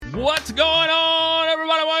What's going on,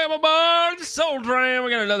 everybody? Welcome aboard the Soul Train.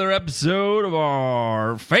 We got another episode of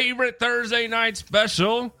our favorite Thursday night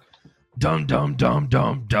special. Dum, dum, dum,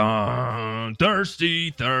 dum, dum.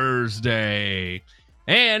 Thirsty Thursday.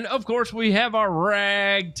 And, of course, we have our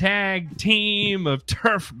ragtag team of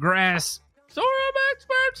turf grass sort of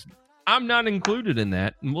experts. I'm not included in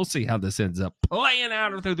that, and we'll see how this ends up playing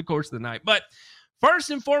out through the course of the night. But first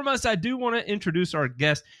and foremost, I do want to introduce our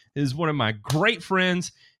guest. He is one of my great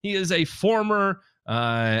friends. He is a former,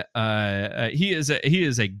 he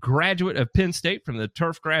is a graduate of Penn State from the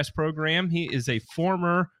turf grass program. He is a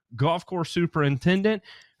former golf course superintendent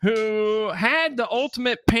who had the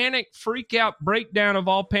ultimate panic freak out breakdown of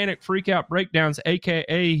all panic freak out breakdowns,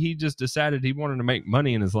 aka he just decided he wanted to make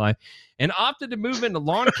money in his life and opted to move into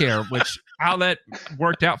lawn care, which how that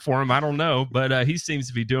worked out for him, I don't know, but he seems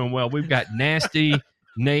to be doing well. We've got nasty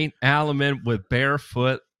Nate Alleman with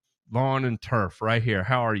Barefoot Lawn and Turf right here.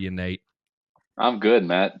 How are you, Nate? I'm good,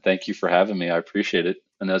 Matt. Thank you for having me. I appreciate it.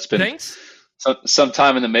 I know it's been Thanks. some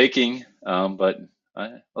time in the making, but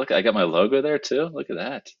look, I got my logo there too. Look at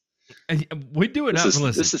that. We do it up.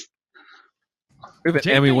 Listen, we have an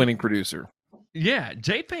Emmy-winning producer. Yeah,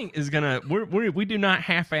 J-Ping is gonna. We do not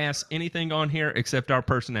half-ass anything on here except our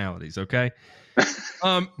personalities. Okay.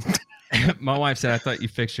 My wife said, "I thought you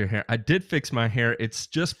fixed your hair." I did fix my hair. It's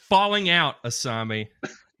just falling out, Asami.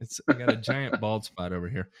 I got a giant bald spot over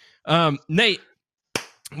here. Nate,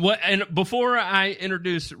 what? And before I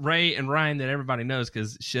introduce Ray and Ryan, that everybody knows,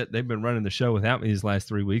 because shit, they've been running the show without me these last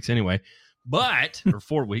 3 weeks anyway. But or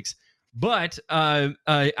 4 weeks. But I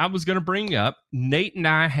was going to bring up Nate and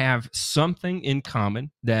I have something in common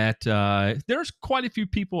that there's quite a few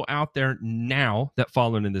people out there now that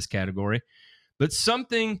fall into this category, but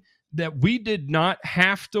something that we did not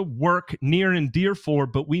have to work near and dear for,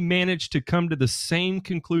 but we managed to come to the same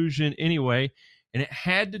conclusion anyway, and it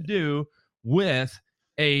had to do with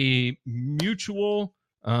a mutual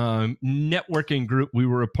networking group we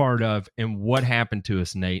were a part of, and what happened to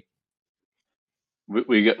us, Nate?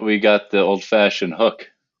 We got the old-fashioned hook.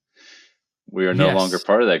 We are no longer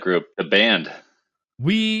part of that group, the band.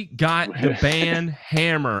 We got the band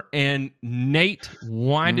Hammer. And Nate,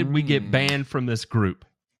 why did we get banned from this group?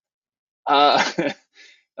 Are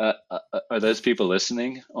those people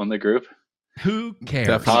listening on the group? Who cares?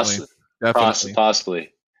 Definitely.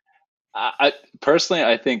 Possibly. I personally,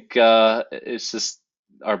 I think it's just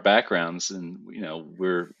our backgrounds, and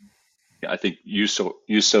I think you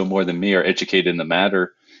so more than me are educated in the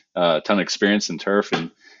matter, a ton of experience in turf,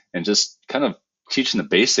 and just kind of teaching the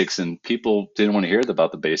basics, and people didn't want to hear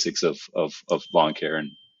about the basics of lawn care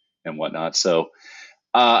and whatnot. So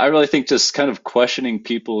I really think just kind of questioning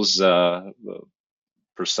people's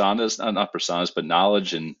personas, not personas, but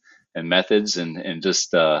knowledge and methods, and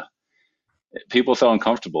just people felt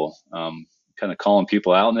uncomfortable, kind of calling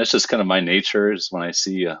people out. And that's just kind of my nature, is when I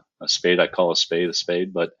see a spade, I call a spade.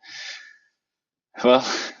 But, well,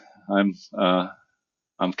 I'm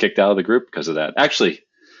kicked out of the group because of that. Actually,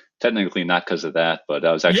 technically not because of that, but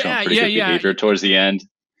I was actually on pretty good behavior towards the end.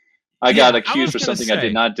 I got accused for something I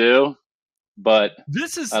did not do. But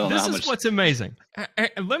this is what's amazing.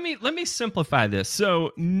 Let me simplify this.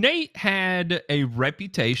 So Nate had a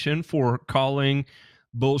reputation for calling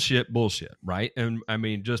bullshit, right? And I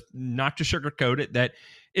mean, just not to sugarcoat it, that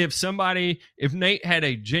if Nate had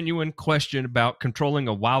a genuine question about controlling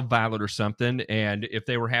a wild violet or something, and if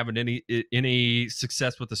they were having any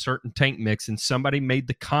success with a certain tank mix, and somebody made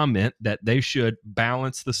the comment that they should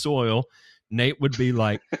balance the soil, Nate would be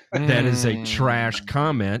like, "That is a trash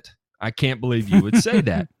comment. I can't believe you would say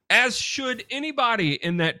that." As should anybody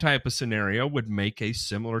in that type of scenario would make a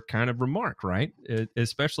similar kind of remark, right?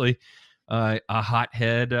 Especially a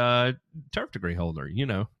hothead turf degree holder.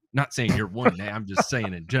 Not saying you're one, I'm just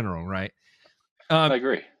saying in general, right? I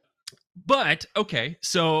agree. But, okay,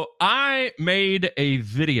 so I made a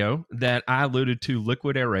video that I alluded to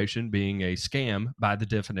liquid aeration being a scam by the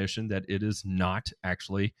definition that it is not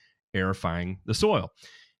actually aerifying the soil.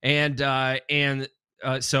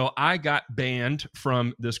 So I got banned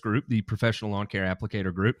from this group, the Professional Lawn Care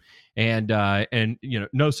Applicator Group, and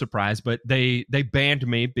no surprise, but they banned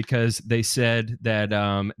me because they said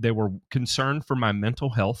that they were concerned for my mental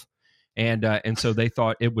health, and so they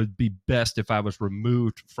thought it would be best if I was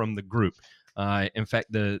removed from the group. In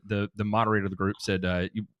fact, the moderator of the group said,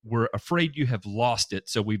 "We're afraid you have lost it,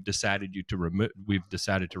 so we've decided to remove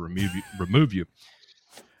you."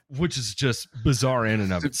 Which is just bizarre in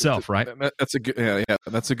and of itself, right? That's a good,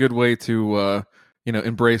 that's a good way to,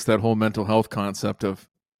 embrace that whole mental health concept of,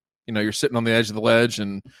 you're sitting on the edge of the ledge,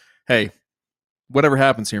 and hey, whatever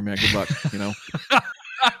happens here, man, good luck.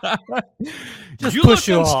 Just You push look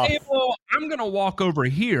you off. unstable. I'm going to walk over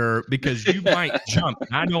here because you might jump.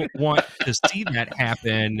 I don't want to see that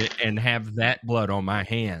happen and have that blood on my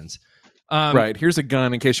hands. Right. Here's a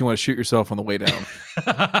gun in case you want to shoot yourself on the way down.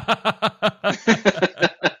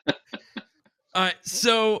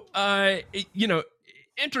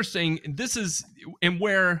 Interesting. This is, and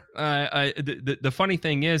where the funny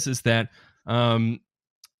thing is that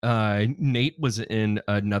Nate was in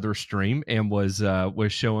another stream and was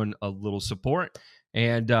showing a little support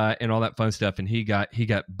and all that fun stuff, and he got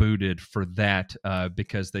booted for that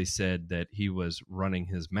because they said that he was running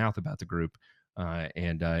his mouth about the group.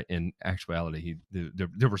 And in actuality,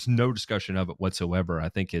 there was no discussion of it whatsoever. I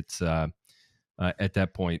think it's at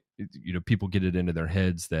that point, people get it into their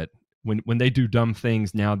heads that when they do dumb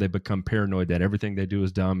things, now they become paranoid that everything they do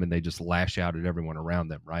is dumb, and they just lash out at everyone around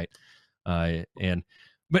them, right?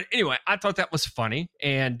 But anyway, I thought that was funny,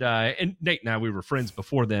 and Nate and I, we were friends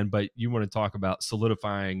before then. But you want to talk about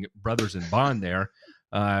solidifying brothers in bond there?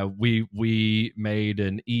 We made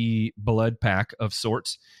an blood pack of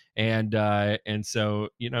sorts. And so,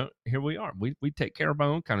 here we are. We take care of our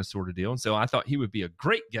own kind of sort of deal. And so I thought he would be a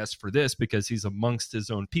great guest for this because he's amongst his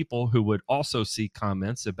own people who would also see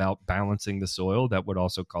comments about balancing the soil that would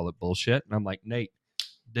also call it bullshit. And I'm like, Nate,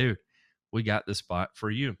 dude, we got the spot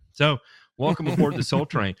for you. So welcome aboard the Soul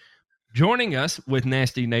Train. Joining us with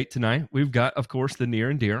Nasty Nate tonight, we've got, of course, the near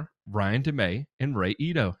and dear Ryan DeMay and Ray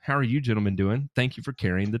Ito. How are you gentlemen doing? This you for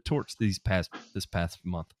carrying the torch this past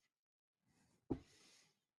month.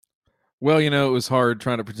 Well, it was hard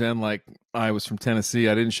trying to pretend like I was from Tennessee.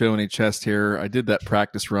 I didn't show any chest hair. I did that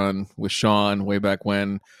practice run with Sean way back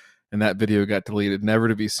when, and that video got deleted, never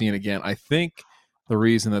to be seen again. I think the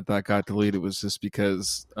reason that got deleted was just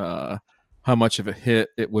because how much of a hit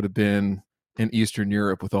it would have been in Eastern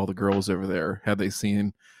Europe with all the girls over there had they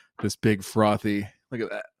seen this big frothy. Look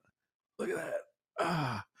at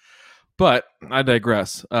that. But I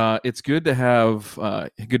digress. It's good to have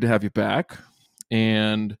you back,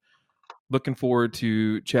 and looking forward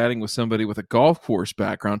to chatting with somebody with a golf course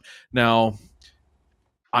background. Now,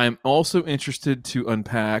 I'm also interested to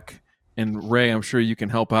unpack, and Ray, I'm sure you can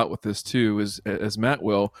help out with this too, as Matt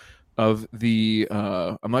will, of the,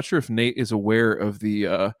 I'm not sure if Nate is aware of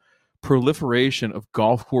the proliferation of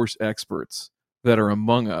golf course experts that are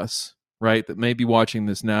among us, right? That may be watching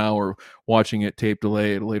this now or watching it tape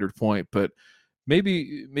delay at a later point, but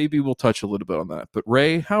maybe we'll touch a little bit on that. But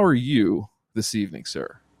Ray, how are you this evening,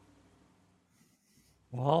 sir?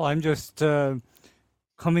 Well, I'm just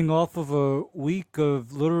coming off of a week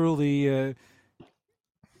of literally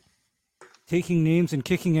taking names and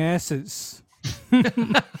kicking asses.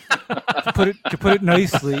 to put it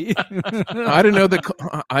nicely. I didn't know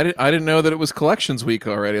that. I didn't know that it was collections week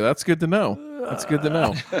already. That's good to know.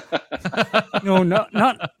 No,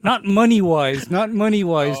 not money wise. Not money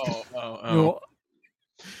wise. Oh.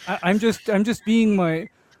 I'm just being my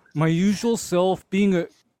usual self. Being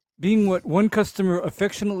what one customer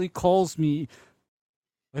affectionately calls me,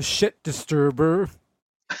 a shit disturber.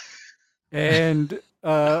 And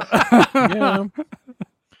yeah.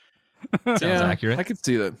 Sounds accurate. I could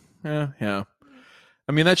see that. Yeah.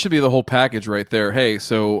 I mean, that should be the whole package right there. Hey,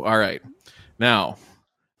 so all right, now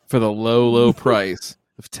for the low price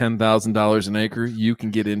of $10,000 an acre, you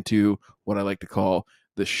can get into what I like to call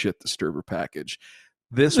the shit disturber package.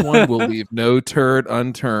 This one will leave no turd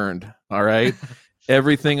unturned. All right,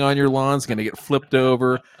 everything on your lawn is going to get flipped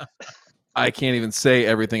over. I can't even say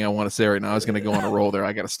everything I want to say right now. I was going to go on a roll there.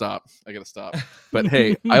 I got to stop. But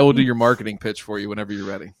hey, I will do your marketing pitch for you whenever you're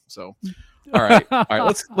ready. So, all right.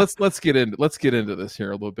 Let's get into this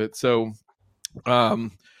here a little bit. So,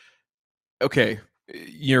 okay,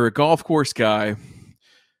 you're a golf course guy.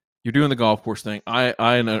 You're doing the golf course thing. I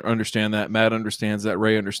understand that. Matt understands that.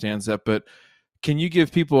 Ray understands that. But can you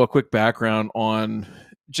give people a quick background on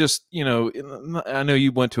just, I know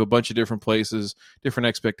you went to a bunch of different places, different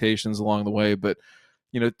expectations along the way, but,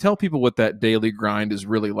 tell people what that daily grind is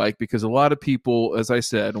really like, because a lot of people, as I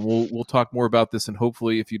said, and we'll talk more about this, and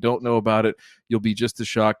hopefully if you don't know about it, you'll be just as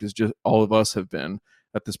shocked as just all of us have been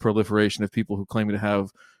at this proliferation of people who claim to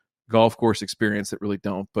have golf course experience that really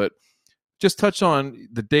don't. But just touch on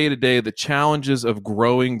the day-to-day, the challenges of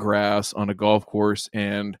growing grass on a golf course,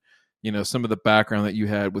 and some of the background that you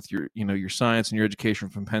had with your, your science and your education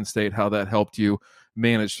from Penn State, how that helped you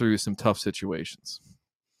manage through some tough situations.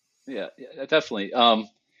 Yeah, definitely.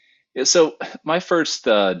 So my first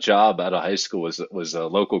job out of high school was a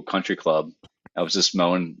local country club. I was just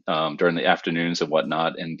mowing during the afternoons and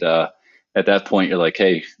whatnot. And at that point, you're like,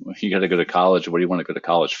 hey, you got to go to college. What do you want to go to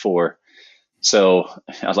college for? So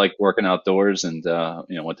I liked working outdoors, and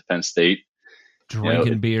went to Penn State. drinking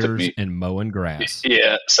it took beers me. and mowing grass.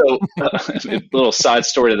 Yeah. So a little side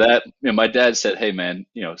story to that. My dad said, "Hey, man,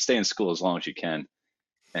 stay in school as long as you can."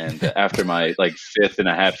 And after my like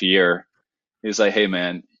 5.5 year, he was like, "Hey,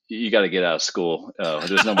 man, you got to get out of school.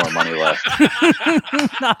 There's no more money left."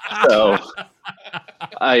 So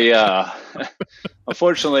I,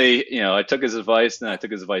 unfortunately, I took his advice, and I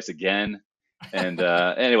took his advice again. And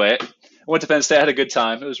anyway, I went to Penn State. I had a good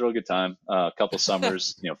time. It was a real good time. A couple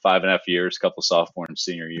summers, 5.5 years, couple sophomore and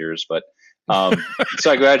senior years. But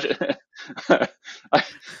so I graduated. I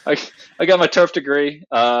got my turf degree.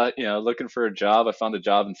 Looking for a job. I found a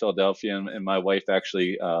job in Philadelphia, and my wife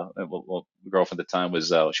actually, girlfriend at the time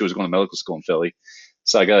was she was going to medical school in Philly.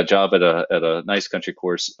 So I got a job at a nice country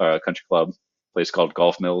club place called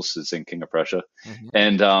Golf Mills. It's in King of Prussia,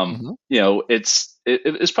 and it's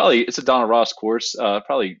a Donna Ross course.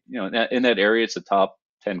 Probably in that area, it's a top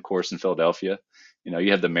 10 course in Philadelphia.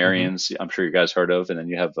 You have the Marions. I'm sure you guys heard of, and then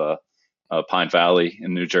you have Pine Valley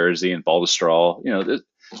in New Jersey and Baltusrol.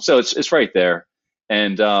 So it's right there,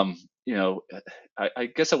 and I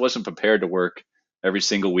guess I wasn't prepared to work every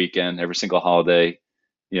single weekend, every single holiday,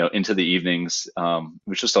 into the evenings. It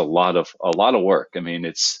was just a lot of work. I mean,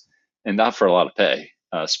 and not for a lot of pay,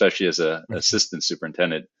 especially as a assistant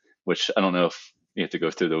superintendent, which I don't know if you have to go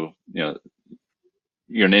through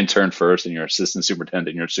you're an intern first and you're assistant superintendent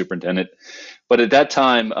and you're a superintendent. But at that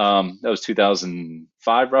time, that was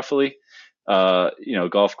 2005 roughly,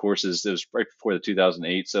 golf courses, it was right before the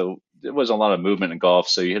 2008. So there wasn't a lot of movement in golf.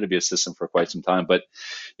 So you had to be assistant for quite some time. But,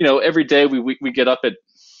 every day we get up at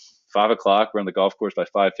 5 o'clock. We're on the golf course by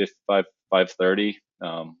 5:30.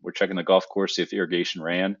 We're checking the golf course, see if the irrigation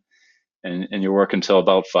ran. And you're working until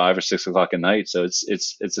about 5 or 6 o'clock at night. So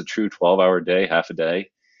it's a true 12-hour day, half a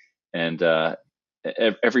day. And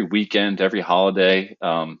every weekend, every holiday,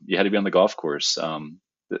 you had to be on the golf course.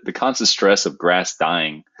 The constant stress of grass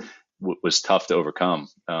dying was tough to overcome.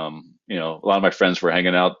 A lot of my friends were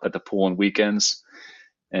hanging out at the pool on weekends,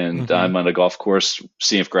 and I'm on a golf course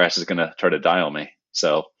seeing if grass is going to try to die on me.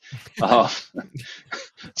 So I'm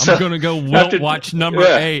gonna go watch number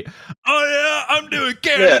 8. Oh yeah, I'm doing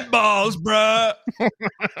cannonballs, bruh.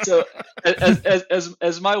 So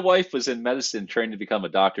as my wife was in medicine, trained to become a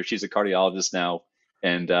doctor, she's a cardiologist now,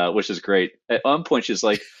 and which is great. At one point, she's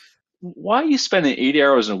like, "Why are you spending 80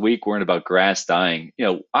 hours a week worrying about grass dying?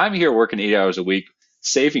 I'm here working 80 hours a week,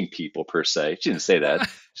 saving people per se." She didn't say that.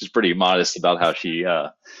 She's pretty modest about how she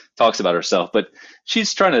talks about herself, but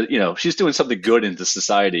she's trying to, she's doing something good into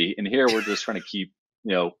society. And here we're just trying to keep,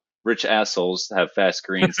 rich assholes to have fast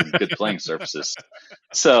greens and good playing surfaces.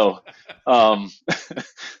 So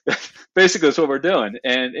basically that's what we're doing.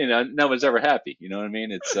 And, no one's ever happy. You know what I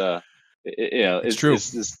mean? It's true.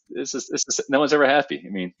 It's just, no one's ever happy. I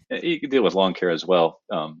mean, you can deal with lawn care as well.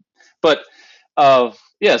 So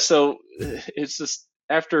it's just,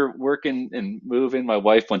 after working and moving, my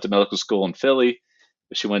wife went to medical school in Philly.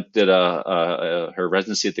 She did her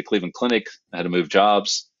residency at the Cleveland Clinic. I had to move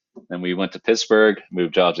jobs. Then we went to Pittsburgh,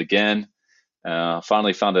 moved jobs again.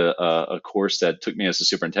 Finally found a course that took me as a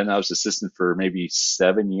superintendent. I was assistant for maybe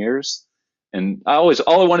 7 years. And all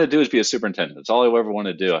I wanted to do is be a superintendent. That's all I ever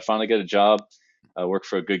wanted to do. I finally got a job. I worked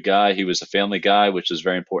for a good guy. He was a family guy, which was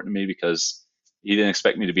very important to me because he didn't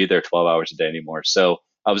expect me to be there 12 hours a day anymore. So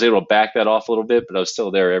I was able to back that off a little bit, but I was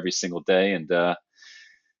still there every single day. And the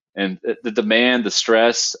demand, the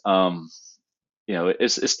stress,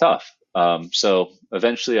 it's tough. So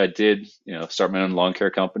eventually I did, start my own lawn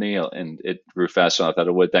care company, and it grew faster than I thought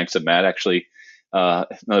it would. Thanks to Matt, actually.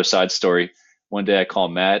 Another side story. One day I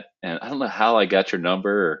called Matt, and I don't know how I got your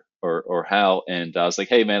number or how. And I was like,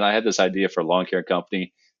 "Hey man, I had this idea for a lawn care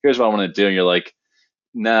company. Here's what I want to do." And you're like,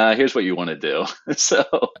 "Nah, here's what you want to do." So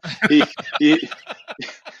I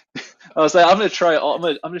was like, I'm going to try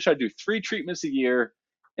to do 3 treatments a year,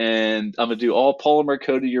 and I'm going to do all polymer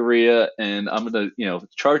coated urea, and I'm going to,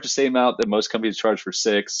 charge the same amount that most companies charge for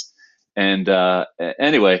 6. And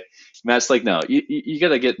anyway, Matt's like, "No, you got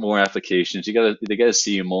to get more applications. They got to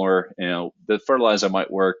see you more. The fertilizer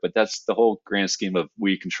might work, but that's the whole grand scheme of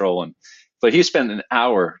weed control." But he spent an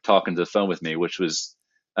hour talking to the phone with me, which was,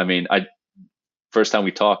 first time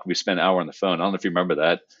we talked, we spent an hour on the phone. I don't know if you remember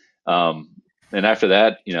that. And after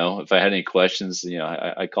that, if I had any questions,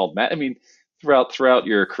 I called Matt. I mean, throughout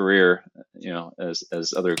your career,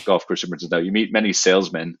 as other golf course superintendents know, you meet many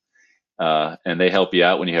salesmen, and they help you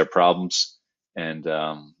out when you have problems. And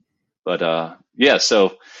so I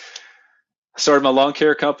started my lawn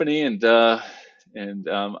care company, and I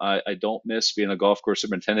don't miss being a golf course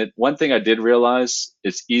superintendent. One thing I did realize: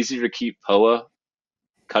 it's easier to keep POA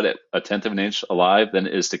cut at 1/10 of an inch alive than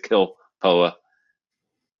it is to kill POA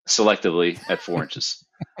selectively at 4 inches.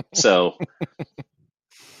 So,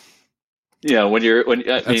 you know, when you're when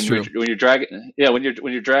I That's mean true. when you're dragging, yeah, when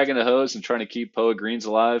you're dragging a hose and trying to keep Poa greens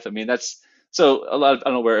alive. I mean, that's so a lot of, I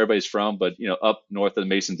don't know where everybody's from, but you know, up north of the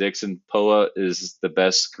Mason-Dixon, Poa is the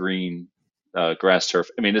best green grass turf.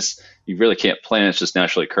 I mean, this you really can't plant; it's just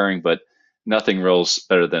naturally occurring. But nothing rolls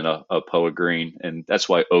better than a Poa green, and that's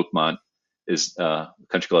why Oakmont is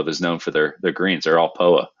Country Club is known for their greens. They're all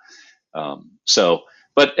Poa. So,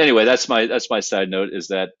 but anyway, that's my side note is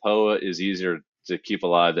that Poa is easier to keep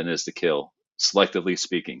alive than it is to kill, selectively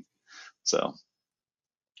speaking. So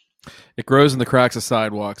It grows in the cracks of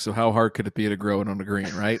sidewalks, so how hard could it be to grow it on a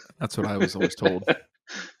green, right? That's what I was always told.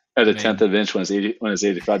 at a tenth of an inch when it's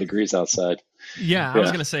 85 degrees outside. Yeah, I was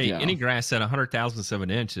Yeah. gonna say Yeah. any grass at 100 thousandths of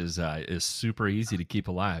an inch is super easy to keep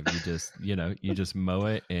alive. You just mow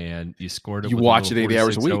it and you squirt it. You with watch a it 80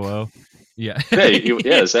 hours a week. 4600. Yeah,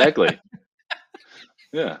 Yeah, exactly.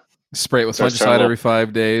 Yeah. Spray it with Starts turning fungicide a every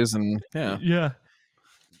 5 days, and yeah. yeah.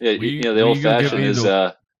 Yeah, Will you know, the will old you go get fashioned me is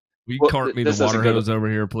Will you well, cart me this the doesn't water go hose to over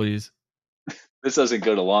here, please? this doesn't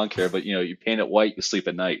go to lawn care, but you know, you paint it white, you sleep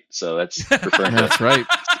at night. So that's referring to That's right.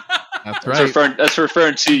 That's right. that's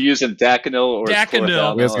referring to using Daconil or Daconil.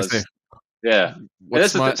 I was chlorothalonil gonna as, say, yeah.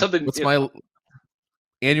 what's that's my something what's you my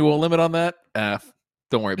annual limit on that?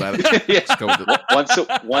 Don't worry about it. yeah. Just go with it.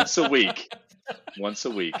 Once a week. Once a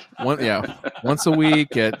week. Once a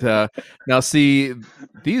week at now see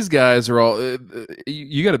these guys are all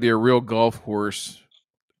you got to be a real golf course.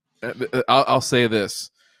 I'll say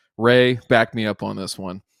this, Ray, back me up on this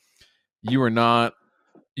one. You are not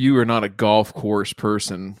a golf course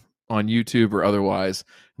person on YouTube or otherwise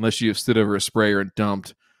unless you have stood over a sprayer and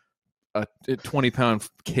dumped a 20-pound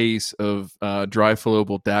case of dry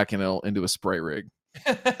flowable Daconil into a spray rig.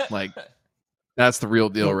 Like that's the real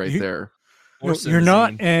deal right there. Or You're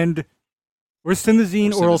not, Simazine. and or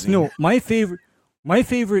Simazine, or else Simazine. no. My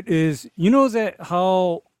favorite is that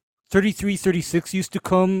how 3336 used to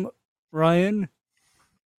come, Ryan.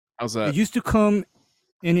 How's It that? used to come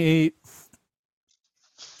in a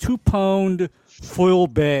 2-pound foil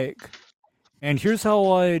bag, and here's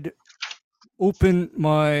how I'd open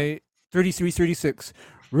my 3336: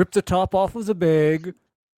 rip the top off of the bag,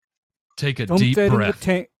 Take a dump deep that in the breath.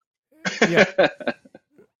 tank. Yeah.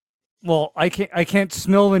 Well, I can't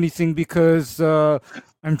smell anything because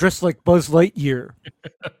I'm dressed like Buzz Lightyear.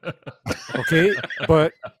 Okay,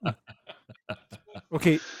 but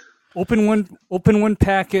okay, open one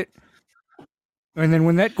packet, and then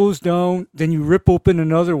when that goes down, then you rip open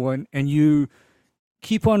another one, and you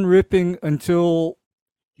keep on ripping until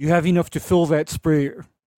you have enough to fill that sprayer.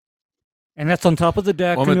 And that's on top of the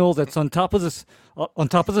Daconil. That's on top of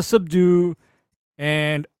the Subdue,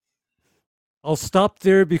 and I'll stop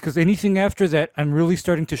there because anything after that, I'm really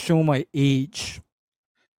starting to show my age.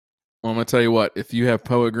 Well, I'm gonna tell you what. If you have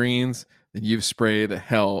Poa greens, then you've sprayed the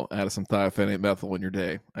hell out of some thiophanate methyl in your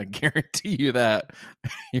day. I guarantee you that.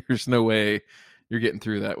 There's no way you're getting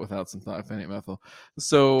through that without some thiophanate methyl.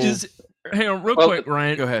 So, Hang on, real Well, quick,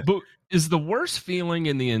 Ryan. go ahead. But is the worst feeling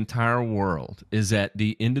in the entire world is at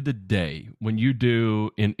the end of the day when you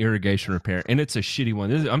do an irrigation repair, and it's a shitty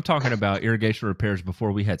one. I'm talking about irrigation repairs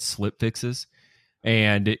before we had slip fixes,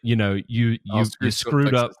 and you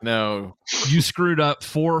screwed up. No, You screwed up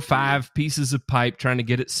 4 or 5 pieces of pipe trying to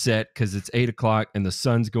get it set because it's 8:00 and the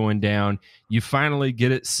sun's going down. You finally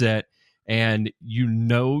get it set. And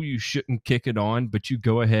you shouldn't kick it on, but you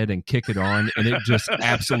go ahead and kick it on, and it just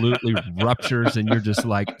absolutely ruptures, and you're just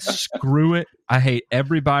like, screw it. I hate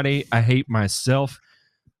everybody. I hate myself.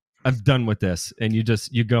 I'm done with this. And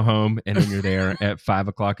you go home, and then you're there at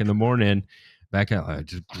 5:00 in the morning, back out,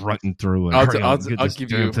 just grunting through it. I'll this give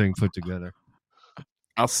damn you- thing put together.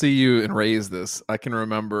 I'll see you and raise this. I can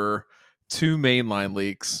remember 2 mainline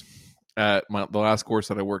leaks at the last course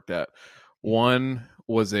that I worked at. One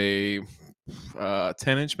was a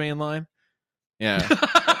 10-inch main line. Yeah,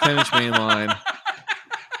 10-inch main line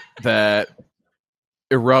that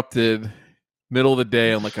erupted middle of the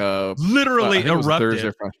day on like a Literally I think it was a erupted. Thursday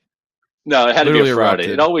or Friday. No, it had to be Literally a Friday.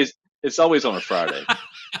 erupted. It's always on a Friday.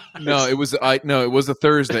 No, it was a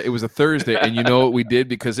Thursday. It was a Thursday, and you know what we did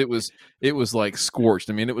because it was like scorched.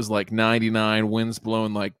 I mean, it was like 99, winds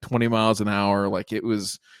blowing like 20 miles an hour. Like it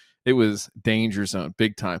was danger zone,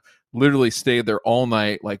 big time. Literally stayed there all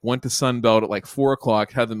night. Like went to Sunbelt at like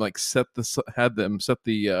 4:00. Had them set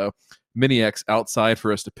the Mini X outside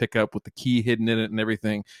for us to pick up with the key hidden in it and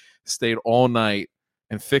everything. Stayed all night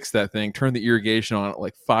and fixed that thing. Turned the irrigation on at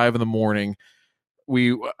like 5 a.m.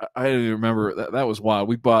 I remember that was wild.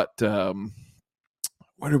 We bought where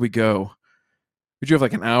did we go? We drove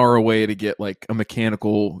like an hour away to get like a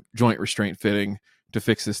mechanical joint restraint fitting. to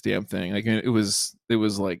fix this damn thing. Like it was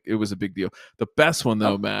a big deal. The best one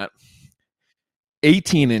though, Matt,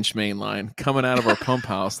 18-inch main line coming out of our pump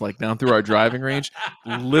house, like down through our driving range.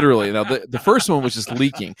 Literally. Now the first one was just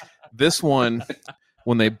leaking. This one,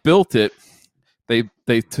 when they built it, they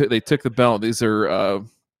took the belt. These are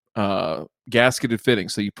gasketed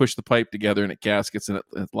fittings. So you push the pipe together and it gaskets and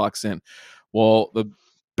it locks in. Well, the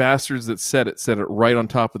bastards that set it right on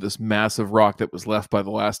top of this massive rock that was left by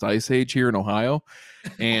the last ice age here in Ohio.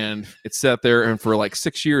 And it sat there, and for like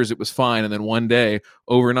 6 years it was fine. And then one day,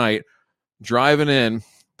 overnight, driving in,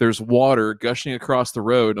 there's water gushing across the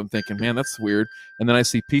road. I'm thinking, man, that's weird. And then I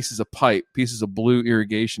see pieces of blue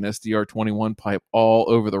irrigation SDR 21 pipe all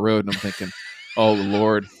over the road. And I'm thinking, oh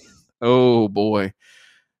Lord, oh boy.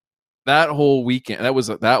 That whole weekend, that was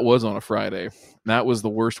on a Friday. That was the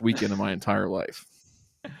worst weekend of my entire life.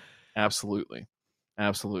 Absolutely.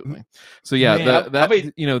 So yeah, man,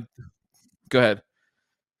 go ahead.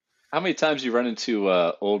 How many times you run into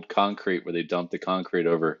old concrete where they dump the concrete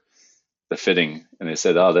over the fitting and they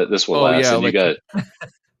said, "Oh, this will last," yeah, and you got,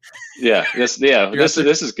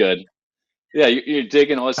 this is good. Yeah, you're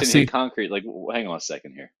digging all this in concrete. Like, hang on a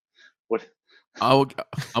second here. What? I'll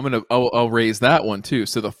raise that one too.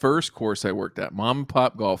 So the first course I worked at, mom and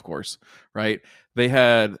pop golf course, right? They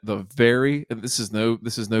had this is no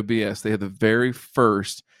BS. They had the very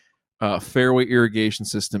first fairway irrigation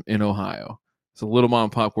system in Ohio. It's a little mom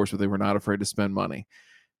and pop course, but they were not afraid to spend money.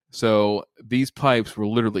 So these pipes were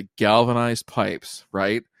literally galvanized pipes,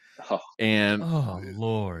 right? Oh. And oh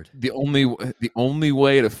Lord, the only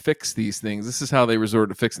way to fix these things, this is how they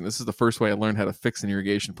resorted to fixing. This is the first way I learned how to fix an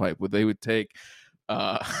irrigation pipe. They would take,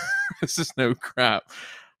 this is no crap.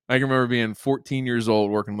 I can remember being 14 years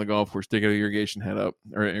old working on the golf course, digging an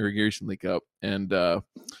irrigation leak up, and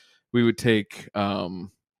we would take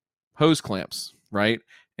hose clamps, right?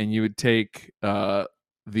 And you would take the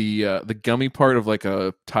gummy part of like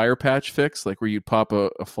a tire patch fix, like where you'd pop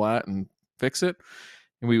a flat and fix it.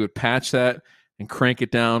 And we would patch that and crank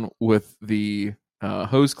it down with the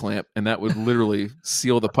hose clamp, and that would literally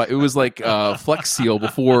seal the pipe. It was like Flex Seal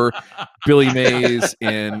before Billy Mays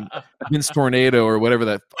and Vince Tornado or whatever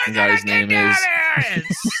that guy's name is.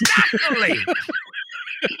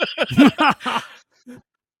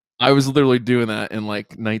 I was literally doing that in like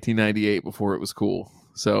 1998 before it was cool.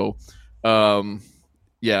 So,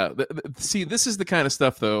 yeah. See, this is the kind of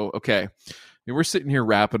stuff, though. Okay. We're sitting here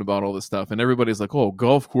rapping about all this stuff, and everybody's like, "Oh,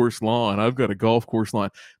 golf course lawn. I've got a golf course lawn."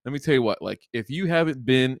 Let me tell you what. Like, if you haven't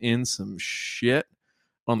been in some shit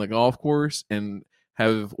on the golf course and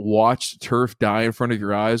have watched turf die in front of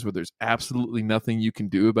your eyes, where there's absolutely nothing you can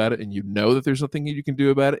do about it, and you know that there's nothing you can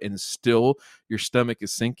do about it, and still your stomach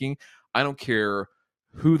is sinking, I don't care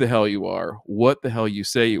who the hell you are, what the hell you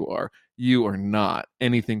say you are not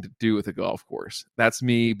anything to do with a golf course. That's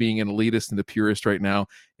me being an elitist and a purist right now.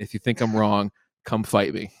 If you think I'm wrong, come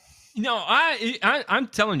fight me. I'm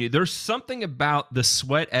telling you, there's something about the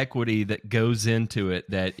sweat equity that goes into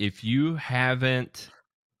it that if you haven't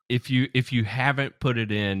put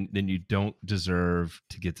it in, then you don't deserve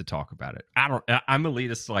to get to talk about it. I'm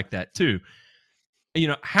elitist like that too. You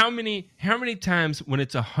know, how many times when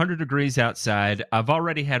it's 100 degrees outside, I've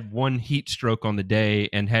already had one heat stroke on the day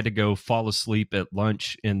and had to go fall asleep at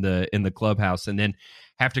lunch in the clubhouse, and then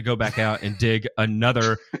have to go back out and dig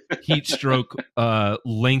another heat stroke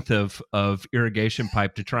length of irrigation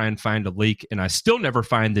pipe to try and find a leak, and I still never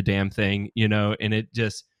find the damn thing, you know, and it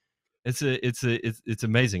just it's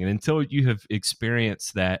amazing. And until you have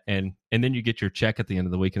experienced that, and then you get your check at the end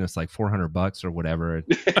of the week and it's like $400 or whatever,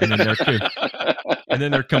 and then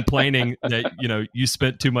they're complaining that, you know, you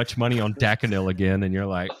spent too much money on Daconil again, and you're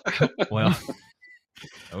like, well,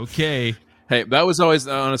 okay. Hey, that was always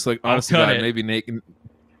honestly God, maybe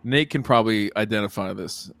Nate can probably identify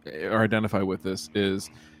with this. Is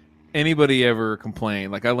anybody ever complain?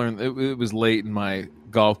 Like, I learned it was late in my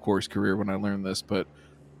golf course career when I learned this, but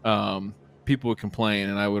people would complain,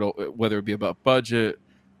 and I would, whether it be about budget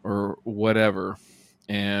or whatever,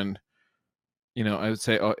 and you know, I would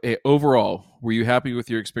say, oh, hey, overall, were you happy with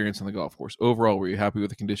your experience on the golf course? Overall, were you happy with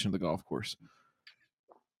the condition of the golf course?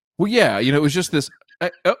 Well, yeah, you know, it was just this.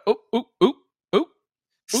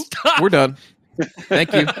 We're done.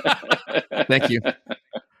 Thank you.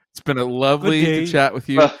 It's been a lovely to chat with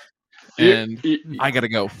you, and I gotta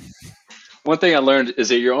go. One thing I learned is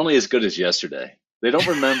that you're only as good as yesterday. They don't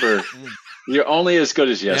remember. You're only as good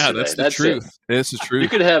as yesterday. Yeah, that's the truth. This is true. You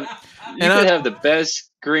could have the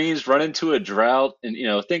best greens, run into a drought, and you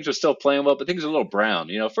know things are still playing well, but things are a little brown.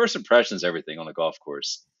 You know, first impression is everything on a golf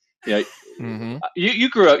course. You know, you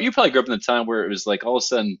grew up. You probably grew up in the time where it was like all of a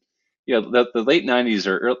sudden, the late 90s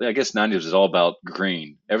or early, I guess 90s was all about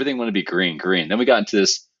green. Everything wanted to be green, green. Then we got into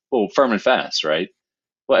this, firm and fast, right?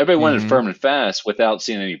 Well, everybody wanted Mhm. firm and fast without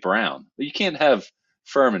seeing any brown. But you can't have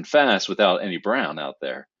firm and fast without any brown out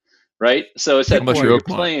there, right? So it's that Unless point you're where you're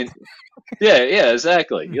Oakmont. playing. Yeah,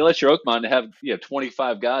 exactly. You let your Oakmont have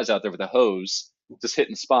 25 guys out there with a hose just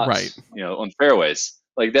hitting Right. spots, on fairways.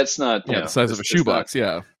 Like that's not, Yeah, the size of a it's not shoebox.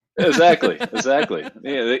 Yeah. exactly.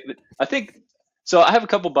 Yeah, I think so. I have a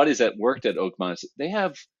couple buddies that worked at Oakmont.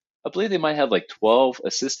 I believe they might have like 12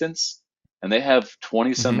 assistants, and they have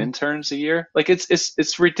 20 some Mhm. interns a year. Like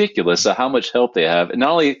it's ridiculous how much help they have, and not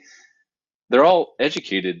only they're all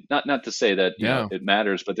educated. Not to say that Yeah. it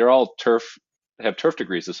matters, but they're all have turf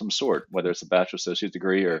degrees of some sort, whether it's a bachelor, associate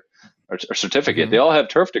degree, or certificate. Mhm. They all have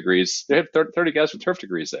turf degrees. They have 30 guys with turf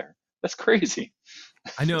degrees there. That's crazy.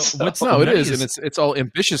 I know So- what's No, it nutty is, and it's all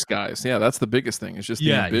ambitious guys. Yeah, that's the biggest thing. It's just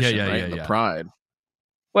the ambition, right? And the pride.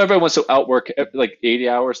 Well, everyone wants to outwork like 80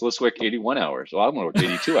 hours. Let's work 81 hours. Well, I'm going to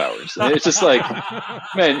work 82 hours. And it's just like,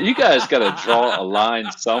 man, you guys got to draw a line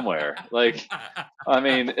somewhere. Like, I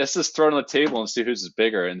mean, let's just throw it on the table and see who's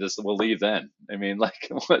bigger, and just we'll leave then. I mean, like,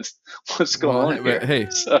 what's going Well, on here? hey,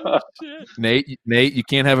 So, Nate, you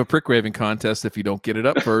can't have a prick raving contest if you don't get it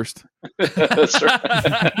up first. that's right.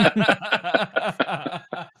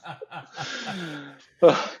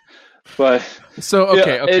 But So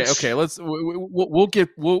Yeah, okay.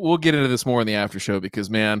 We'll get into this more in the after show because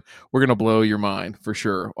man, we're gonna blow your mind for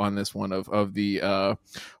sure on this one of the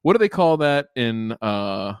what do they call that in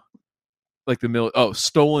like the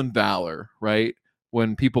stolen valor, right?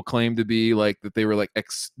 When people claim to be like that they were like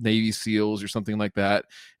ex Navy SEALs or something like that,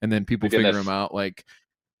 and then people They're getting figure that- them out like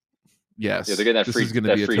yes, Yeah, they're getting that this free- is gonna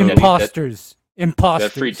that be a free total Denny- Imposters.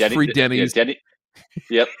 that free Denny, Free Denny's. Yeah, Denny.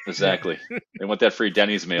 Yep, exactly. They want that free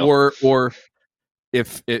Denny's meal. or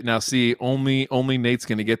if it now see only Nate's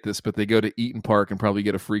going to get this, but they go to Eaton Park and probably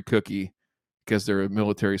get a free cookie because they're a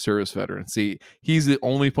military service veteran. See, he's the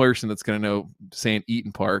only person that's going to know saying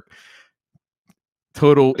Eaton Park.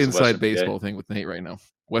 Total It's inside Western baseball PA. thing with Nate right now.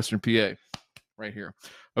 Western PA, right here.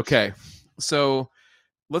 Okay, so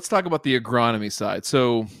let's talk about the agronomy side.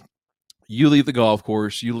 So you leave the golf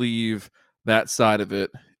course, you leave that side of it,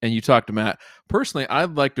 and you talk to Matt. Personally,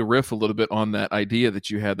 I'd like to riff a little bit on that idea that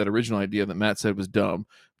you had, that original idea that Matt said was dumb.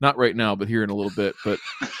 Not right now, but here in a little bit. But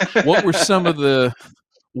what are some of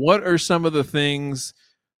the things,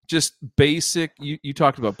 just basic, you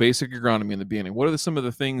talked about basic agronomy in the beginning. What are some of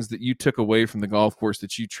the things that you took away from the golf course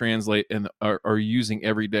that you translate and are using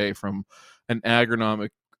every day from an agronomic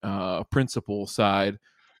principle side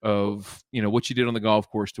of what you did on the golf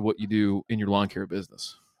course to what you do in your lawn care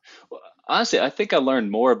business? Well, honestly, I think I learned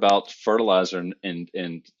more about fertilizer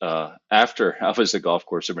and after I was a golf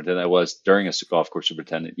course superintendent than I was during a golf course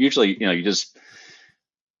superintendent. Usually,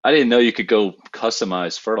 I didn't know you could go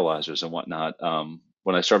customize fertilizers and whatnot.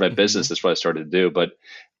 When I started my business, that's what I started to do. But,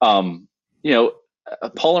 polymer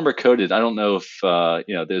coated, I don't know if,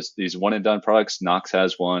 there's these one and done products. Knox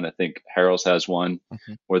has one. I think Harrell's has one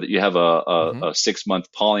where that you have a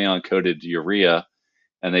 6-month polyon coated urea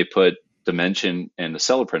and they put dimension and the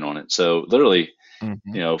celloprint on it. So literally,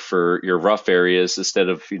 for your rough areas, instead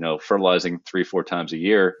of, fertilizing 3-4 times a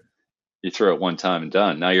year, you throw it one time and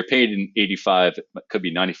done. Now you're paid $85, could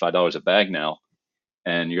be $95 a bag now.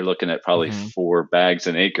 And you're looking at probably 4 bags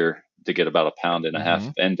an acre to get about 1.5 pounds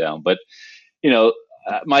of N down. But,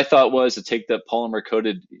 my thought was to take that polymer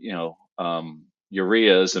coated,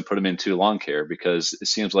 ureas and put them into lawn care, because it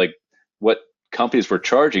seems like what companies were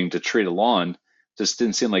charging to treat a lawn just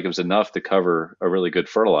didn't seem like it was enough to cover a really good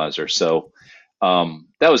fertilizer. So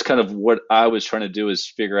that was kind of what I was trying to do, is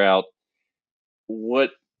figure out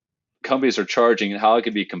what companies are charging and how I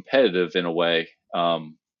could be competitive in a way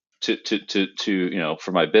to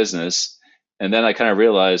for my business. And then I kind of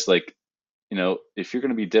realized, like, if you're going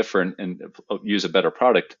to be different and use a better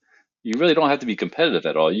product, you really don't have to be competitive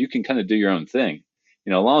at all. You can kind of do your own thing,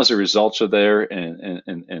 as long as the results are there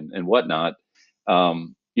and whatnot.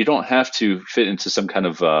 You don't have to fit into some kind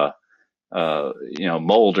of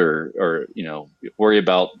mold or worry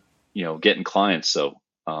about getting clients. So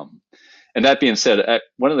and that being said,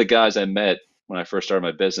 one of the guys I met when I first started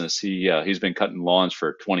my business, he's been cutting lawns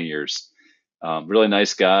for 20 years. Really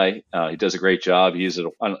nice guy. He does a great job. He uses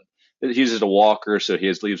a walker, so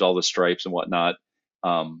he leaves all the stripes and whatnot.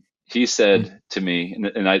 He said to me,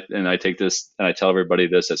 and I take this and I tell everybody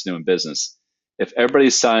this that's new in business: if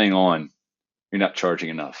everybody's signing on, you're not charging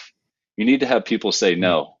enough. You need to have people say,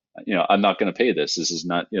 no, I'm not going to pay this. This is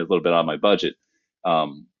not a little bit on my budget.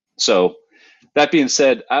 So that being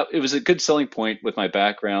said, it was a good selling point with my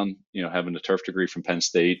background, having a turf degree from Penn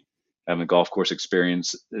State, having golf course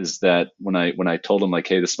experience, is that when I told them like,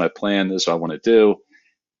 hey, this is my plan, this is what I want to do,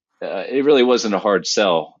 it really wasn't a hard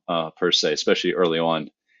sell per se, especially early on.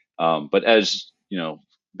 But as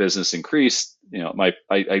business increased,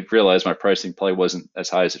 I realized my pricing probably wasn't as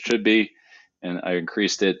high as it should be, and I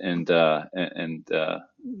increased it, and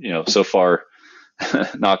so far,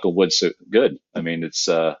 knock on wood, so good. I mean, it's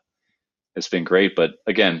been great, but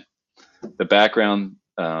again, the background.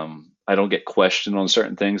 I don't get questioned on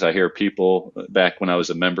certain things. I hear people back when I was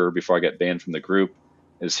a member before I got banned from the group,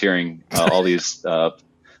 is hearing all these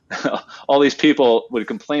all these people would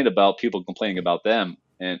complain about people complaining about them,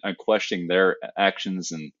 and I'm questioning their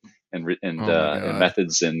actions and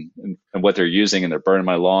methods and what they're using, and they're burning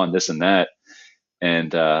my lawn and this and that.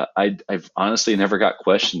 And I've honestly never got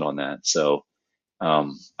questioned on that. So I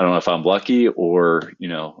don't know if I'm lucky or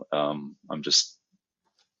I'm just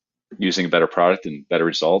using a better product and better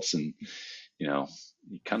results, and you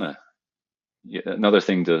kind of another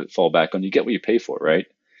thing to fall back on. You get what you pay for, right?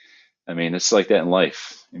 I mean, it's like that in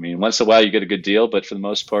life. I mean, once in a while you get a good deal, but for the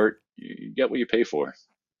most part, you get what you pay for.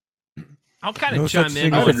 I'll kind of chime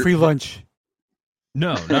in on free lunch.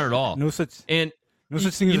 No, not at all. No such thing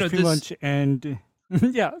as a free lunch. And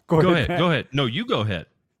yeah, go ahead. Go ahead. No, you go ahead.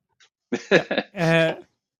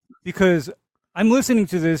 Because I'm listening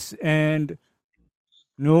to this, and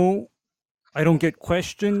no, I don't get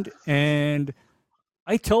questioned, and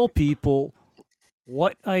I tell people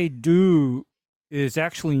what I do is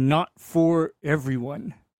actually not for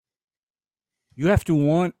everyone. You have to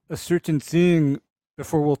want a certain thing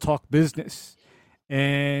before we'll talk business.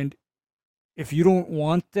 And if you don't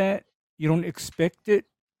want that, you don't expect it,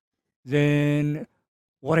 then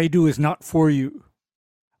what I do is not for you.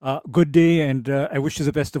 Good day, and I wish you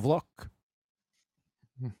the best of luck.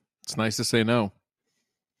 It's nice to say no.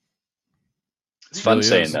 It's fun really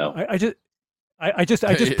saying is. no. I just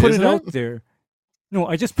put it out there. No,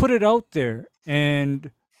 I just put it out there,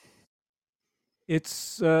 and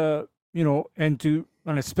it's and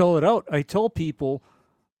when I spell it out, I tell people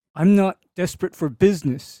I'm not desperate for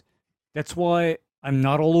business. That's why I'm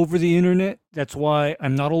not all over the internet. That's why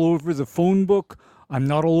I'm not all over the phone book. I'm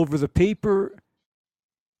not all over the paper.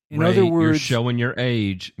 In Ray, other words, you're showing your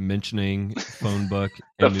age mentioning phone book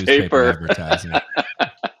and The newspaper paper. advertising.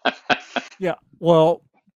 yeah. Well,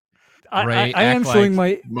 Ray, I am act showing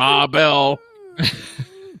like- Ma Bell.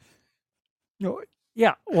 No,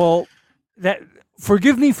 yeah. Well, that.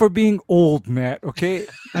 Forgive me for being old, Matt. Okay,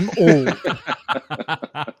 I'm old.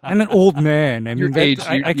 I'm an old man. I mean, You're I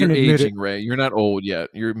can you're admit aging, Ray. You're not old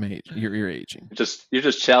yet. You're aging. You're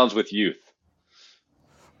just challenged with youth.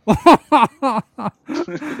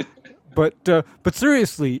 it. But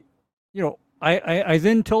seriously, I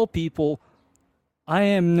then tell people I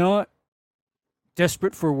am not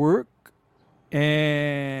desperate for work,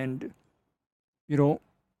 and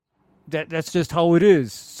that's just how it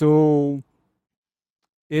is. So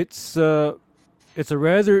it's a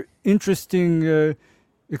rather interesting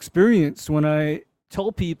experience when I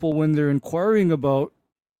tell people, when they're inquiring about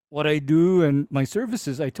what I do and my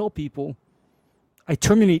services, I tell people I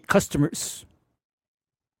terminate customers.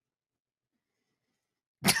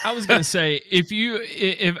 I was gonna say, if you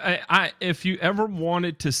ever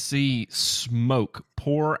wanted to see smoke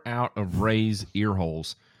pour out of Ray's ear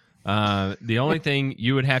holes, the only thing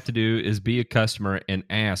you would have to do is be a customer and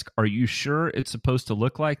ask, "Are you sure it's supposed to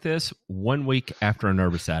look like this?" 1 week after an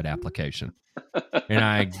herbicide application, and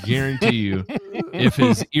I guarantee you, if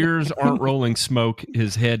his ears aren't rolling smoke,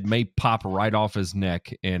 his head may pop right off his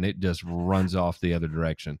neck, and it just runs off the other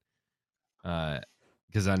direction.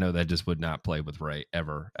 Because I know that just would not play with Ray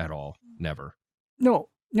ever at all. Never. No,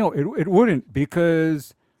 it wouldn't,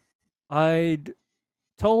 because I'd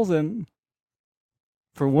tell them,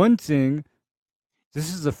 for one thing,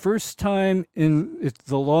 this is the first time in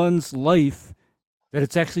the lawn's life that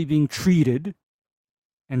it's actually being treated.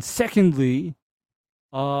 And secondly,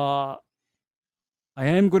 I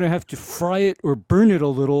am going to have to fry it or burn it a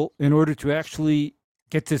little in order to actually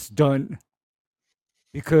get this done.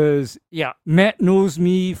 Because, yeah, Matt knows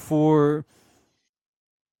me for,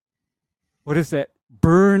 what is that?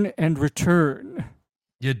 Burn and return.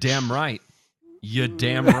 You're damn right. You're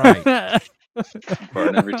damn right.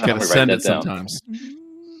 Burn every time. Gotta Write send that it down. sometimes.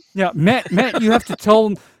 Yeah, Matt, you have to tell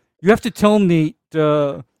Nate,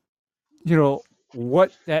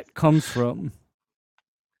 what that comes from.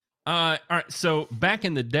 All right. So back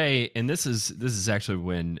in the day, and this is actually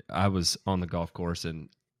when I was on the golf course, and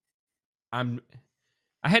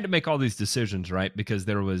I had to make all these decisions, right? Because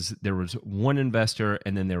there was one investor,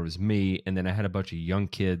 and then there was me, and then I had a bunch of young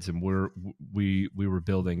kids, and we were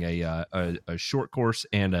building a short course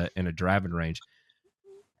and a driving range.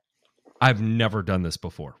 I've never done this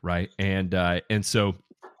before, right? And so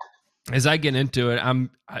as I get into it,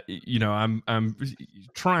 I'm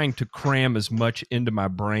trying to cram as much into my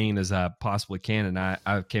brain as I possibly can. And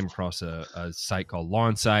I came across a site called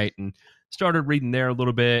Lawn Site and started reading there a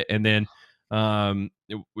little bit. And then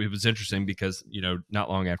it was interesting because, not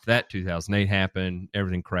long after that, 2008 happened,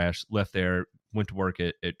 everything crashed, left there, went to work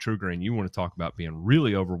at True Green. You want to talk about being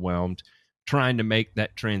really overwhelmed, trying to make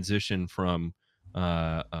that transition from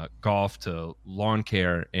golf to lawn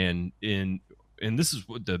care. And this is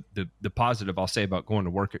what the positive I'll say about going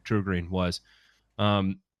to work at True Green was,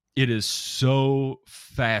 it is so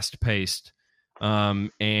fast paced,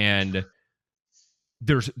 and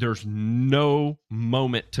there's no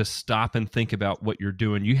moment to stop and think about what you're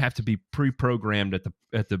doing. You have to be pre-programmed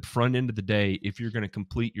at the front end of the day if you're going to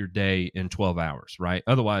complete your day in 12 hours, right?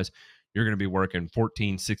 Otherwise, you're going to be working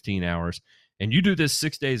 14, 16 hours, and you do this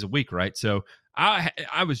 6 days a week, right? So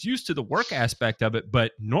I was used to the work aspect of it,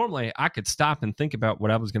 but normally I could stop and think about what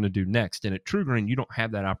I was going to do next. And at True Green, you don't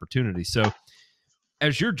have that opportunity. So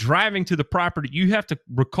as you're driving to the property, you have to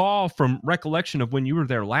recall from recollection of when you were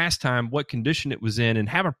there last time, what condition it was in, and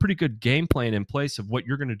have a pretty good game plan in place of what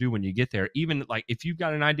you're going to do when you get there. Even like if you've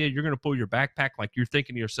got an idea, you're going to pull your backpack, like you're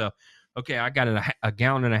thinking to yourself, okay, I got a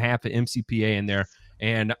gallon and a half of MCPA in there,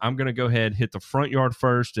 and I'm going to go ahead and hit the front yard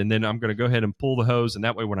first, and then I'm going to go ahead and pull the hose, and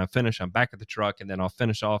that way when I finish, I'm back at the truck, and then I'll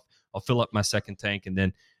finish off, I'll fill up my second tank, and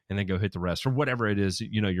then go hit the rest, or whatever it is,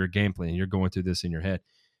 your game plan. You're going through this in your head.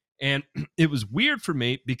 And it was weird for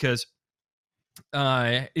me because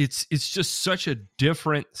it's just such a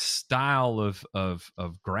different style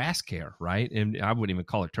of grass care, right? And I wouldn't even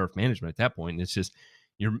call it turf management at that point. It's just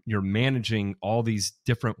you're managing all these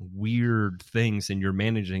different weird things, and you're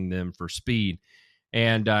managing them for speed.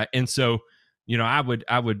 And so I would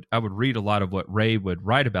read a lot of what Ray would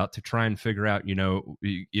write about to try and figure out,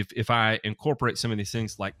 if I incorporate some of these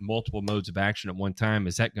things like multiple modes of action at one time,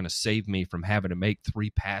 is that going to save me from having to make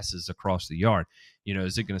 3 passes across the yard?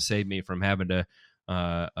 Is it going to save me from having to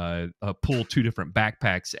pull 2 different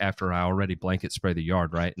backpacks after I already blanket spray the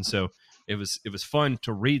yard, right? And so it was fun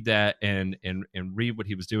to read that and read what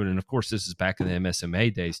he was doing. And of course, this is back in the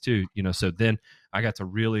MSMA days too, so then I got to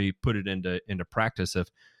really put it into practice of,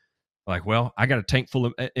 like, well, I got a tank full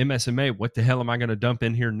of MSMA. What the hell am I going to dump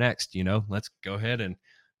in here next? Let's go ahead and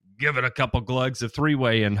give it a couple glugs of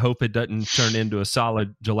 3-way and hope it doesn't turn into a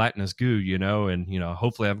solid gelatinous goo, and,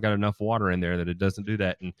 hopefully I've got enough water in there that it doesn't do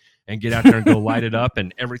that, and get out there and go light it up,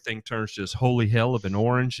 and everything turns just holy hell of an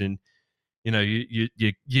orange. And,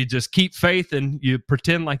 you just keep faith, and you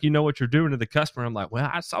pretend like you know what you're doing to the customer. I'm like, well,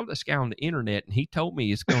 I saw this guy on the internet, and he told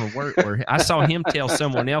me it's going to work. Or I saw him tell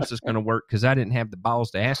someone else it's going to work because I didn't have the balls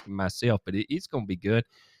to ask him myself. But it's going to be good.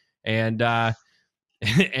 And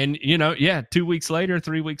and 2 weeks later,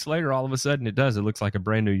 3 weeks later, all of a sudden it does. It looks like a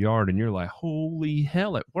brand new yard, and you're like, holy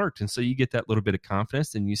hell, it worked. And so you get that little bit of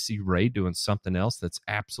confidence, and you see Ray doing something else that's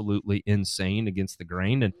absolutely insane against the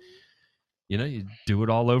grain, and you do it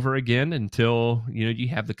all over again until, you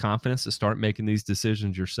have the confidence to start making these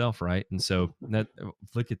decisions yourself, right? And so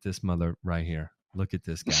look at this mother right here. Look at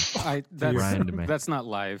this guy. That's not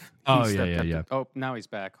live. Oh, yeah. Oh, now he's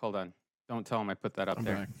back. Hold on. Don't tell him I put that up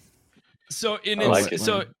there. Back. So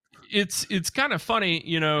it's kind of funny,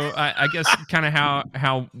 I guess kind of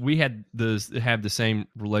how we have the same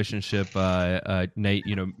relationship, Nate,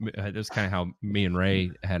 that's kind of how me and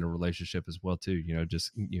Ray had a relationship as well too,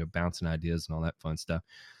 just, bouncing ideas and all that fun stuff.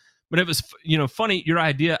 But it was, funny, your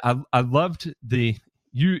idea. I loved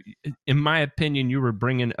in my opinion, you were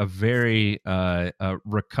bringing a very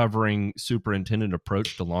recovering superintendent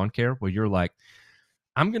approach to lawn care, where you're like,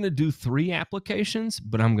 I'm going to do 3 applications,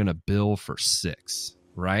 but I'm going to bill for 6,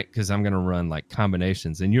 right? Because I'm going to run like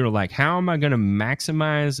combinations. And you're like, how am I going to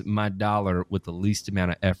maximize my dollar with the least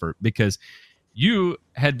amount of effort? Because you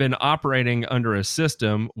had been operating under a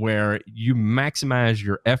system where you maximize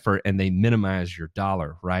your effort and they minimize your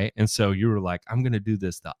dollar, right? And so you were like, I'm going to do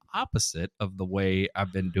this the opposite of the way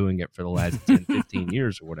I've been doing it for the last 10, 15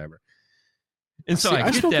 years or whatever. And so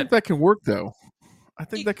I still think that can work, though. I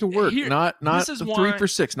think that can work. Not the 3 for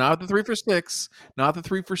 6, not the 3 for 6, not the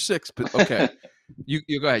 3 for 6. But okay,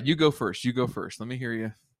 you go ahead. You go first. Let me hear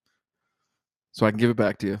you, so I can give it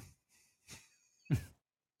back to you.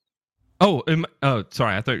 Oh,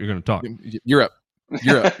 sorry. I thought you were going to talk. You're up.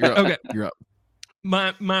 Okay, you're up.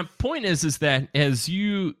 My point is that as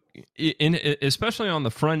you, especially on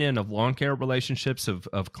the front end of lawn care relationships,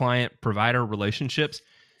 of client provider relationships,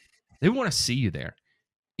 they want to see you there.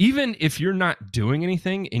 Even if you're not doing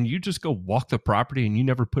anything and you just go walk the property and you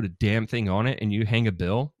never put a damn thing on it and you hang a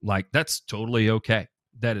bill, like, that's totally okay.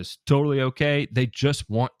 That is totally okay. They just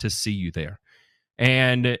want to see you there.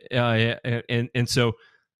 And so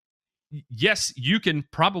yes, you can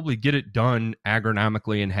probably get it done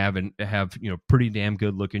agronomically and have pretty damn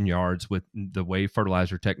good looking yards with the way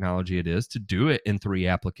fertilizer technology it is to do it in 3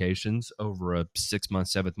 applications over a 6-month,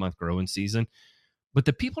 7-month growing season. But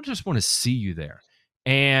the people just want to see you there.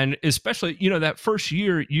 And especially, that first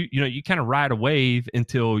year, you kind of ride a wave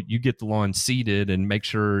until you get the lawn seeded and make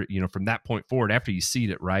sure, from that point forward, after you seed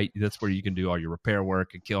it, right, that's where you can do all your repair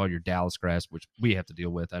work and kill all your Dallas grass, which we have to deal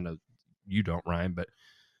with. I know you don't, Ryan, but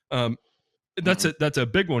that's a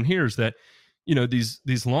big one here is that,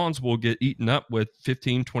 these lawns will get eaten up with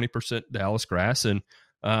 15-20% Dallas grass. And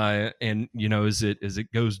as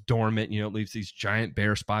it goes dormant, it leaves these giant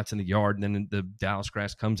bare spots in the yard, and then the Dallas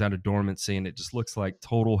grass comes out of dormancy and it just looks like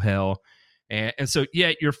total hell. And so,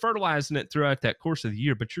 yeah, you're fertilizing it throughout that course of the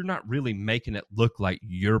year, but you're not really making it look like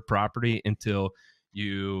your property until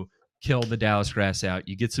you kill the Dallas grass out.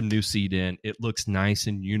 You get some new seed in. It looks nice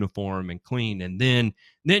and uniform and clean. And then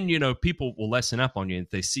people will lessen up on you. If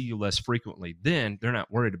they see you less frequently, then they're not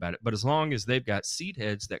worried about it. But as long as they've got seed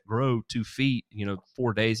heads that grow 2 feet,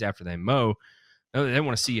 4 days after they mow, they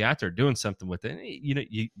want to see you out there doing something with it.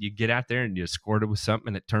 You get out there and you squirt it with something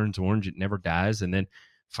and it turns orange. It never dies. And then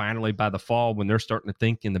finally by the fall, when they're starting to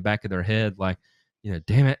think in the back of their head, like,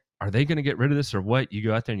 damn it, are they going to get rid of this or what? You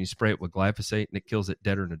go out there and you spray it with glyphosate and it kills it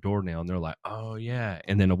deader than a doornail. And they're like, oh, yeah.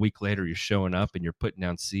 And then a week later, you're showing up and you're putting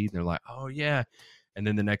down seed. And they're like, oh, yeah. And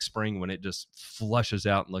then the next spring, when it just flushes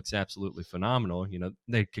out and looks absolutely phenomenal,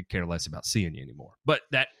 they could care less about seeing you anymore. But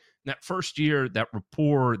that first year, that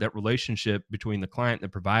rapport, that relationship between the client and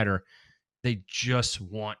the provider, they just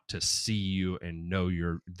want to see you and know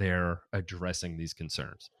you're there addressing these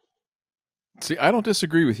concerns. See, I don't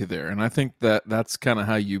disagree with you there, and I think that that's kind of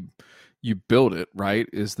how you build it, right?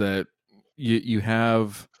 Is that you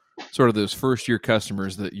have sort of those first year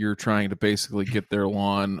customers that you're trying to basically get their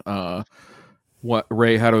lawn,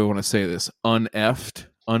 Ray? How do we want to say this? Uneffed,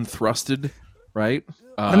 unthrusted, right?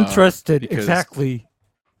 Unthrusted, exactly.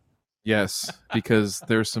 Yes, because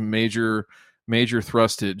there's some major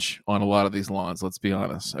thrustage on a lot of these lawns. Let's be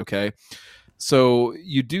honest, okay? So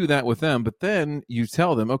you do that with them, but then you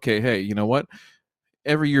tell them, okay, hey, you know what?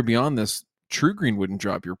 Every year beyond this, True Green wouldn't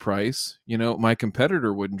drop your price. My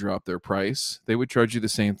competitor wouldn't drop their price. They would charge you the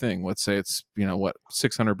same thing. Let's say it's, $600,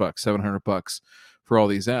 $700 for all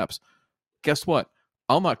these apps. Guess what?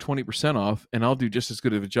 I'll knock 20% off and I'll do just as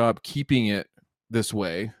good of a job keeping it this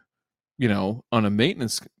way, on a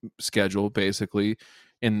maintenance schedule, basically,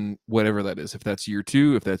 in whatever that is, if that's year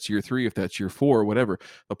 2, if that's year 3, if that's year 4, whatever.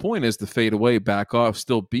 The point is to fade away, back off,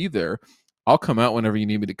 still be there. I'll come out whenever you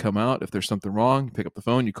need me to come out. If there's something wrong, you pick up the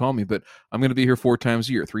phone, you call me, but I'm going to be here 4 times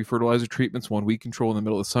a year, 3 fertilizer treatments, 1 weed control in the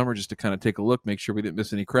middle of the summer, just to kind of take a look, make sure we didn't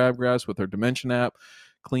miss any crabgrass with our Dimension app,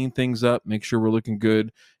 clean things up, make sure we're looking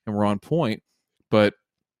good and we're on point. But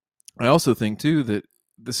I also think too that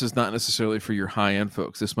this is not necessarily for your high-end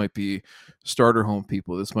folks. This might be starter home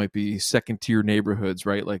people. This might be second-tier neighborhoods,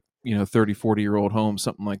 right? Like, 30, 40-year-old homes,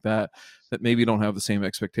 something like that maybe don't have the same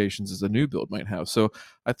expectations as a new build might have. So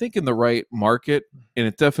I think in the right market,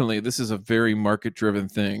 and this is a very market-driven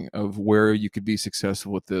thing of where you could be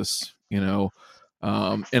successful with this, and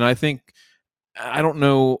I think, I don't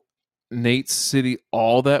know Nate's city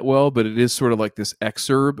all that well, but it is sort of like this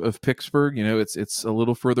exurb of Pittsburgh. It's a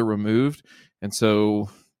little further removed. And so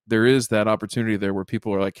there is that opportunity there where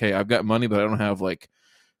people are like, hey, I've got money, but I don't have like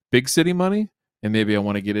big city money. And maybe I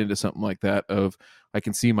want to get into something like that of I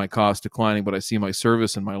can see my cost declining, but I see my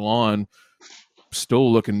service and my lawn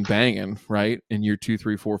still looking banging, right? In year 2,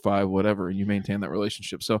 3, 4, 5, whatever, and you maintain that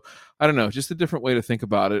relationship. So I don't know, just a different way to think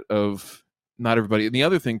about it of not everybody. And the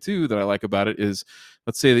other thing too that I like about it is,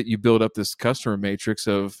 let's say that you build up this customer matrix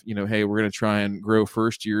of, hey, we're going to try and grow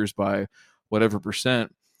first years by whatever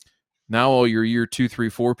percent. Now all your year 2, 3,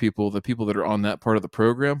 4 people, the people that are on that part of the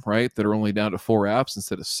program, right, that are only down to 4 apps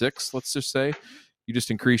instead of 6, let's just say, you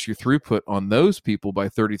just increase your throughput on those people by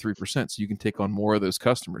 33%. So you can take on more of those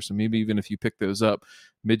customers. So maybe even if you pick those up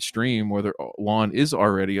midstream where their lawn is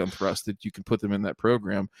already unthrusted, you can put them in that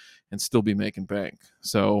program and still be making bank.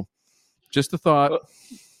 So just a thought.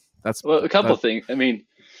 A couple of things. I mean,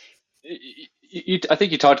 I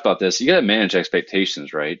think you talked about this. You got to manage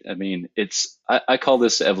expectations, right? I mean, I call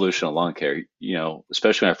this the evolution of lawn care.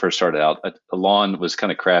 Especially when I first started out, a lawn was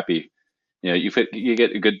kind of crappy. You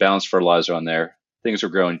get a good balanced fertilizer on there. Things are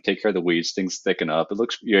growing. You take care of the weeds. Things thicken up.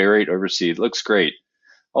 You aerate, overseed. It looks great.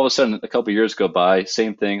 All of a sudden, a couple of years go by.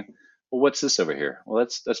 Same thing. Well, what's this over here? Well,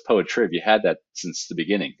 that's poa trib. You had that since the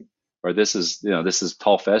beginning. or this is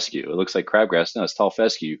tall fescue. It looks like crabgrass. No, it's tall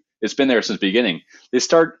fescue. It's been there since the beginning.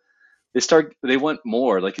 They want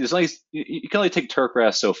more. Like there's only you can only take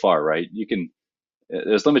turfgrass so far, right?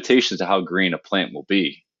 There's limitations to how green a plant will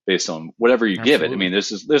be based on whatever you give it. I mean,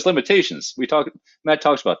 there's limitations. Matt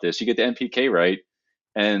talks about this. You get the NPK right,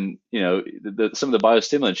 and some of the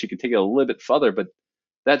biostimulants you can take it a little bit further, but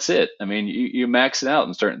that's it. I mean, you max it out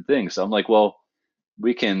in certain things. So I'm like, well,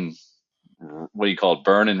 we can, what do you call it,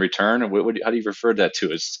 burn and return? Or how do you refer that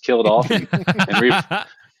to? It's kill it off and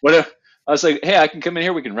whatever. I was like, hey, I can come in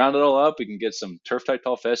here. We can round it all up. We can get some turf type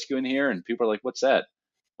tall fescue in here. And people are like, what's that?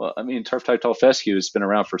 Well, I mean, turf type tall fescue has been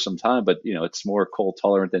around for some time, but it's more cold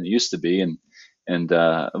tolerant than it used to be.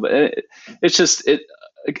 But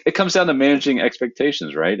it comes down to managing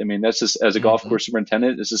expectations, right? I mean, that's just, as a golf course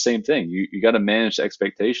superintendent, it's the same thing. You got to manage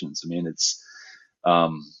expectations. I mean, it's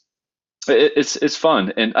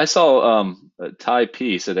fun. And I saw Ty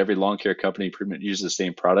P said every lawn care company pretty much uses the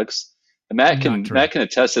same products. And Matt can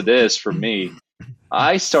attest to this. For me,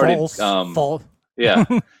 I started. False. Yeah,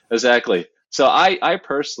 exactly. So I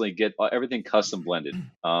personally get everything custom blended.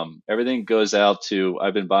 Everything goes out to.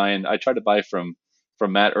 I tried to buy from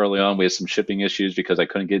Matt early on. We had some shipping issues because I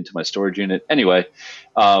couldn't get into my storage unit. Anyway,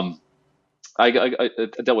 I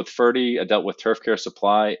dealt with Ferdy, I dealt with Turf Care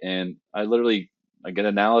Supply, and I get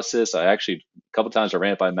analysis. A couple times I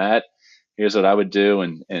ran it by Matt. Here's what I would do,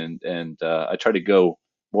 and I try to go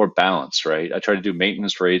more balanced, right? I try to do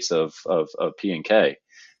maintenance rates of P and K.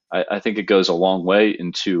 I think it goes a long way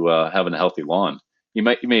into having a healthy lawn. You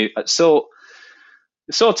may still.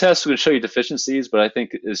 The soil test will show you deficiencies, but I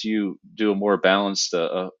think as you do a more balanced,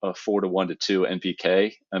 a 4 to 1 to 2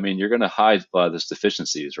 NPK, I mean, you're going to hide a lot of those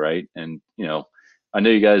deficiencies, right? And I know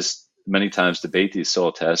you guys many times debate these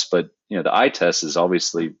soil tests, but the eye test is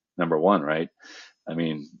obviously number one, right? I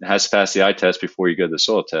mean, it has to pass the eye test before you go to the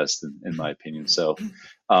soil test, in my opinion. So,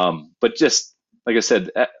 but just like I said,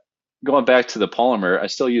 going back to the polymer, I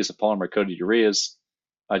still use the polymer coated ureas.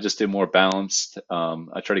 I just do more balanced.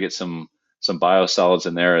 I try to get some biosolids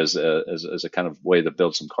in there as a kind of way to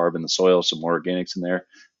build some carbon in the soil, some more organics in there.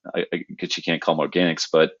 I guess you can't call them organics,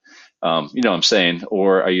 but you know what I'm saying.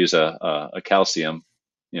 Or I use a calcium,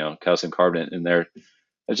 calcium carbonate in there.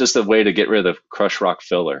 It's just a way to get rid of crushed rock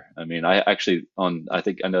filler. I mean, I know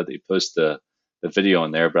that you post the video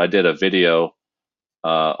in there, but I did a video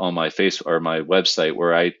on my my website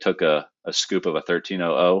where I took a scoop of a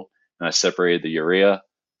 1300 and I separated the urea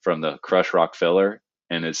from the crushed rock filler.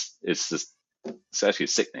 And it's actually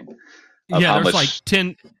sickening. Yeah,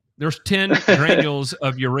 there's 10 granules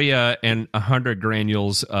of urea and 100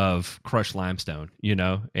 granules of crushed limestone,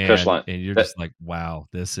 and you're just like, wow,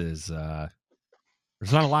 this is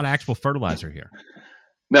there's not a lot of actual fertilizer here.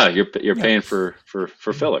 No, you're paying for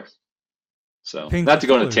filler. So Paying not to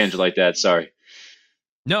go on a fillers. tangent like that, sorry.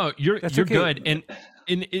 No, you're okay. good.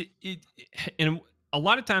 And a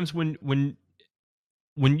lot of times when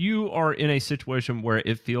you are in a situation where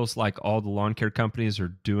it feels like all the lawn care companies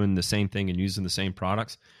are doing the same thing and using the same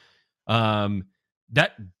products,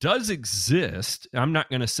 that does exist. I'm not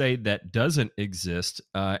going to say that doesn't exist.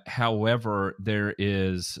 However, there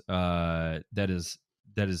is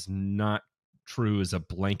that is not true as a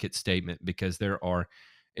blanket statement, because there are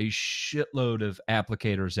a shitload of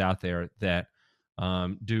applicators out there that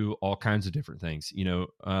do all kinds of different things.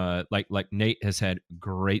 Like Nate has had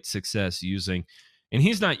great success using. And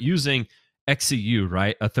he's not using XCU,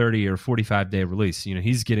 right? A 30 or 45 day release.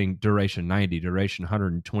 He's getting duration 90, duration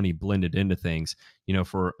 120 blended into things,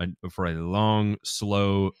 for a long,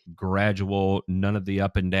 slow, gradual, none of the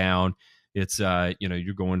up and down. It's,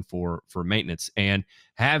 you're going for maintenance, and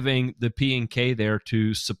having the P and K there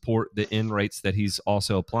to support the N rates that he's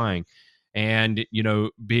also applying. And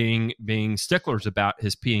being sticklers about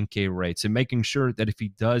his P and K rates, and making sure that if he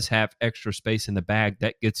does have extra space in the bag,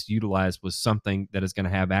 that gets utilized with something that is going to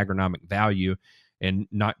have agronomic value, and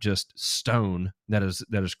not just stone that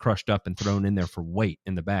is crushed up and thrown in there for weight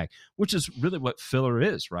in the bag, which is really what filler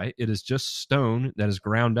is, right? It is just stone that is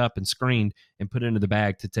ground up and screened and put into the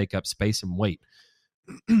bag to take up space and weight.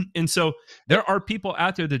 And so there are people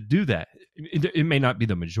out there that do that. It may not be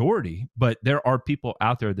the majority, but there are people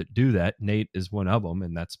out there that do that. Nate is one of them,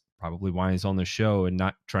 and that's probably why he's on the show, and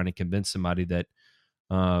not trying to convince somebody that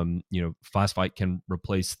phosphite can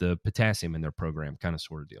replace the potassium in their program, kind of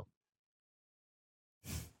sort of deal.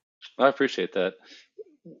 I appreciate that.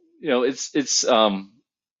 It's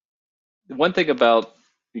one thing about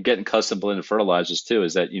getting custom blended fertilizers too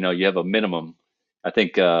is that you have a minimum. I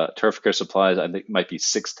think Turf Care Supplies, I think, might be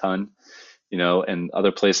 6 ton, and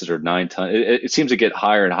other places are 9 ton. It seems to get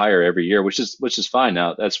higher and higher every year, which is fine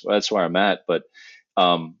now. That's where I'm at. But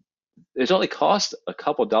it only costs a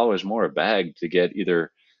couple dollars more a bag to get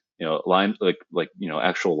either, lime,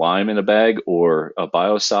 actual lime in a bag, or a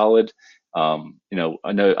biosolid. I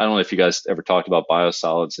don't know if you guys ever talked about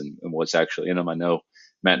biosolids and what's actually in them. I know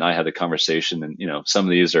Matt and I had a conversation, and some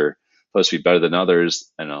of these are supposed to be better than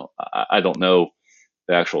others. I don't know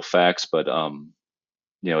the actual facts, but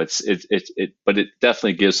but it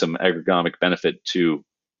definitely gives some agronomic benefit to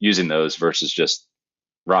using those versus just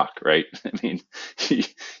rock, right? I mean,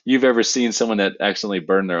 you've ever seen someone that accidentally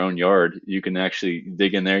burned their own yard? You can actually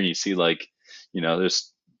dig in there and you see, like,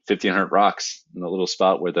 there's 1,500 rocks in a little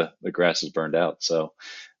spot where the grass is burned out. So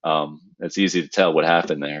it's easy to tell what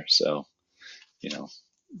happened there. So,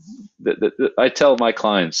 I tell my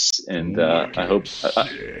clients, and I hope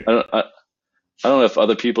I don't know if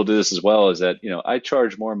other people do this as well, is that, I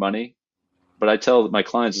charge more money, but I tell my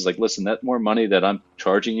clients, is like, listen, that more money that I'm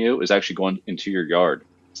charging you is actually going into your yard.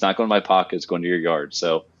 It's not going to my pocket, it's going to your yard.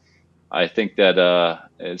 So I think that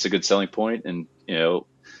it's a good selling point. And,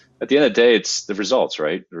 at the end of the day, it's the results,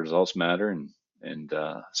 right? The results matter. And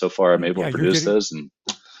so far I'm able to produce those. And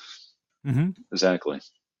exactly.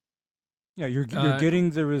 Yeah, you're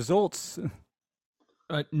getting the results.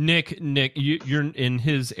 Nick, you're in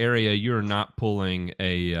his area. You're not pulling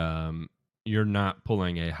a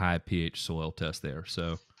high pH soil test there,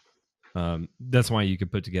 so that's why you can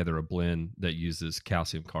put together a blend that uses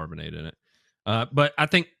calcium carbonate in it. But I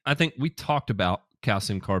think we talked about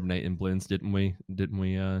calcium carbonate in blends, didn't we?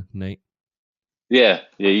 Nate? Yeah.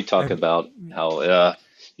 You talk about how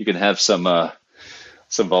you can have some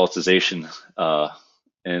volatilization.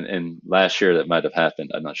 And last year that might have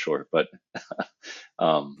happened. I'm not sure, but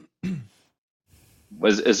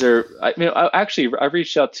is there? I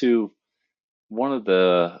reached out to one of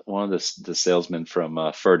the salesmen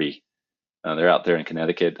from Ferdy. They're out there in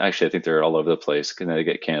Connecticut. Actually, I think they're all over the place,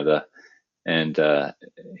 Connecticut, Canada. And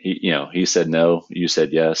he said no. You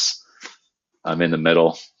said yes. I'm in the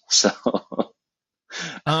middle. So.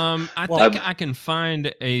 I think I can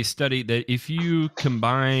find a study that if you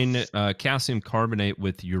combine calcium carbonate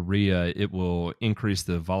with urea, it will increase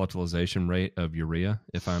the volatilization rate of urea,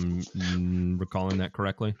 if I'm recalling that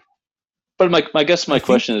correctly. But my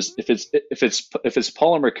question is, if it's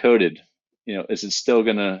polymer coated, is it still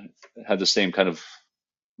going to have the same kind of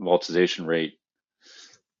volatilization rate?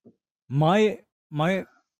 My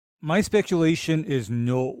speculation is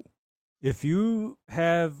no. If you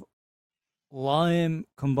have lime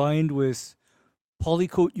combined with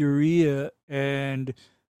polycoat urea and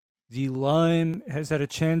the lime has had a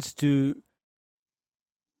chance to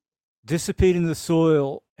dissipate in the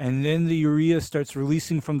soil and then the urea starts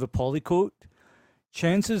releasing from the polycoat,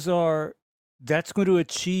 chances are that's going to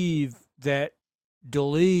achieve that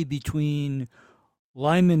delay between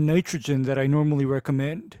lime and nitrogen that I normally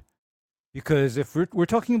recommend. Because if we're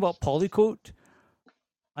talking about polycoat,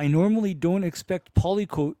 I normally don't expect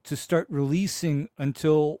polycoat to start releasing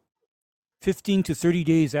until 15 to 30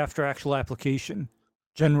 days after actual application,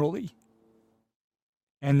 generally.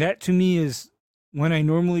 And that to me is when I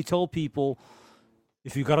normally tell people,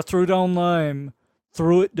 if you got to throw down lime,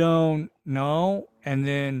 throw it down now and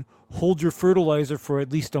then hold your fertilizer for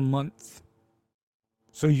at least a month.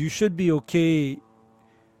 So you should be okay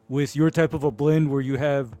with your type of a blend where you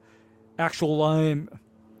have actual lime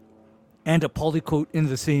and a polycoat in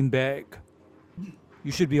the same bag.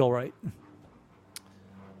 You should be all right.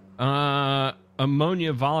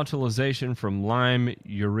 Ammonia volatilization from lime,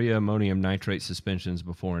 urea, ammonium nitrate suspensions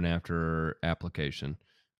before and after application.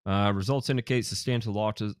 Results indicate substantial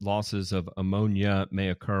losses of ammonia may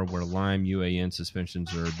occur where lime UAN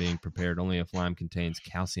suspensions are being prepared only if lime contains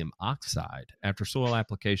calcium oxide. After soil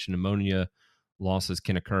application, ammonia losses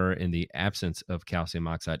can occur in the absence of calcium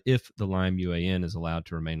oxide if the lime UAN is allowed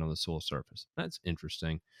to remain on the soil surface. That's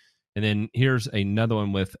interesting. And then here's another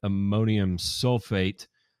one with ammonium sulfate.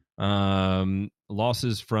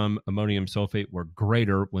 Losses from ammonium sulfate were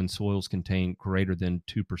greater when soils contain greater than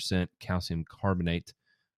 2% calcium carbonate.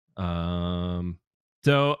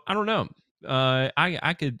 So I don't know.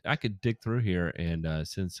 I could dig through here and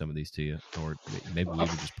send some of these to you, or maybe we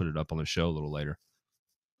could just put it up on the show a little later.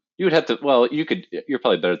 You would have to. Well, you're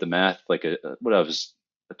probably better at the math. Like a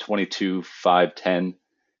 22, 5, 10.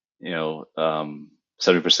 70%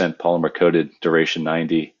 polymer coated, duration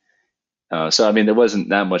 90. So I mean, there wasn't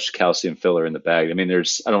that much calcium filler in the bag. I mean,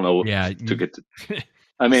 I don't know. Yeah. To get to.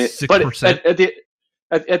 I mean, 6%. But at the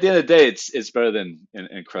end of the day, it's better than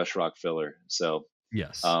in crushed rock filler. So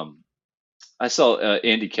yes. I saw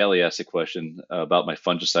Andy Kelly ask a question about my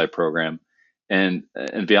fungicide program. And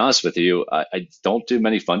to be honest with you, I don't do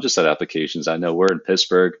many fungicide applications. I know we're in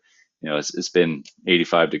Pittsburgh, it's been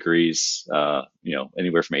 85 degrees,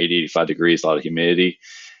 anywhere from 80 to 85 degrees, a lot of humidity.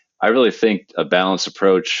 I really think a balanced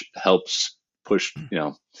approach helps push,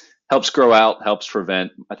 helps grow out, helps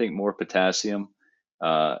prevent. I think more potassium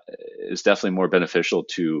is definitely more beneficial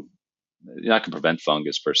to. You're not going to prevent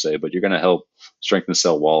fungus per se, but you're going to help strengthen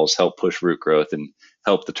cell walls, help push root growth, and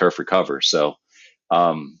help the turf recover. So,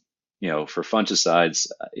 for fungicides,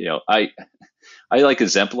 I like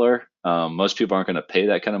Exemplar. Most people aren't going to pay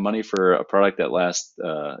that kind of money for a product that lasts,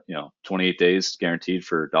 28 days guaranteed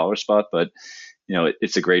for dollar spot, but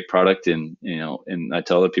it's a great product, and I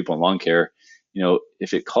tell other people in lawn care,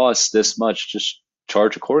 if it costs this much, just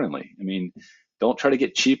charge accordingly. I mean, don't try to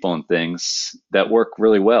get cheap on things that work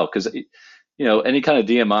really well, because any kind of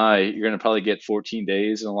DMI, you're going to probably get 14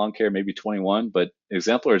 days in a lawn care, maybe 21, but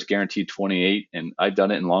Exemplar is guaranteed 28, and I've done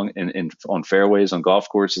it on fairways on golf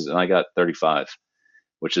courses, and I got 35,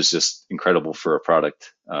 which is just incredible for a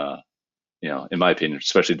product. In my opinion,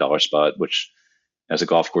 especially dollar spot, which as a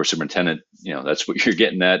golf course superintendent, that's what you're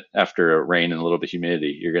getting at after a rain and a little bit of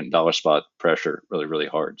humidity. You're getting dollar spot pressure really, really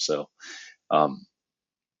hard. So,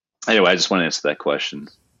 anyway, I just want to answer that question.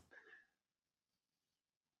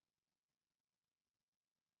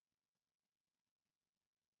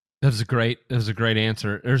 That was a great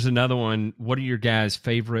answer. There's another one. What are your guys'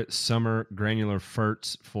 favorite summer granular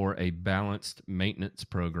ferts for a balanced maintenance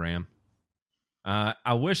program?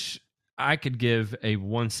 I wish I could give a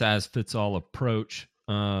one size fits all approach.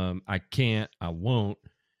 I can't. I won't.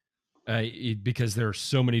 Because there are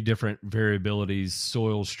so many different variabilities: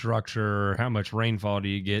 soil structure, how much rainfall do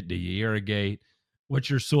you get, do you irrigate,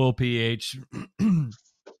 what's your soil pH,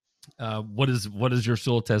 what does your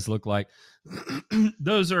soil test look like?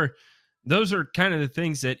 those are kind of the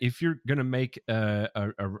things that if you're going to make a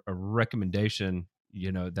recommendation,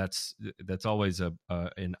 that's always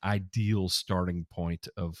an ideal starting point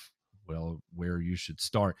of where you should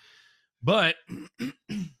start. But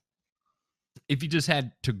if you just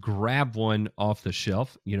had to grab one off the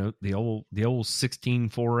shelf, the old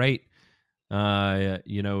 1648,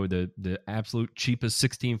 the absolute cheapest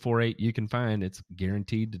 1648 you can find, it's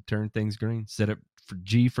guaranteed to turn things green. Set it for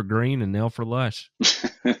G for green and L for lush.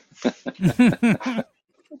 You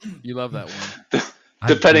love that one.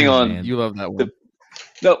 Depending on you love that one.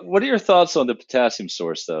 No, what are your thoughts on the potassium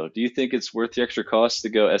source, though? Do you think it's worth the extra cost to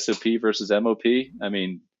go SOP versus MOP? I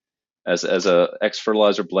mean, as a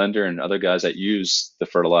ex-fertilizer blender and other guys that use the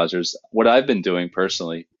fertilizers, what I've been doing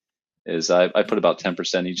personally is I put about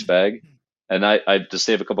 10% each bag, and I to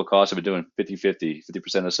save a couple of costs, I've been doing 50-50,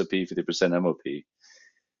 50% SOP, 50% MOP.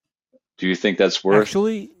 Do you think that's worth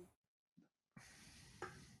Actually,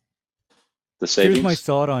 the savings? Here's my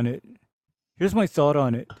thought on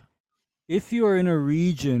it. If you are in a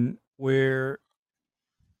region where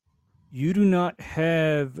you do not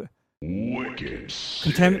have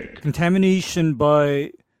contamination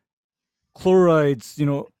by chlorides,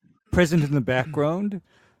 present in the background,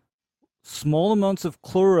 small amounts of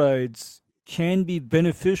chlorides can be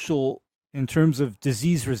beneficial in terms of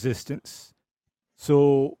disease resistance.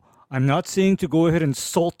 So I'm not saying to go ahead and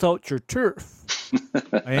salt out your turf.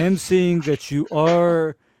 I am saying that you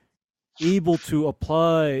are able to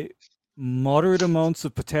apply moderate amounts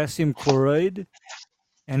of potassium chloride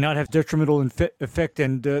and not have detrimental effect.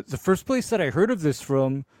 And the first place that I heard of this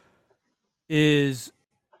from is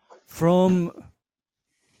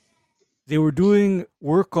they were doing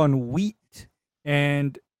work on wheat,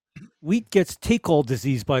 and wheat gets take-all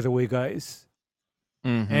disease, by the way, guys.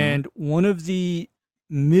 Mm-hmm. And one of the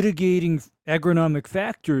mitigating agronomic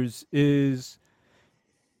factors is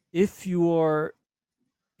if you are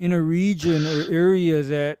in a region or area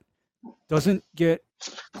that doesn't get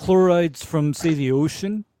chlorides from, say, the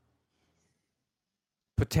ocean,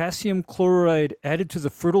 potassium chloride added to the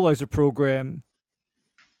fertilizer program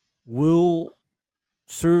will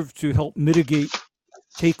serve to help mitigate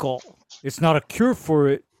take-all. It's not a cure for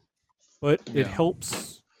it, but it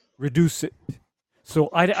helps reduce it. So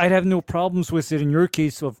I'd have no problems with it in your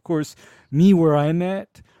case. Of course, me, where I'm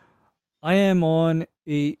at, I am on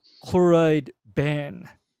a chloride ban.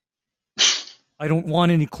 I don't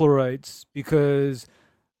want any chlorides because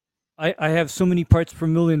I have so many parts per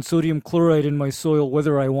million sodium chloride in my soil,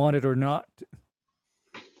 whether I want it or not.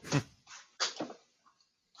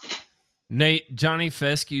 Nate, Johnny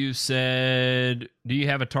Fescue said, do you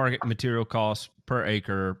have a target material cost per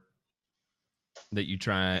acre that you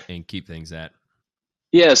try and keep things at?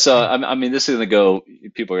 Yeah, so I mean, this is going to go,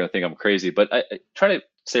 people are going to think I'm crazy, but I try to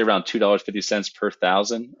say around $2.50 per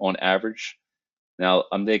thousand on average. Now,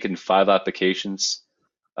 I'm making 5 applications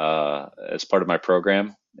as part of my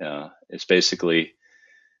program. It's basically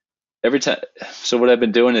every time. So what I've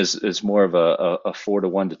been doing is more of a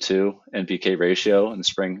 4-to-1-to-2 NPK ratio in the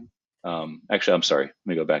spring. Actually, I'm sorry. Let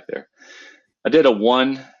me go back there. I did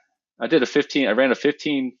a 15. I ran a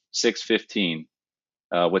 15, 6, 15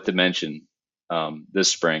 with dimension this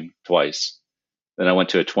spring twice. Then I went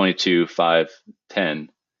to a 22, 5, 10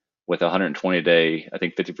 with 120 day, I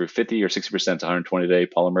think 50 or 60% 120 day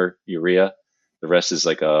polymer urea. The rest is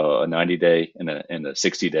like a 90 day and a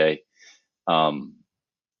 60 day. And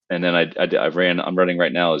then I'm running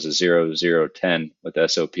right now as a 0-0-10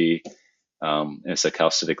 with SOP. And it's a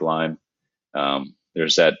calcitic lime.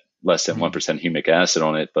 There's that less than 1% humic acid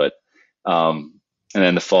on it, but and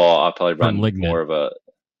then the fall I'll probably run more of a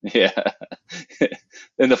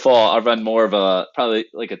in the fall I'll run more of a probably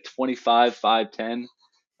like a 25, 5, 10.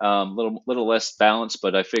 Little less balanced,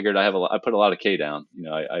 but I figured I put a lot of K down.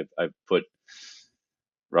 I put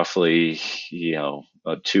roughly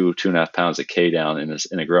 2.5 pounds of K down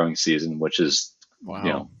in a growing season, which is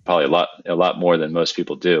probably a lot more than most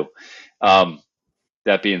people do.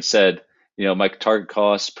 That being said, my target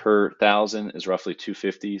cost per 1,000 is roughly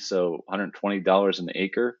 $250, so $120 an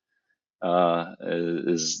acre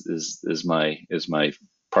is my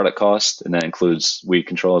product cost, and that includes weed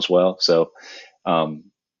control as well. So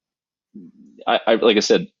I like I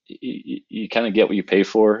said, you kind of get what you pay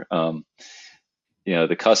for.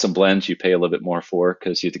 The custom blends you pay a little bit more for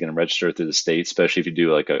because you have to get them registered through the state, especially if you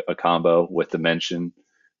do like a combo with Dimension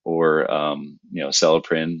or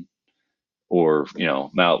Celiprin or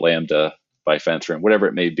Mount Lambda bifenthrin, whatever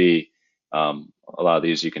it may be. A lot of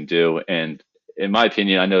these you can do, and in my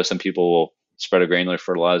opinion, I know some people will spread a granular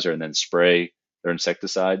fertilizer and then spray their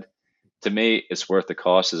insecticide. To me, it's worth the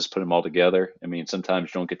cost to just put them all together. I mean, sometimes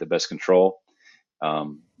you don't get the best control.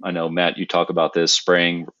 I know, Matt, you talk about this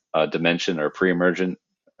spraying Dimension or pre-emergent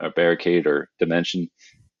or Barricade or Dimension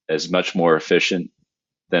is much more efficient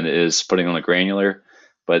than it is putting on a granular.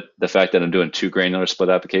 But the fact that I'm doing 2 granular split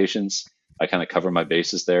applications, I kind of cover my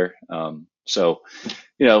bases there. So,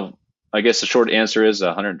 I guess the short answer is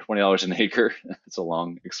 $120 an acre. It's a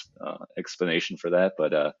long explanation for that,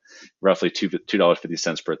 but roughly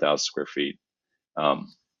 $2.50 per 1,000 square feet.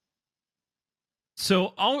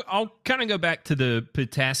 So I'll kind of go back to the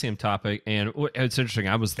potassium topic, and it's interesting.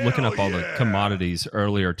 I was looking up all the commodities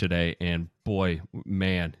earlier today, and boy,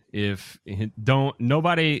 man,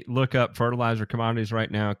 nobody look up fertilizer commodities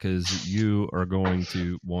right now because you are going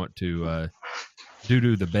to want to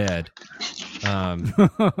doo-doo the bed.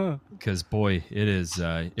 Because boy, it is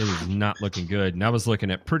not looking good. And I was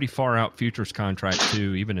looking at pretty far out futures contracts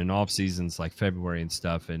too, even in off seasons like February and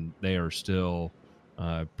stuff, and they are still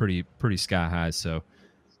pretty sky high. So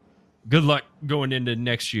good luck going into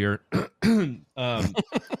next year. Oh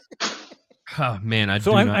man, I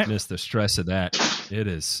do not miss the stress of that. It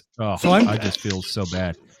is. I just feel so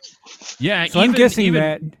bad. Yeah. So I'm guessing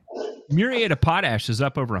that muriate of potash is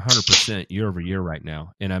up over 100% year over year right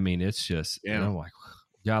now, and I mean it's just like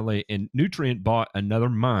golly. And Nutrient bought another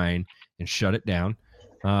mine and shut it down.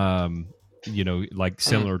 Like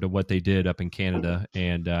similar to what they did up in Canada,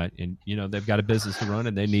 and they've got a business to run,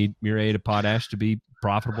 and they need muriate of potash to be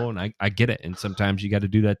profitable, and I get it. And sometimes you got to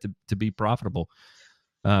do that to be profitable.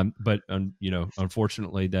 But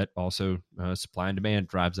unfortunately, that also supply and demand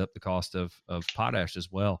drives up the cost of potash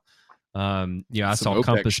as well. I saw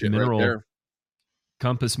Compass Mineral.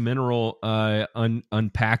 Compass Mineral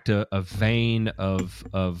unpacked a vein of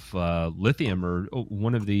lithium, or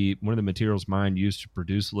one of the materials mined used to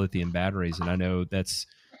produce lithium batteries, and I know that's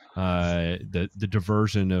the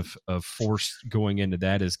diversion of force going into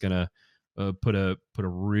that is going to put a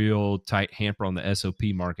real tight hamper on the SOP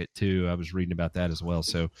market too. I was reading about that as well.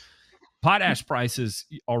 So potash prices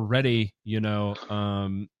already,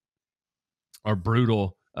 are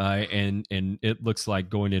brutal. And it looks like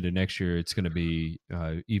going into next year, it's going to be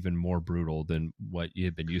even more brutal than what you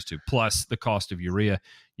have been used to. Plus the cost of urea.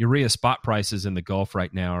 Urea spot prices in the Gulf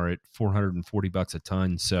right now are at $440 a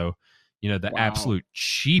ton. So, the absolute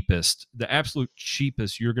cheapest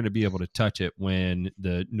you're going to be able to touch it when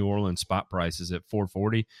the New Orleans spot price is at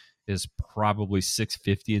 $440 is probably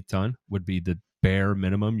 $650 a ton would be the bare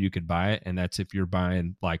minimum you could buy it. And that's if you're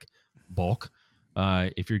buying like bulk.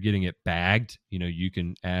 If you're getting it bagged, you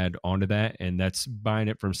can add onto that, and that's buying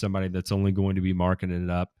it from somebody that's only going to be marketing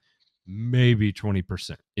it up maybe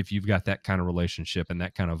 20%. If you've got that kind of relationship and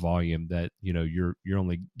that kind of volume, that you're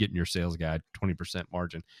only getting your sales guy 20%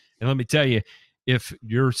 margin. And let me tell you, if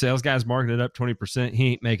your sales guy's marketing it up 20%, he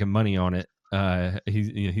ain't making money on it.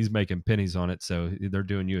 He's making pennies on it, so they're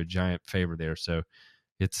doing you a giant favor there. So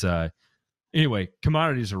it's anyway,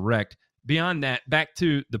 commodities are wrecked. Beyond that, back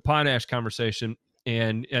to the potash conversation.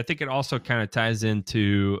 And I think it also kind of ties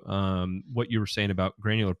into what you were saying about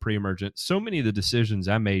granular pre-emergent. So many of the decisions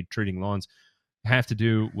I made treating lawns have to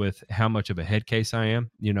do with how much of a head case I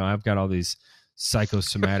am. You know, I've got all these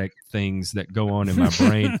psychosomatic things that go on in my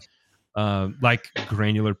brain, like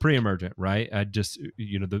granular pre-emergent, right? I just,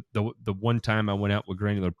 you know, the one time I went out with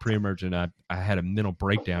granular pre-emergent, I had a mental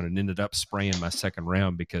breakdown and ended up spraying my second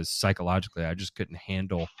round because psychologically I just couldn't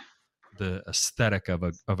handle the aesthetic of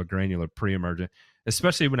a granular pre-emergent,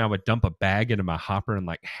 especially when I would dump a bag into my hopper and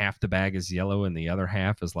like half the bag is yellow and the other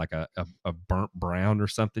half is like a burnt brown or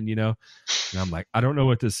something, you know. And I'm like, I don't know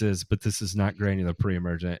what this is, but this is not granular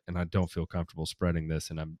pre-emergent, and I don't feel comfortable spreading this,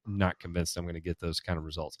 and I'm not convinced I'm going to get those kind of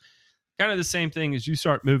results. Kind of the same thing as you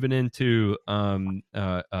start moving into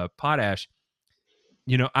potash.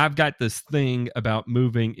 You know, I've got this thing about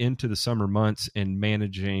moving into the summer months and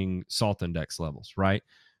managing salt index levels, right?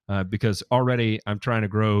 Because already I'm trying to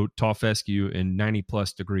grow tall fescue in 90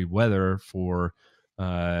 plus degree weather for,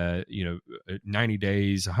 90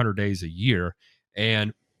 days, 100 days a year.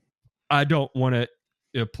 And I don't want to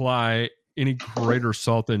apply any greater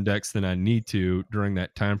salt index than I need to during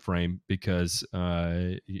that time frame because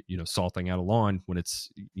salting out a lawn when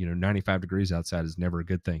it's 95 degrees outside is never a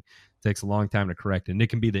good thing. It takes a long time to correct, and it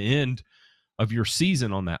can be the end of your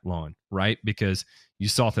season on that lawn, right? Because you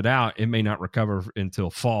salt it out, it may not recover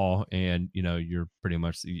until fall, and you're pretty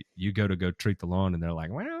much you go treat the lawn, and they're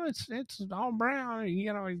like, well, it's all brown,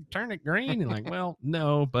 you turn it green, and like, well,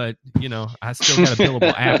 no, but I still got a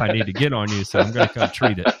billable app I need to get on you, so I'm going to come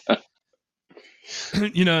treat it.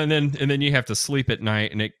 And then you have to sleep at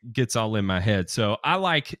night, and it gets all in my head. So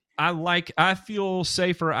I feel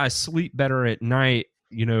safer. I sleep better at night,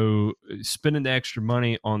 spending the extra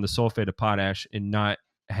money on the sulfate of potash and not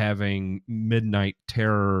having midnight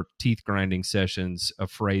terror teeth grinding sessions,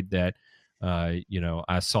 afraid that, I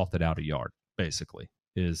salted out a yard, basically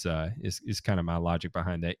is kind of my logic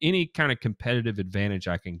behind that. Any kind of competitive advantage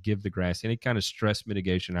I can give the grass, any kind of stress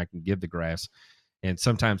mitigation I can give the grass. And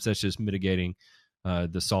sometimes that's just mitigating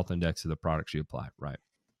the salt index of the products you apply, right?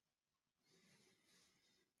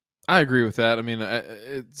 I agree with that. I mean,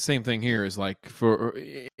 same thing here is like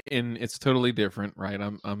it's totally different, right?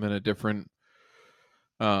 I'm in a different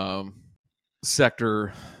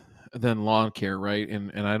sector than lawn care, right?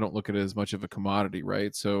 And I don't look at it as much of a commodity,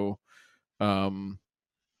 right? So,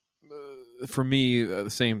 for me, the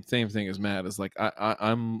same thing as Matt is like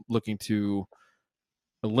I'm looking to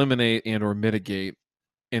eliminate and or mitigate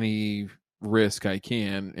any risk I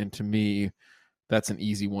can, and to me, that's an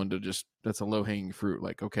easy one that's a low hanging fruit.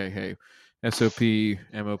 Like, okay, hey, SOP,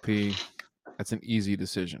 MOP, that's an easy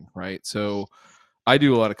decision, right? So I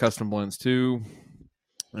do a lot of custom blends too,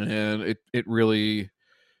 and it really,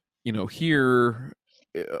 here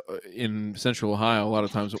in Central Ohio, a lot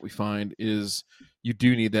of times what we find is you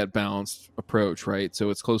do need that balanced approach, right? So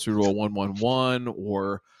it's closer to a 1-1-1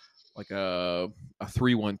 or like a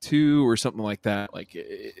 3-1-2 or something like that. Like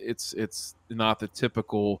it's not the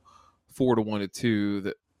typical 4-1-2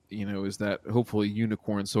 that is that hopefully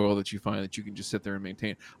unicorn soil that you find that you can just sit there and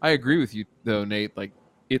maintain. I agree with you though, Nate. Like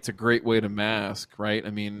it's a great way to mask, right? I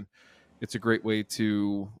mean, it's a great way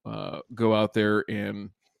to go out there and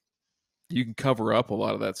you can cover up a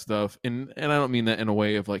lot of that stuff. And I don't mean that in a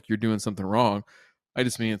way of like you're doing something wrong. I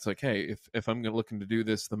just mean it's like, hey, if I'm looking to do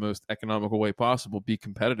this the most economical way possible, be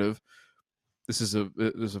competitive, this is a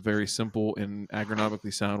very simple and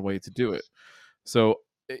agronomically sound way to do it. So,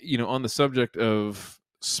 on the subject of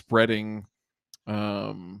spreading,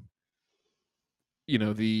 the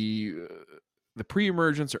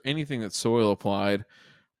pre-emergence or anything that's soil applied,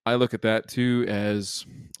 I look at that too as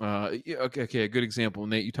okay. A good example,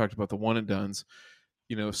 Nate. You talked about the one and dones.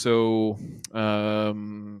 So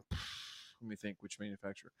let me think which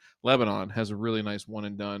manufacturer. Lebanon has a really nice one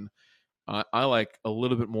and done. I like a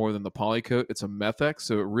little bit more than the Polycoat. It's a Methex,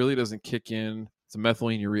 so it really doesn't kick in. It's a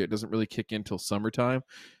methylene urea. It doesn't really kick in until summertime,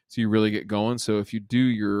 so you really get going. So if you do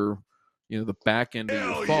your, the back end of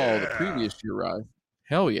your fall, the previous year ride,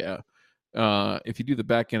 hell yeah. If you do the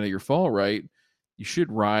back end of your fall right, you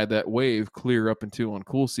should ride that wave clear up into on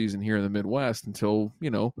cool season here in the Midwest until,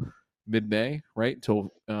 mid-May, right?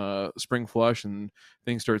 Until spring flush and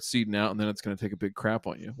things start seeding out, and then it's going to take a big crap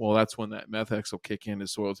on you. Well, that's when that Methex will kick in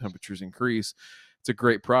as soil temperatures increase. It's a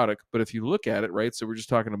great product, but if you look at it, right, so we're just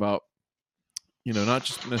talking about, not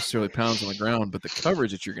just necessarily pounds on the ground, but the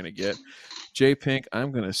coverage that you're going to get. J Pink,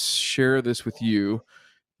 I'm going to share this with you.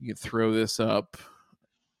 You can throw this up.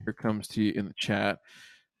 Here comes to you in the chat.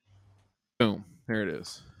 Boom. There it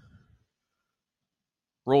is.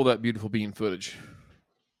 Roll that beautiful bean footage.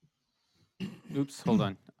 Oops, hold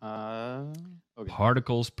on. Okay.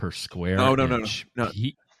 particles per square No. inch.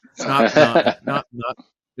 It's not.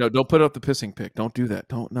 No, don't put up the pissing pic. Don't do that.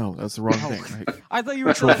 Don't. No, that's the wrong thing. Right? I thought you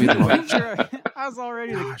were Control showing me the V. picture. I was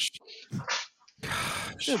already like, Gosh.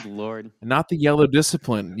 good Lord. Not the yellow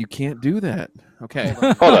discipline. You can't do that. Okay.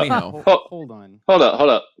 Hold up. Anyhow. Hold on. Hold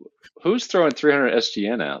up. Who's throwing 300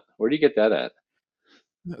 SGN out? Where do you get that at?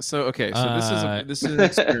 So okay. So this is an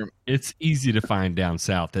experiment. It's easy to find down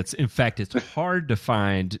south. In fact, it's hard to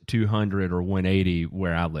find 200 or 180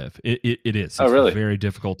 where I live. It is. It's really? very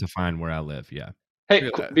difficult to find where I live. Yeah. Hey,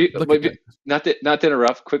 Look at that. not to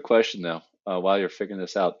interrupt. Quick question though, while you're figuring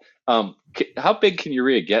this out. How big can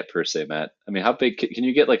urea get per se, Matt? I mean, how big can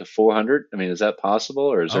you get? Like a 400? I mean, is that possible,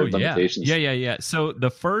 or is there limitations? Yeah. So the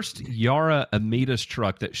first Yara Amidas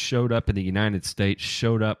truck that showed up in the United States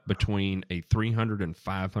showed up between a 300 and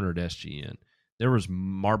 500 SGN. There was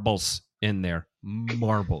marbles in there.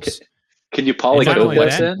 Marbles. Can you polycoat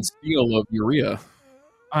that then? Steel of urea.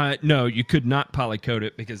 No, you could not polycoat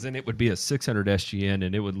it because then it would be a 600 SGN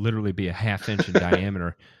and it would literally be a half inch in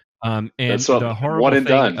diameter. And the horrible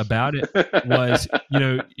thing about it was,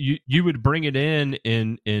 you would bring it in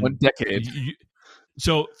 1 decade.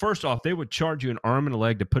 So first off, they would charge you an arm and a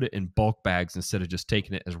leg to put it in bulk bags instead of just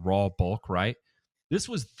taking it as raw bulk, right? This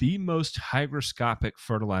was the most hygroscopic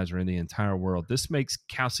fertilizer in the entire world. This makes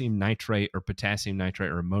calcium nitrate or potassium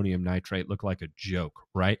nitrate or ammonium nitrate look like a joke,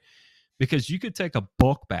 right? Because you could take a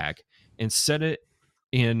bulk bag and set it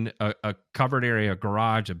in a covered area, a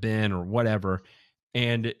garage, a bin, or whatever,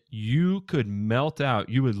 and you could melt out.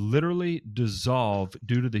 You would literally dissolve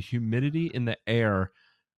due to the humidity in the air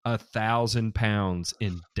 1,000 pounds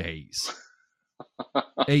in days.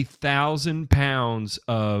 1,000 pounds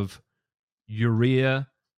of urea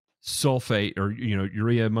sulfate or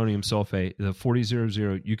urea ammonium sulfate, the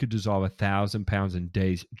 4000, you could dissolve 1,000 pounds in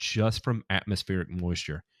days just from atmospheric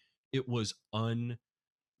moisture. It was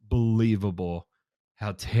unbelievable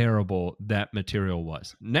how terrible that material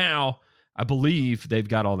was. Now, I believe they've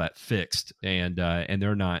got all that fixed, and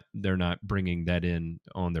they're not bringing that in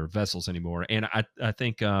on their vessels anymore. And I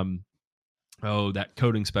think that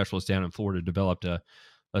coating specialist down in Florida developed a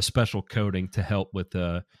special coating to help with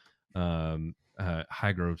the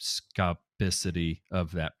hygroscopicity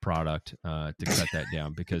of that product to cut that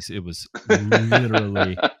down because it was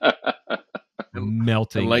literally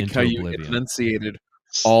melting. I like into how you oblivion. enunciated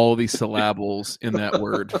all these syllables in that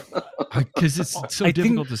word because it's so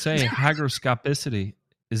difficult to say. Hygroscopicity,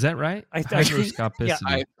 is that right?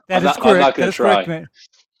 Hygroscopicity. That is correct. I'm not gonna try. Correct, man.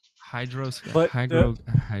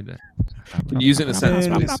 Can you use it in a sentence,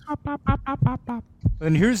 please?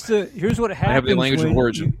 And here's what happens. I have the language of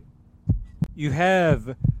origin. You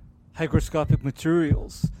have hygroscopic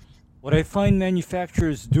materials. What I find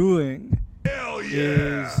manufacturers doing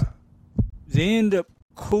is they end up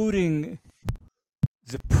coating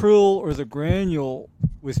the prill or the granule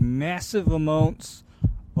with massive amounts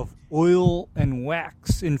of oil and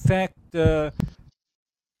wax. In fact, I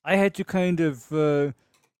had to kind of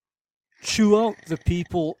chew out the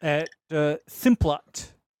people at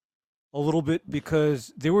Simplot a little bit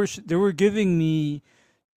because they were giving me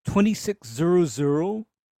 2600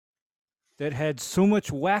 that had so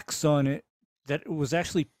much wax on it that it was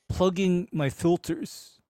actually plugging my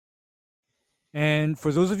filters. And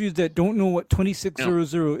for those of you that don't know what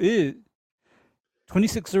 2600 is,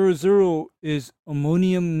 2600 is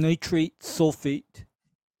ammonium nitrate sulfate.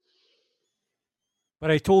 But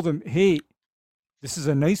I told them, hey, this is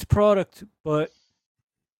a nice product, but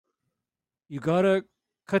you gotta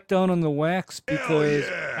cut down on the wax because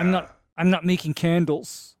I'm not making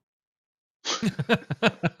candles.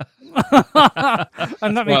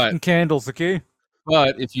 I'm not making candles, okay?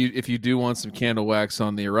 But if you do want some candle wax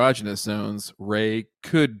on the erogenous zones, Ray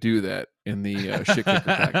could do that in the shit kicker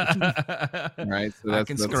package. Right? So I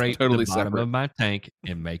can scrape totally the bottom separate of my tank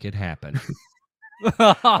and make it happen.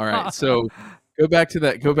 All right, so go back to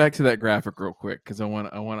that graphic real quick because I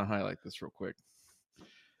want to highlight this real quick.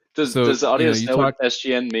 Does the audience know what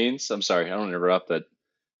SGN means? I'm sorry, I don't interrupt, but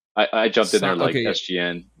I jumped in there like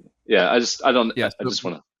SGN. Yeah, I just want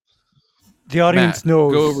to. The audience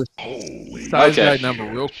knows. Go over size guide number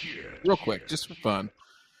real quick, just for fun.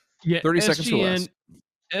 Yeah, 30 seconds or less.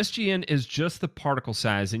 SGN is just the particle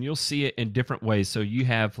size, and you'll see it in different ways. So you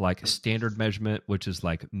have like a standard measurement, which is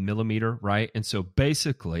like millimeter, right? And so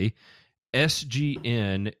basically,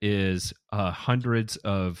 SGN is hundreds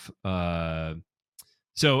of.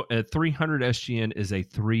 So a 300 SGN is a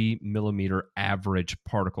 3 millimeter average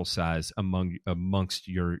particle size amongst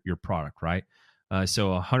your product, right?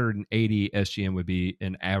 So 180 SGN would be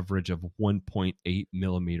an average of 1.8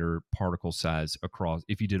 millimeter particle size across.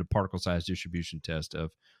 If you did a particle size distribution test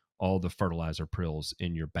of all the fertilizer prills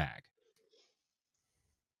in your bag.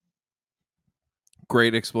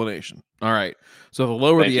 Great explanation. All right. So the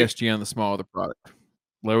lower Thank the you. SGN, the smaller the product.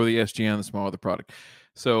 Lower the SGN, the smaller the product.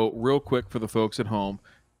 So real quick for the folks at home,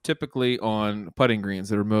 typically on putting greens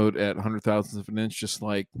that are mowed at 100,000ths of an inch, just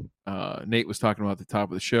like Nate was talking about at the top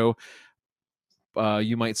of the show,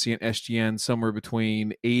 you might see an SGN somewhere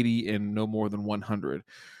between 80 and no more than 100.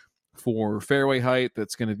 For fairway height,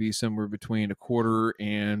 that's going to be somewhere between a quarter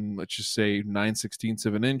and let's just say 9/16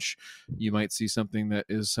 of an inch. You might see something that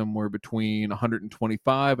is somewhere between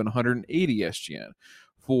 125 and 180 SGN.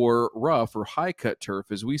 For rough or high cut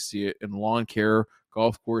turf, as we see it in lawn care,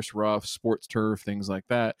 golf course rough, sports turf, things like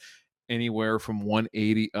that, anywhere from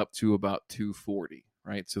 180 up to about 240,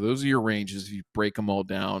 right? So those are your ranges if you break them all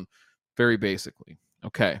down very basically.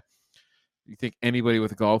 Okay. You think anybody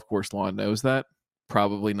with a golf course lawn knows that?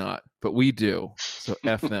 Probably not, but we do. So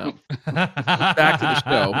F them. Back to the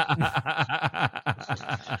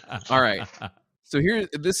show. All right. So here,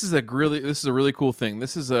 this is a really cool thing.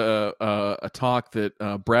 This is a talk that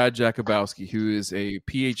Brad Jakubowski, who is a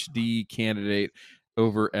PhD candidate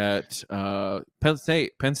over at Penn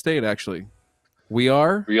State, actually. We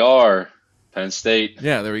are Penn State.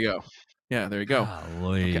 Yeah, there we go.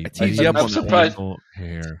 Golly, Okay, I teased you up I'm on surprised.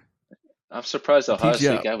 Here. I'm surprised Ohio tease you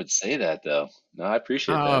State up. guy would say that, though. No, I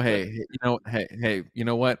appreciate that. Oh, hey, you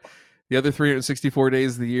know what? The other 364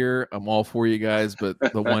 days of the year, I'm all for you guys, but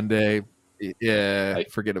the one day, yeah,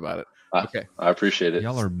 forget about it. Okay, I appreciate it.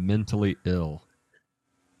 Y'all are mentally ill.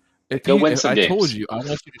 Go win some games. I told you,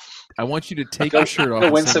 I want you to take your shirt off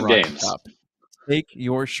and win sing some Rocky games. Top. Take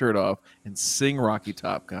your shirt off and sing Rocky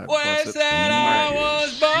Top. God bless West it. said I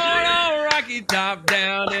was born on Rocky Top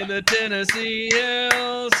down in the Tennessee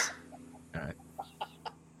hills.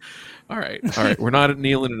 All right. We're not at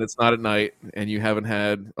kneeling and it's not at night, and you haven't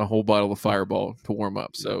had a whole bottle of Fireball to warm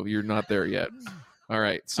up, so you're not there yet. All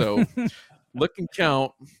right. So look and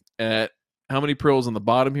count at how many prills on the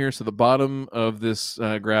bottom here. So the bottom of this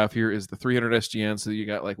graph here is the 300 SGN. So you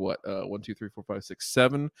got like what? 1, 2, 3, 4, 5, 6,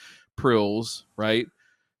 7 prills, right,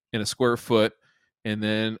 in a square foot. And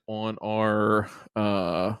then on our,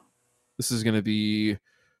 this is going to be,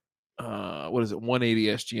 180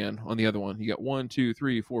 SGN on the other one. You got 1, 2,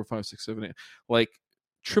 3, 4, 5, 6, 7, 8, like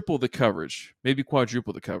triple the coverage, maybe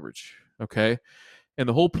quadruple the coverage. Okay. And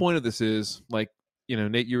the whole point of this is, like,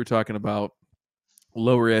 Nate, you were talking about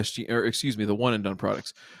lower the one and done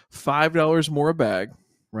products, $5 more a bag,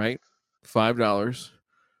 right? $5.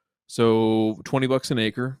 So $20 an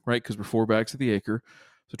acre, right? Because we're 4 bags at the acre.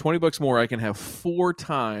 So $20 more, I can have 4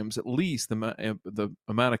 times at least the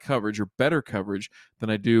amount of coverage or better coverage than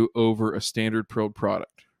I do over a standard prilled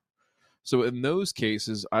product. So in those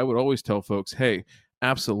cases, I would always tell folks, hey,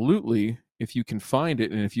 absolutely, if you can find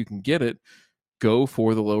it and if you can get it, go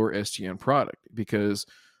for the lower SGN product, because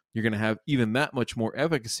you're going to have even that much more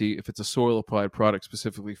efficacy if it's a soil applied product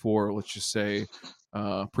specifically for, let's just say,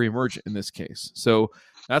 pre-emergent in this case. So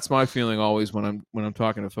that's my feeling always when I'm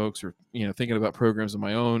talking to folks or thinking about programs of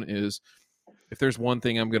my own, is if there's one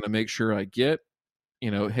thing I'm going to make sure I get, hey,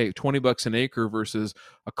 $20 an acre versus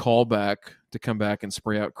a callback to come back and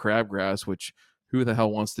spray out crabgrass, which who the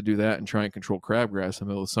hell wants to do that and try and control crabgrass in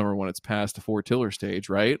the middle of summer when it's past the 4-tiller stage,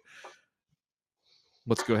 right?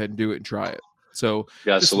 Let's go ahead and do it and try it. So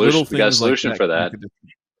we got a solution. We got a solution for that.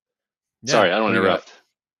 Yeah, sorry, I don't want to interrupt.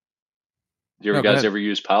 You guys ever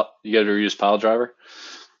use pile driver?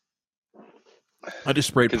 I just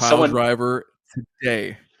sprayed pile driver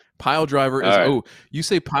today. Pile driver is you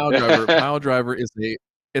say pile driver. Pile driver is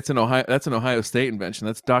that's an Ohio State invention.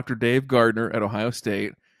 That's Dr. Dave Gardner at Ohio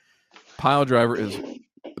State. Pile driver is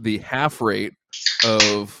the half rate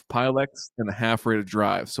of Pilex and the half rate of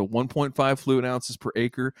Drive. So 1.5 fluid ounces per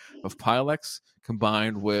acre of Pilex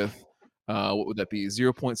combined with what would that be?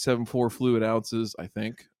 0.74 fluid ounces, I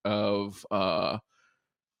think, of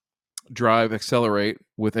Drive Accelerate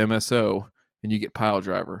with MSO, and you get Pile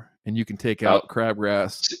Driver, and you can take out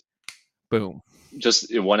crabgrass. Boom.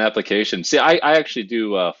 Just in one application. See, I actually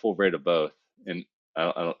do full rate of both, and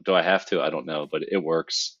I don't, do I have to? I don't know, but it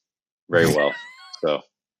works very well. So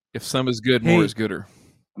if some is good, more is gooder.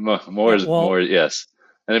 More is more. Yes,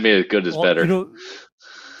 and I mean, good is better.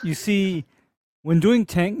 You see, when doing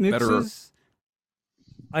tank mixes,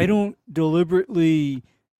 I don't deliberately,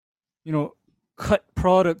 cut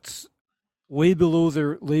products way below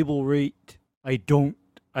their label rate. I don't.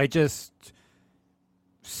 I just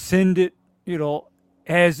send it,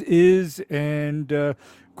 as is, and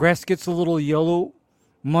grass gets a little yellow.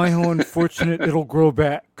 My how unfortunate, it'll grow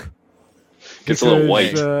back. Gets a little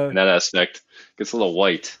white in that aspect. Gets a little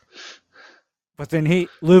white. But then, hey,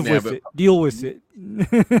 live Yeah, with but- it. Deal with it.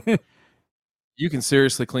 You can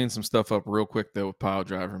seriously clean some stuff up real quick though with Pile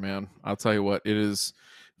Driver, man. I'll tell you what, it is.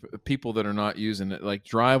 People that are not using it, like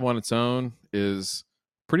Drive on its own, is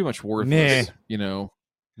pretty much worthless. Meh. You know,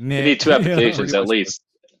 You need 2 applications Pretty at much. least.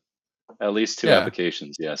 At least 2 Yeah.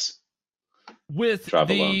 applications, yes. With Drive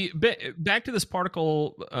the back to this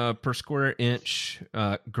particle per square inch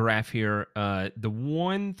graph here, the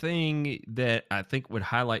one thing that I think would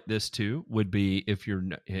highlight this too would be if you're,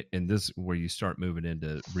 and this is where you start moving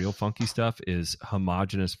into real funky stuff, is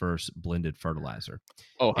homogeneous versus blended fertilizer.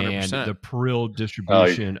 Oh, And 100%. the prill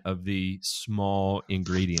distribution of the small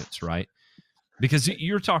ingredients, right? Because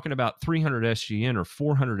you're talking about 300 SGN or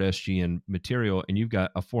 400 SGN material, and you've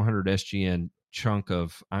got a 400 SGN chunk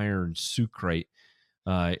of iron sucrate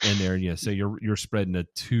in there. Yeah, so you're spreading a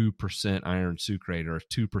 2% iron sucrate or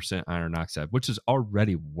 2% iron oxide, which is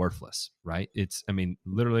already worthless, right? It's, I mean,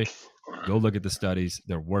 literally, go look at the studies;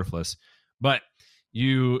 they're worthless. But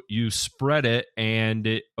you spread it,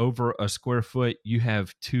 and over a square foot, you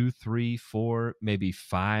have 2, 3, 4, maybe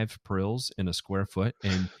 5 prills in a square foot,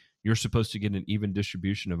 and you're supposed to get an even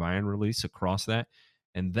distribution of iron release across that.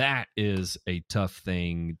 And that is a tough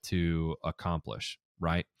thing to accomplish,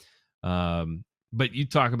 right? But you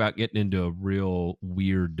talk about getting into a real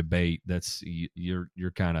weird debate. That's you're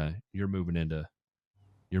moving into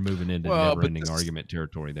never-ending argument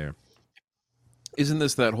territory there. Isn't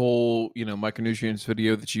this that whole micronutrients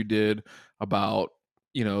video that you did about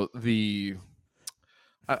the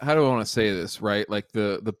how do I want to say this, right? Like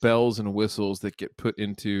the bells and whistles that get put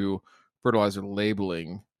into fertilizer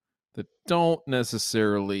labeling that don't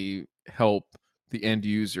necessarily help the end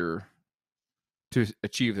user to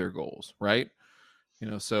achieve their goals, right?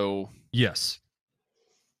 So yes.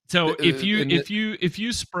 So if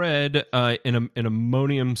you spread an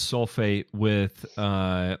ammonium sulfate with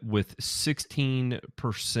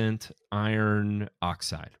 16% iron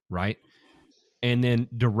oxide, right? And then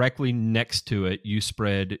directly next to it, you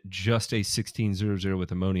spread just a 1600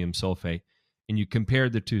 with ammonium sulfate, and you compare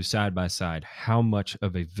the two side by side, how much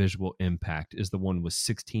of a visual impact is the one with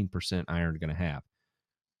 16% iron going to have?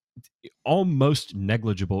 Almost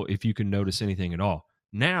negligible if you can notice anything at all.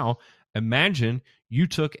 Now, imagine you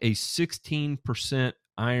took a 16%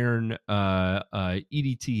 iron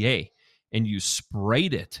EDTA and you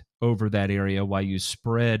sprayed it over that area while you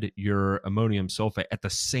spread your ammonium sulfate at the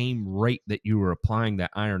same rate that you were applying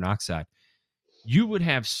that iron oxide. You would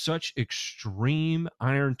have such extreme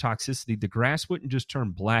iron toxicity, the grass wouldn't just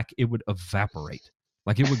turn black, it would evaporate.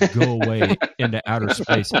 Like it would go away into outer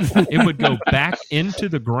space. It would go back into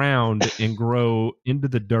the ground and grow into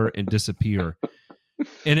the dirt and disappear.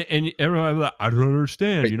 And everyone was like, I don't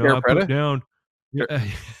understand. Wait, I put down.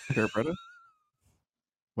 Terrapreta?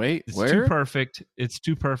 Wait, It's where? too perfect. It's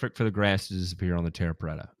too perfect for the grass to disappear on the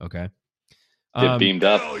Terrapreta. Okay. Get beamed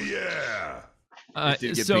up. Hell yeah! It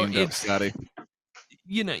did get beamed up, Scotty.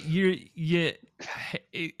 It's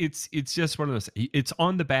just one of those. It's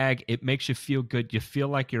on the bag. It makes you feel good. You feel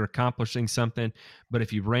like you're accomplishing something. But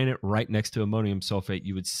if you ran it right next to ammonium sulfate,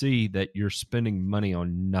 you would see that you're spending money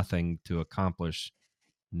on nothing to accomplish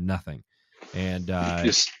nothing. And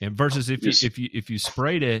and versus if you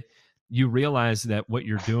sprayed it, you realize that what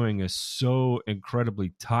you're doing is so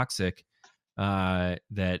incredibly toxic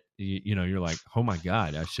that you're like, oh my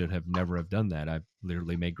God, I should have never have done that. I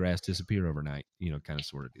literally made grass disappear overnight, kind of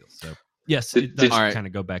sort of deal. So yes, it does kind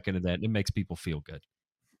of go back into that. It makes people feel good.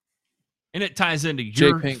 And it ties into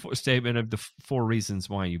your statement of the 4 reasons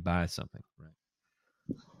why you buy something, right?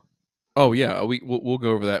 Oh yeah, we'll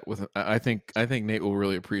go over that with. I think Nate will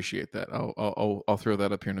really appreciate that. I'll throw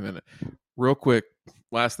that up here in a minute. Real quick,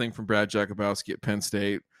 last thing from Brad Jakubowski at Penn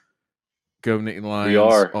State. Go Nittany Lions. We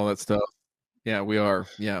are. All that stuff. Yeah, we are.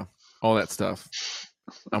 Yeah, all that stuff.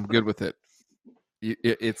 I'm good with it.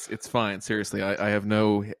 It's fine. Seriously, I have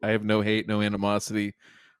no hate, no animosity,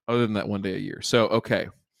 other than that one day a year. So okay,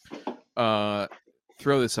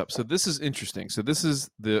 throw this up. So this is interesting. So this is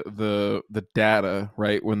the data,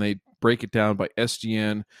 right? When they break it down by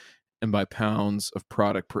SGN and by pounds of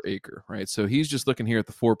product per acre, right? So he's just looking here at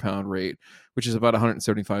the 4-pound rate, which is about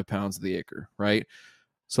 175 pounds of the acre, right?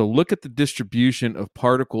 So look at the distribution of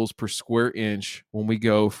particles per square inch when we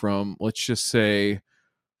go from, let's just say,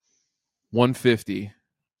 150,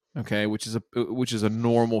 okay, which is a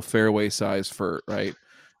normal fairway size fert, right?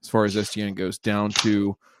 As far as SGN goes, down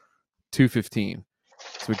to 215.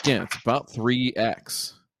 So again, it's about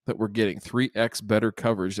 3x that we're getting, 3x better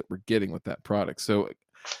coverage that we're getting with that product. So,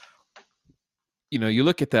 you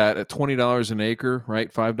look at that at $20 an acre,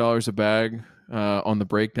 right? $5 a bag on the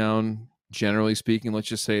breakdown. Generally speaking, let's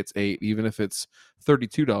just say it's $8, even if it's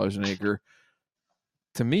 $32 an acre.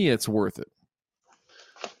 to me, it's worth it.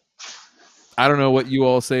 I don't know what you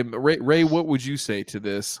all say. Ray, what would you say to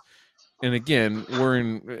this? And again, we're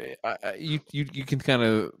in. You can kind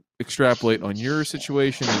of extrapolate on your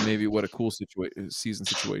situation and maybe what a cool season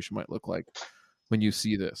situation might look like when you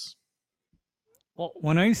see this. Well,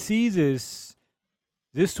 when I see this,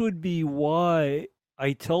 this would be why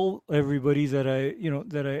I tell everybody that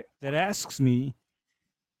that asks me,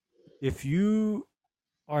 if you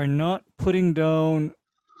are not putting down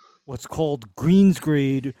what's called greens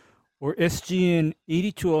grade or SGN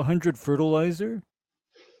 80 to 100 fertilizer,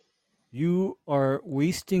 you are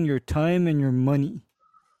wasting your time and your money.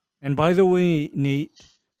 And by the way, Nate,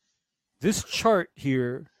 this chart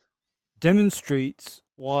here demonstrates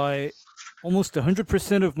why almost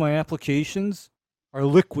 100% of my applications are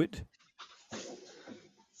liquid.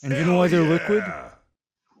 And do you know why they're liquid?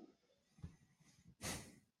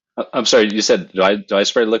 I'm sorry, you said, do I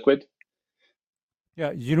spray liquid?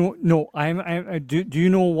 Yeah, you don't know. Do you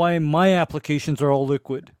know why my applications are all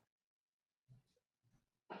liquid?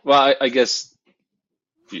 Well, I guess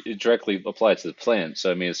it directly applies to the plant, so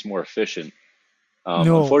I mean it's more efficient.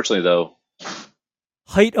 No. Unfortunately, though,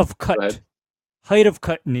 Height of go ahead. cut. Height of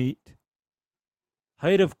cut, Nate.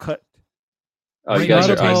 Height of cut. Oh, you It's guys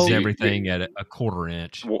not are about- everything at a quarter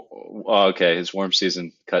inch. Oh, okay, it's warm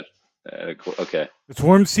season cut. Okay, It's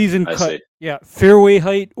warm season I cut. see. Yeah, fairway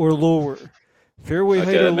height or lower. Fairway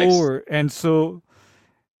Okay, height or that makes- lower. And so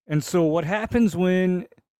what happens when,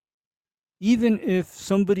 even if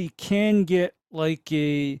somebody can get like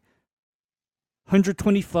a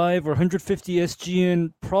 125 or 150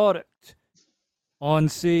 SGN product on,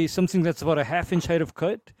 say, something that's about a half-inch height of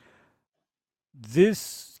cut,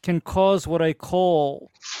 this can cause what I call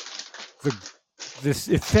this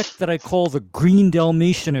effect that I call the green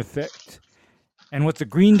Dalmatian effect. And what the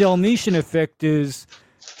green Dalmatian effect is,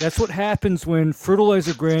 that's what happens when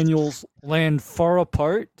fertilizer granules land far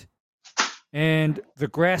apart and the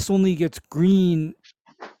grass only gets green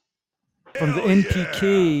from the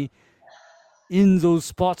NPK in those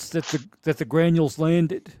spots that the granules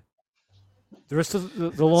landed. The rest of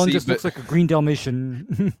the lawn just looks like a green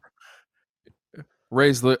Dalmatian.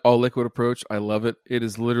 Ray's all liquid approach. I love it. It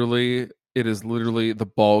is literally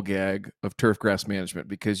the ball gag of turf grass management,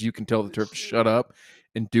 because you can tell the turf to shut up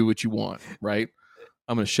and do what you want, right?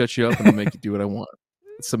 I'm going to shut you up and I'll make you do what I want.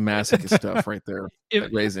 It's some masochist stuff right there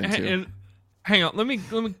that Ray's into. And hang on, let me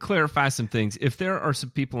clarify some things. If there are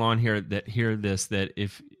some people on here that hear this, that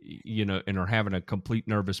if and are having a complete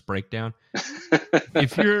nervous breakdown,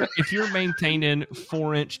 if you're maintaining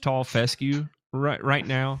 4-inch tall fescue right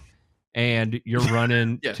now, and you're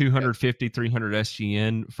running 250, 300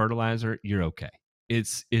 SGN fertilizer, you're okay.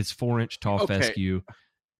 It's 4-inch tall fescue.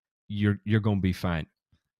 You're going to be fine.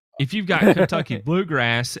 If you've got Kentucky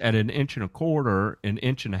bluegrass at 1.25 inches, 1.5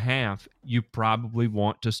 inches, you probably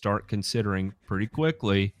want to start considering pretty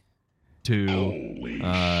quickly to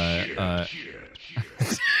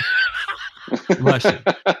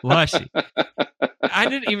Lushy. I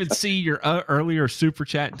didn't even see your earlier super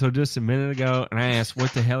chat until just a minute ago, and I asked,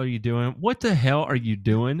 "What the hell are you doing? What the hell are you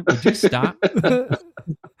doing? Would you stop?"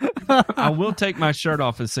 I will take my shirt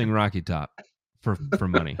off and sing Rocky Top for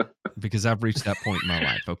money, because I've reached that point in my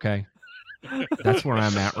life. Okay, that's where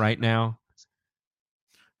I'm at right now.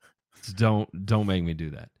 So don't make me do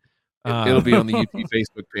that. It'll be on the UP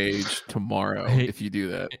Facebook page tomorrow if you do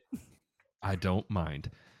that. I don't mind.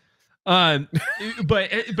 So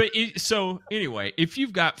anyway, if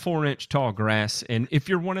you've got 4-inch tall grass, and if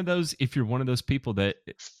you're one of those people that,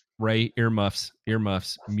 Ray, earmuffs,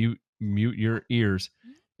 mute your ears.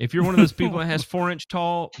 If you're one of those people that has 4-inch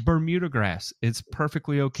tall Bermuda grass, it's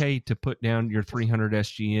perfectly okay to put down your 300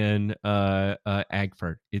 SGN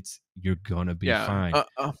Agfert. You're gonna be fine.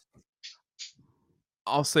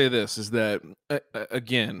 I'll say this is that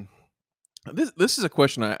again, this is a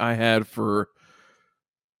question I had for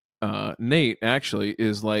Nate, actually,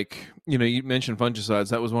 is like, you mentioned fungicides.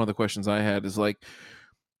 That was one of the questions I had, is like,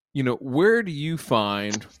 where do you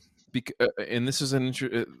find, and this is an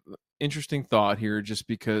interesting thought here, just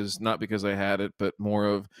because, not because I had it, but more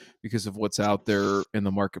of because of what's out there in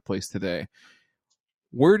the marketplace today.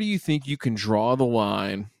 Where do you think you can draw the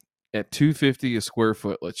line at $250 a square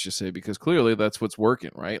foot, let's just say, because clearly that's what's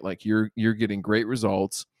working, right? Like you're getting great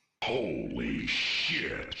results. Holy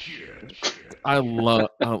shit. I love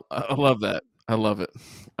that. I love it.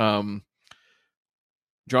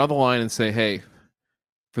 Draw the line and say, hey,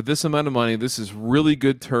 for this amount of money, this is really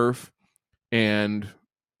good turf, and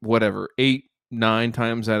whatever, 8-9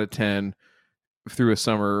 times out of 10 through a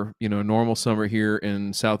summer, a normal summer here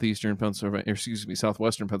in southwestern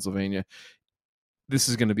Pennsylvania, this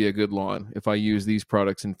is going to be a good lawn if I use these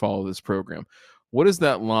products and follow this program. What is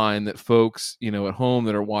that line that folks, at home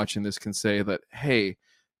that are watching this can say that, hey,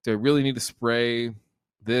 do I really need to spray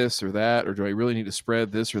this or that, or do I really need to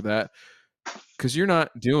spread this or that? Because you're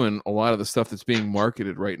not doing a lot of the stuff that's being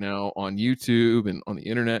marketed right now on YouTube and on the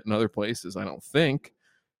internet and other places, I don't think.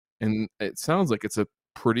 And it sounds like it's a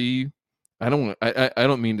pretty, I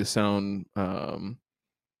don't mean to sound, to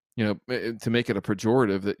make it a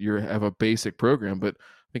pejorative that you have a basic program, but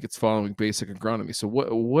I think it's following basic agronomy. So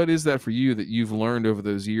what is that for you that you've learned over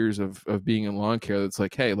those years of being in lawn care that's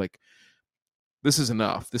like, hey, like, this is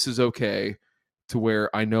enough. This is okay to where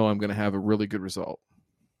I know I'm going to have a really good result?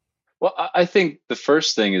 Well, I think the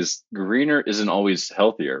first thing is greener isn't always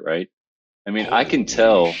healthier, right? I mean, I can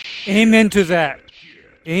tell. Amen to that.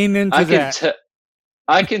 Amen to that.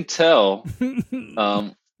 I can tell. When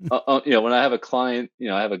I have a client,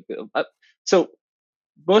 so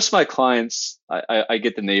most of my clients, I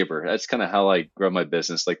get the neighbor. That's kind of how I grow my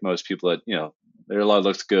business. Like most people that, their lawn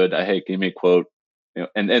looks good. Hey, give me a quote.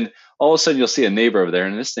 And then all of a sudden you'll see a neighbor over there,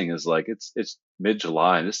 and this thing is like, it's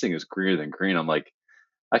mid-July, and this thing is greener than green. I'm like,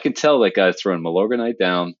 I can tell that guy's throwing Milorganite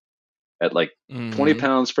down at like 20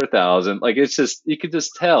 pounds per thousand. Like, it's just, you could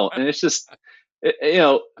just tell. And it's just,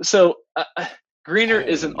 so greener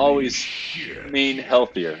isn't always mean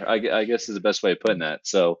healthier, I guess is the best way of putting that.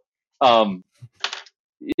 So, more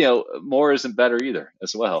isn't better either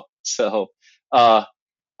as well. So,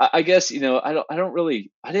 I guess, I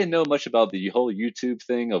didn't know much about the whole YouTube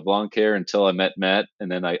thing of lawn care until I met Matt. And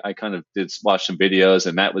then I kind of did watch some videos,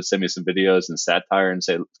 and Matt would send me some videos and satire and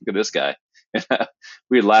say, look at this guy. And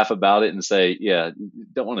we'd laugh about it and say, yeah, you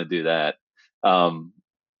don't want to do that.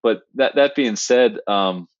 But that being said,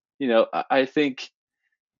 I think,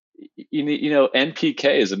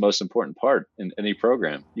 NPK is the most important part in any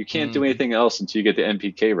program. You can't do anything else until you get the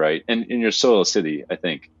NPK right. And in your soil acidity, I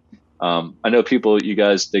think. I know you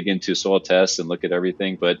guys dig into soil tests and look at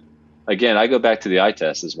everything, but again, I go back to the eye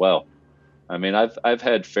test as well. I mean, I've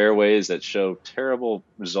had fairways that show terrible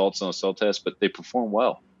results on a soil test, but they perform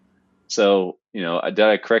well. So, did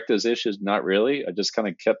I correct those issues? Not really. I just kind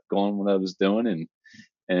of kept going what I was doing,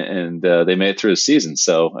 and they made it through the season.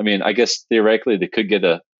 So, I mean, I guess theoretically they could get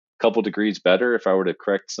a couple degrees better if I were to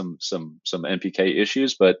correct some NPK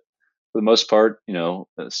issues, but for the most part,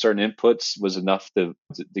 certain inputs was enough to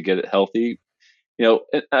get it healthy.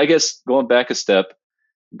 I guess going back a step,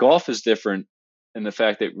 golf is different in the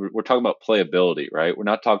fact that we're talking about playability, right? We're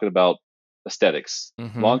not talking about aesthetics.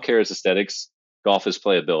 Lawn care is aesthetics. Golf is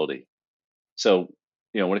playability. So,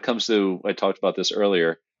 when it comes to, I talked about this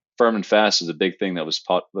earlier, firm and fast is a big thing that was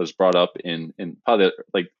brought up in probably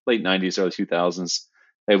like late 90s, early 2000s.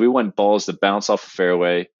 Hey, we want balls to bounce off a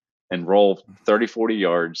fairway and roll 30, 40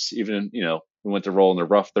 yards. Even, we went to roll in the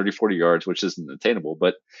rough 30, 40 yards, which isn't attainable,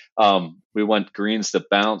 but we want greens to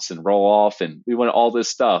bounce and roll off, and we want all this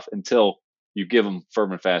stuff until you give them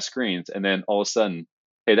firm and fast greens. And then all of a sudden,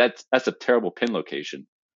 hey, that's a terrible pin location.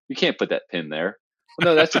 You can't put that pin there.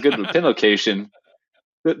 Well, no, that's a good pin location.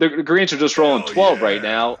 The greens are just rolling 12 right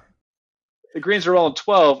now. The greens are rolling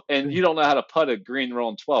 12, and you don't know how to putt a green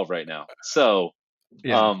rolling 12 right now. So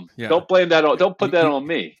don't blame that on, don't put that on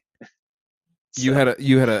me. You had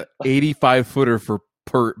a 85 footer for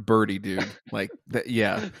per birdie, dude. Like that,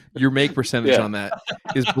 yeah. Your make percentage on that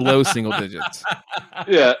is below single digits.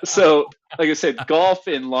 Yeah. So, like I said, golf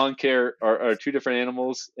and lawn care are two different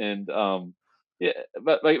animals, and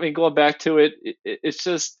but I mean, going back to it, it's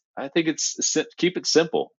just, I think it's keep it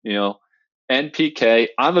simple. NPK.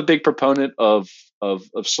 I'm a big proponent of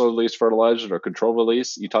slow release fertilizers or controlled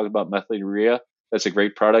release. You talk about methylated urea. That's a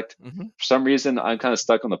great product. For some reason, I'm kind of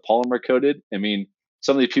stuck on the polymer coated. I mean,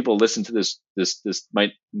 some of the people listen to this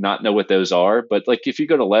might not know what those are, but like if you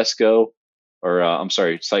go to Lesco or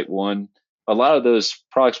Site One, a lot of those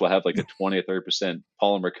products will have like a 20 or 30%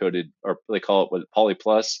 polymer coated, or they call it Poly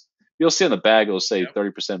Plus. You'll see on the bag it'll say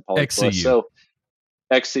 30% Poly Plus. So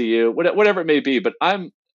XCU, whatever it may be, but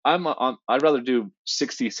I'd rather do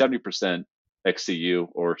 60, 70% XCU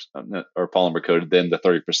or polymer coated than the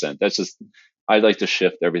 30%. That's just, I'd like to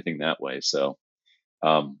shift everything that way. So,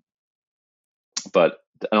 but I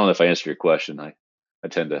don't know if I answered your question. I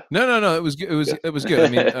tend to. No. It was good.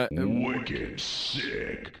 I mean, wicked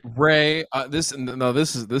sick. Ray, this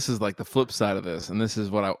is like the flip side of this, and this is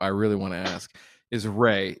what I really want to ask is,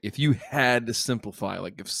 Ray, if you had to simplify,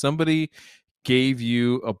 like if somebody gave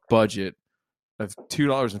you a budget of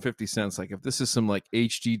 $2.50, like if this is some like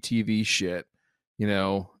HGTV shit,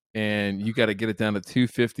 and you got to get it down to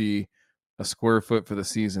 $2.50 a square foot for the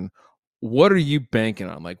season, what are you banking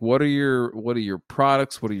on? Like, what are your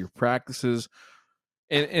products? What are your practices?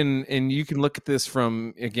 and you can look at this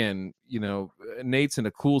from, again, Nate's in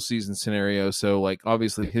a cool season scenario, so like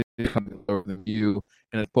obviously his coming lower than you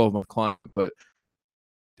in a 12-month climb, but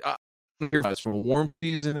from a warm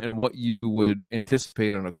season and what you would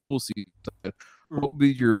anticipate on a cool season, what would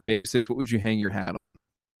be your basics? What would you hang your hat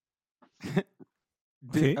on?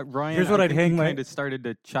 Okay. Ryan, Here's what I'd hang my. Kind of started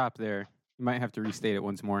to chop there. You might have to restate it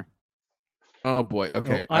once more. Oh boy.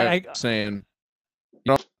 Okay. No, I'm saying.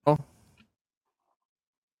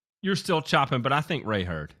 You're still chopping, but I think Ray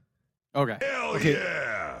heard. Okay. Hell Okay.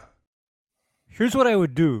 yeah! Here's what I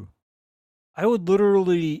would do. I would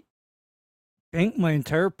literally bank my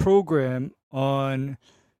entire program on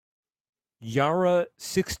Yara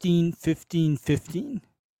 16, 15, 15.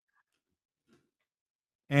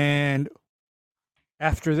 And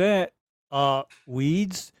after that,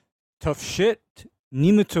 weeds, tough shit.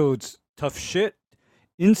 Nematodes, tough shit.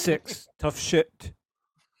 Insects, tough shit.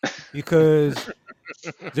 Because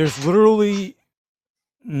there's literally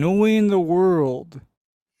no way in the world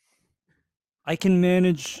I can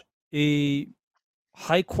manage a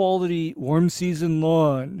high quality warm season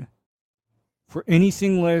lawn for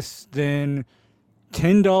anything less than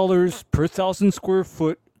 $10 per 1,000 square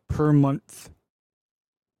foot per month.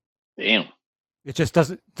 Damn. It just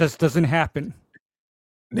doesn't happen.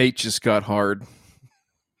 Nate just got hard.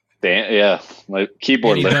 Damn. Yeah. My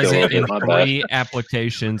keyboard And he licked does a little it in bit. My 3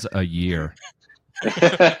 applications a year.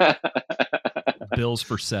 bad. Bills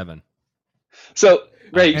for 7. So,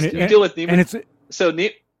 Ray, And you deal with and nematodes. it's So,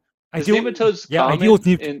 I is deal nematodes yeah, I common? deal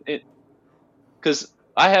with Because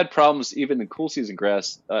I had problems even in cool season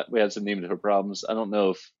grass. We had some nematode problems. I don't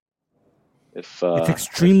know if it's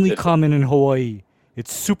extremely if- common in Hawaii.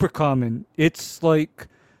 It's super common. It's like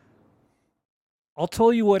I'll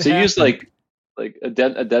tell you what So you happened. use like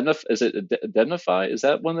is it Indemnify? Is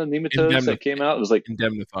that one of the nematodes that came out? It was like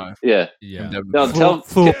Indemnify. yeah. Yeah. Indemnify. No,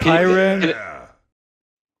 Fluopyran. Yeah.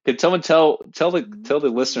 Could someone tell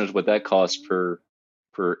the listeners what that costs per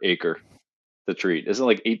acre to treat? Isn't it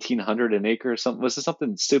like 1,800 an acre or something? Was it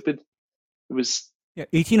something stupid? It was Yeah,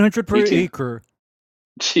 1,800 per 18 acre.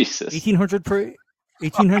 Jesus.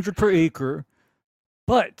 1,800 per acre.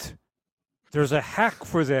 But there's a hack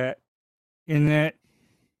for that, in that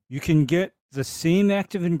you can get the same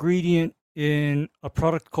active ingredient in a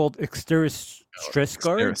product called Exteris Stress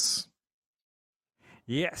Guard. Exteris.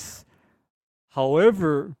 Yes.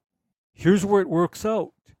 However, here's where it works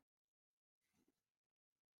out.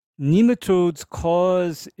 Nematodes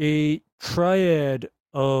cause a triad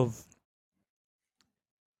of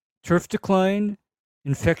turf decline,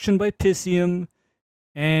 infection by Pisium,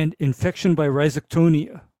 and infection by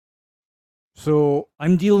Rhizoctonia. So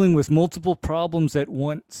I'm dealing with multiple problems at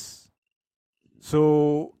once.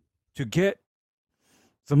 So to get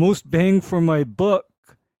the most bang for my buck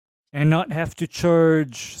and not have to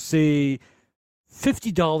charge, say,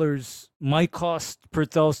 $50 my cost per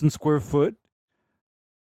 1,000 square foot,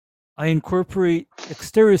 I incorporate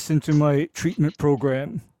Exteris into my treatment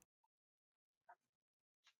program.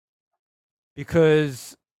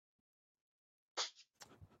 Because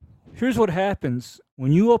here's what happens.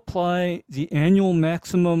 When you apply the annual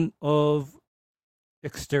maximum of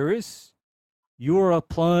Exteris, you are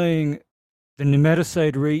applying the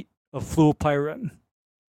nematicide rate of fluopyran.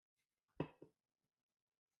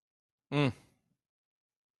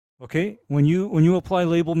 Okay? When you apply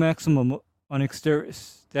label maximum on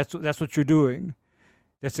Exteris, that's what you're doing.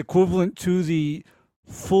 That's equivalent to the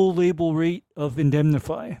full label rate of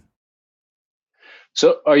Indemnify.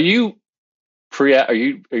 So are you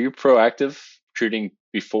proactive treating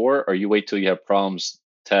before, or you wait till you have problems,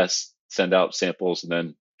 test, send out samples, and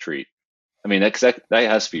then treat? I mean, that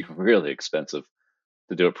has to be really expensive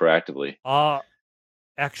to do it proactively.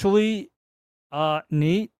 Actually,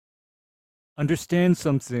 Nate, understand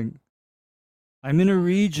something. I'm in a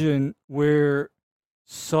region where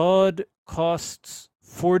sod costs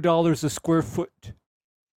 $4 a square foot.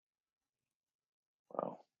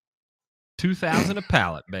 Wow. 2,000 a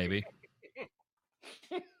pallet, baby.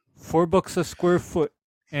 $4 a square foot,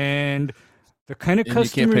 and the kind of And you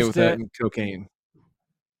can't pay customers with that that in cocaine.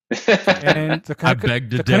 and the I kind beg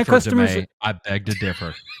to the kind of differ, customers DeMay. I beg to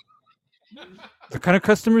differ. the kind of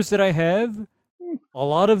customers that I have, a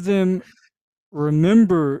lot of them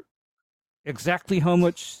remember exactly how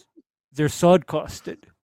much their sod costed.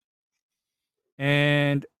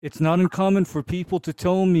 And it's not uncommon for people to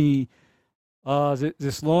tell me that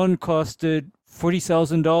this lawn costed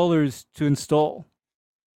 $40,000 to install.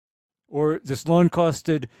 Or this lawn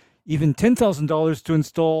costed even $10,000 to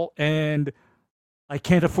install, and I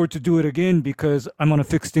can't afford to do it again because I'm on a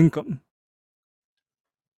fixed income.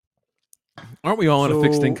 Aren't we all in a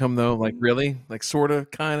fixed So- income though? Like really? Like sort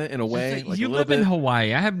of, kind of, in a way. Like you a little live in bit?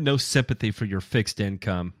 Hawaii. I have no sympathy for your fixed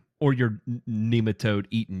income or your nematode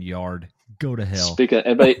eating yard. Go to hell. Speaking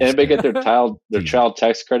of, anybody get their Teasing. child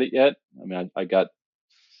tax credit yet? I mean, I got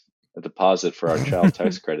a deposit for our child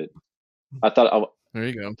tax credit. I thought, There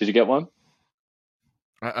you go. did you get one?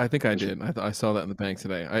 I think I did. I saw that in the bank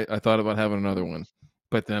today. I thought about having another one,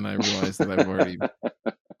 but then I realized that I've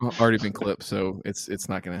already been clipped, so it's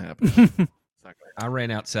not going to happen. It's not gonna I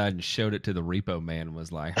ran outside and showed it to the repo man and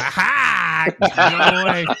was like, ha ha! Go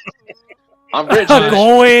away. I'm rich. Go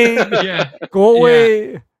bitch. away. Yeah. Go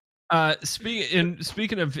away.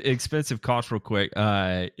 Speaking of expensive costs, real quick,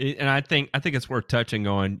 and I think it's worth touching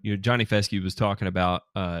on. Johnny Fescue was talking about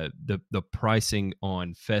the pricing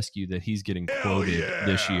on fescue that he's getting quoted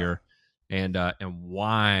this year, and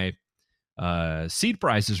why seed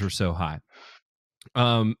prices are so high.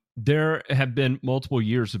 There have been multiple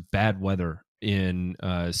years of bad weather in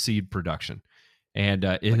seed production, and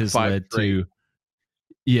it has led to.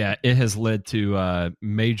 Yeah, it has led to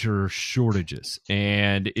major shortages.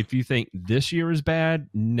 And if you think this year is bad,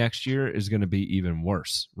 next year is going to be even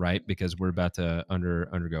worse, right? Because we're about to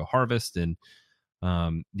undergo harvest. And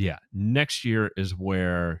next year is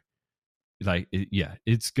where,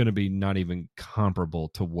 it's going to be not even comparable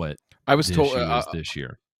to what I was told is this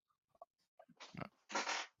year.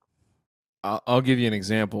 I'll give you an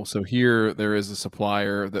example. So here there is a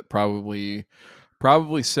supplier that probably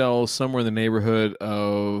sells somewhere in the neighborhood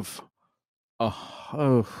of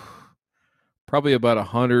probably about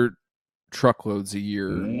 100 truckloads a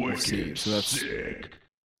year of seed. So that's sick.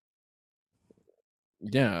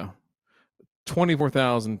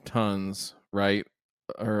 24,000 tons, right?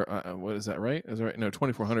 Or what is that, right? Is that right? No,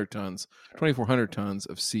 2,400 tons. 2,400 tons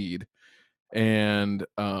of seed, and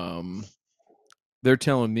they're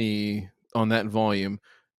telling me on that volume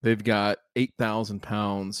they've got 8,000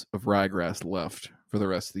 pounds of ryegrass left for the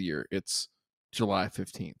rest of the year. It's July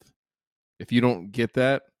 15th. If you don't get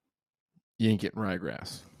that, you ain't getting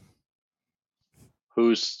ryegrass.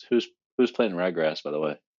 Who's playing ryegrass, by the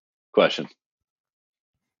way? Question.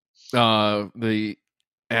 The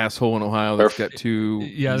asshole in Ohio that's got two.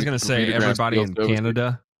 Yeah, I was going to say Bermuda grass everybody fields in to oversee.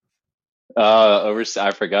 Canada.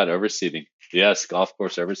 I forgot overseeding. Yes, golf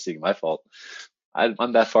course overseeding. My fault.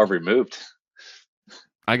 I'm that far removed.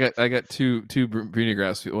 I got two Bermuda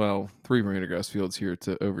grass. Well, 3 Bermuda grass fields here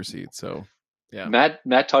to overseed. So, yeah.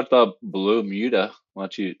 Matt talked about blue muta.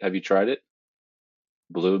 Have you tried it?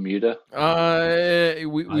 Blue muta.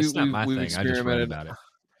 It's not my we've thing. I just read experimented. about it.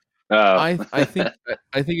 I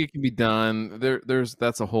think it can be done.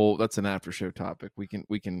 That's an after show topic. We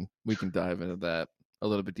can dive into that a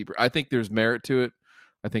little bit deeper. I think there's merit to it.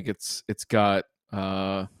 I think it's got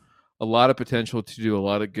a lot of potential to do a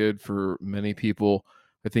lot of good for many people.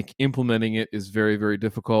 I think implementing it is very, very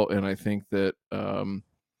difficult, and I think that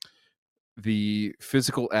the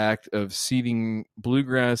physical act of seeding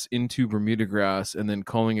bluegrass into Bermuda grass and then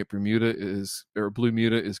calling it blue muta is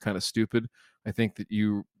kind of stupid. I think that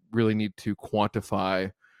you really need to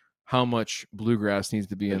quantify how much bluegrass needs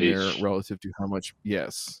to be in there relative to how much,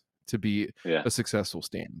 to be a successful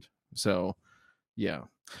stand. So, yeah.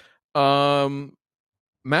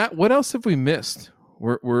 Matt, what else have we missed?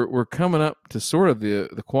 We're coming up to sort of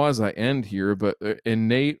the quasi end here, but and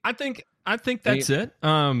Nate, I think that's it.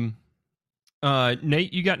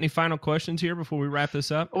 Nate, you got any final questions here before we wrap this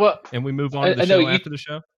up? Well, and we move on to the show after the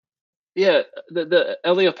show. Yeah, the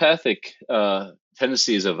allelopathic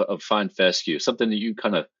tendencies of fine fescue, something that you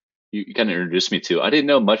kind of introduced me to. I didn't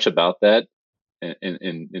know much about that, and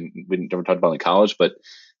we never talked about it in college. But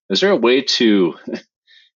is there a way to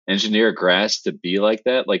engineer grass to be like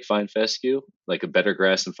that, like fine fescue, like a better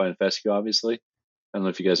grass than fine fescue? Obviously, I don't know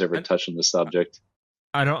if you guys ever touched on the subject.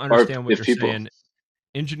 I don't understand what you're saying.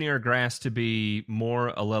 Engineer grass to be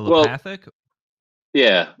more allelopathic?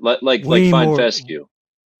 Yeah, like fine fescue.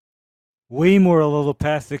 Way more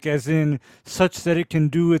allelopathic, as in such that it can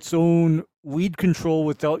do its own weed control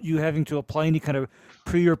without you having to apply any kind of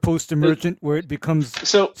pre or post emergent where it becomes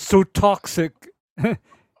so toxic. Yeah,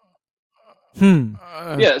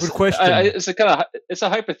 good question. It's a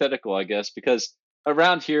hypothetical, I guess, because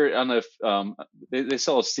around here on they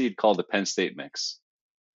sell a seed called the Penn State mix,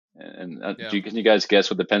 and can you guys guess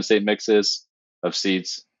what the Penn State mix is of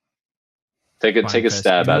seeds? Take a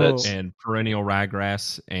stab at it. And perennial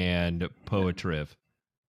ryegrass and Poa triv.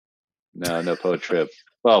 No Poa triv.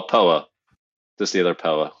 Well, Poa, just the other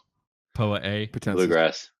Poa. Poa A,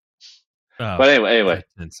 bluegrass. Oh, but anyway,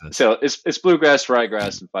 so it's bluegrass,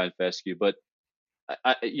 ryegrass, and fine fescue. But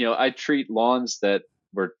I treat lawns that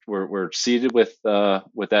we're seeded with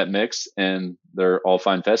that mix, and they're all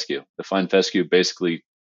fine fescue. The fine fescue basically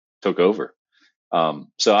took over.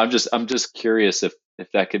 So I'm just curious if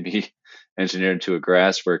that could be engineered into a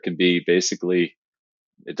grass where it can be basically,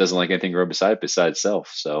 it doesn't like anything grow beside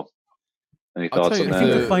itself. So any I'll thoughts tell on you, I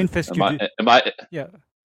think that? the fine fescue. Am I Yeah,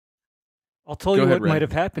 I'll tell Go you ahead, what Ray. might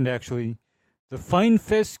have happened. Actually, the fine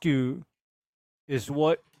fescue is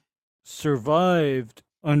what survived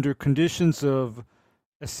under conditions of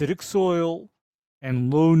acidic soil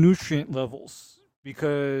and low nutrient levels,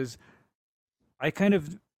 because I kind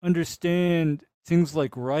of understand things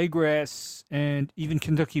like ryegrass and even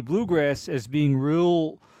Kentucky bluegrass as being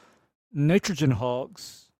real nitrogen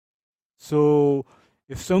hogs. So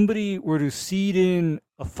if somebody were to seed in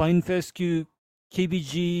a fine fescue,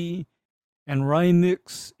 KBG, and rye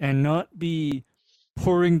mix and not be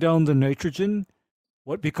pouring down the nitrogen,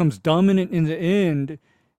 what becomes dominant in the end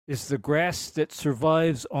is the grass that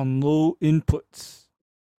survives on low inputs.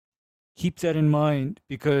 Keep that in mind,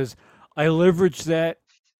 because I leverage that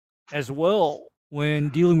as well when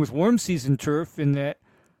dealing with warm season turf, in that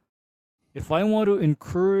if I want to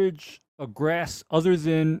encourage a grass other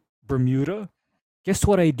than Bermuda, guess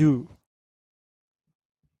what I do?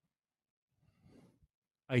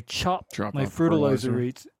 I chop Drop my off fertilizer fertilizer.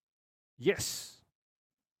 rates. Yes.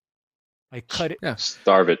 I cut it, Yeah.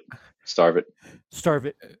 starve it? starve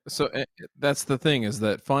it. So that's the thing, is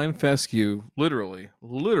that fine fescue literally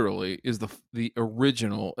is the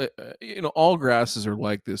original. All grasses are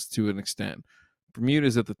like this to an extent. Bermuda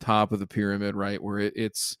is at the top of the pyramid, right, where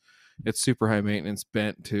it's super high maintenance,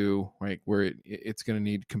 bent to, right, where it's going to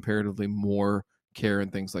need comparatively more care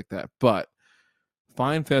and things like that. But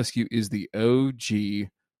fine fescue is the OG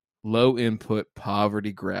low input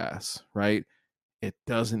poverty grass, right? It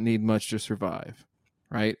doesn't need much to survive,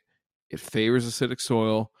 right? It favors acidic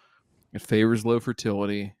soil. It favors low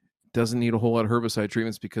fertility. Doesn't need a whole lot of herbicide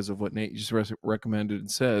treatments because of what Nate just recommended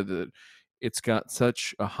and said, that it's got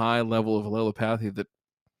such a high level of allelopathy that,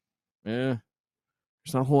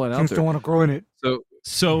 there's not a whole lot out Things there. don't want to grow in it. So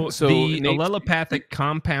So the Nate- allelopathic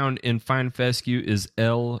compound in fine fescue is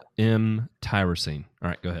L-M-tyrosine. All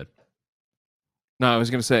right, go ahead. No, I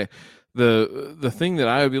was going to say the thing that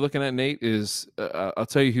I would be looking at, Nate, is I'll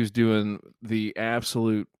tell you who's doing the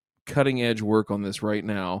absolute cutting edge work on this right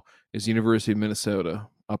now is University of Minnesota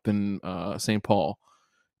up in St. Paul,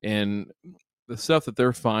 and the stuff that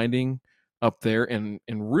they're finding up there in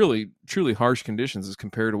really truly harsh conditions as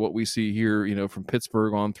compared to what we see here, from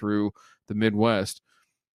Pittsburgh on through the Midwest.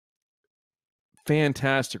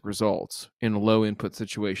 Fantastic results in a low input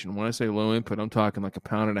situation. When I say low input, I'm talking like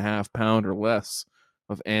 1.5 pound or less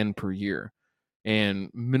of N per year and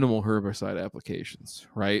minimal herbicide applications,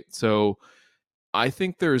 right? So I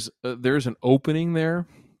think there's an opening there,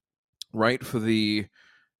 right, for the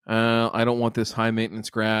I don't want this high maintenance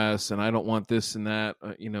grass and I don't want this and that,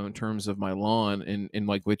 in terms of my lawn, and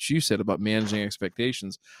like what you said about managing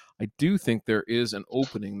expectations. I do think there is an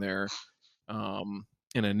opening there,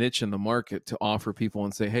 in a niche in the market to offer people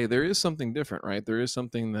and say, hey, there is something different, right? There is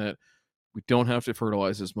something that we don't have to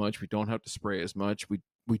fertilize as much. We don't have to spray as much. We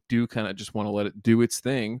do kind of just want to let it do its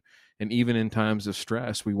thing. And even in times of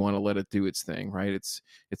stress, we want to let it do its thing, right? It's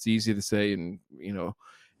easy to say, and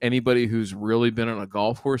anybody who's really been on a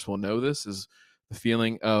golf course will know this, is the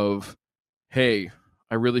feeling of, hey,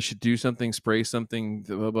 I really should do something, spray something,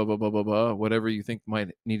 blah, blah, blah, blah, blah, blah, whatever you think might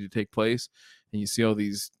need to take place. And you see all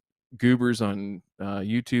these goobers on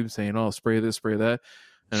YouTube saying, oh, spray this, spray that.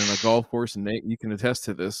 And on a golf course, and Nate, you can attest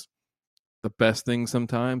to this, the best thing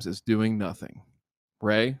sometimes is doing nothing.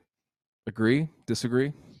 Ray, agree?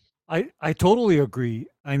 Disagree? I totally agree.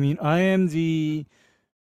 I mean, I am the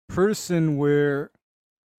person where,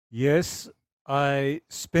 yes, I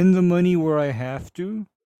spend the money where I have to,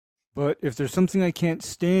 but if there's something I can't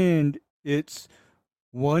stand, it's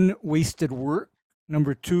one, wasted work,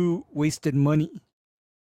 number two, wasted money.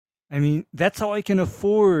 I mean, that's how I can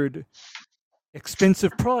afford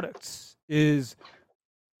expensive products, is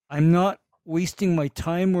I'm not wasting my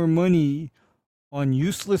time or money on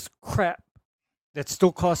useless crap that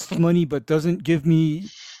still costs money but doesn't give me,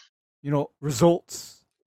 results.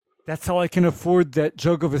 That's how I can afford that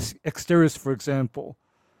jug of Exteris, for example.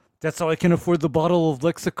 That's how I can afford the bottle of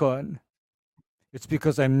Lexicon. It's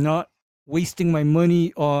because I'm not wasting my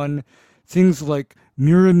money on things like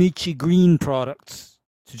Miramichi Green products,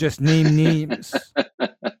 to just name names.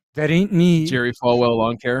 That ain't me. Jerry Falwell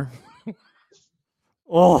Lawn Care?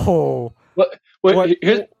 Oh. What?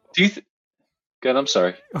 Here's, do you? God, I'm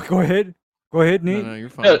sorry. Go ahead. Go ahead, Nate. No, you're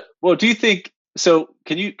fine. Well, do you think so?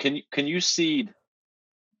 Can you seed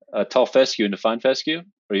tall fescue into fine fescue, or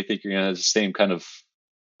do you think you're gonna have the same kind of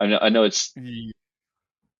I know it's.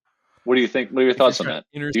 What do you think? What are your If you're thoughts on trying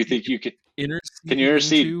that? to Do you think you could? Can you intercede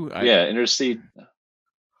intercede? into, Yeah, intercede.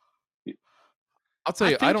 I'll tell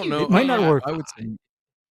I you, I think don't you- know. It might not work. I would say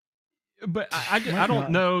But I Might don't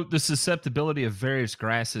not. know the susceptibility of various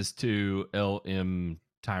grasses to LM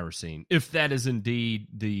tyrosine. If that is indeed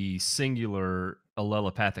the singular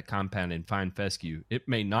allelopathic compound in fine fescue, it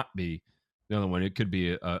may not be the other one. It could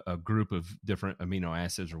be a group of different amino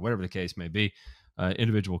acids or whatever the case may be,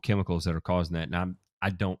 individual chemicals that are causing that. And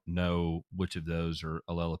I don't know which of those are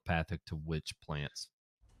allelopathic to which plants.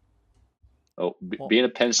 Oh, Well, being a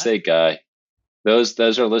Penn State guy, those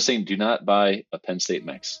are listening. Do not buy a Penn State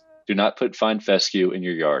mix. Do not put fine fescue in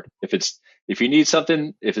your yard. If you need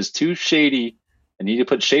something, if it's too shady and you need to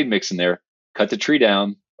put shade mix in there, cut the tree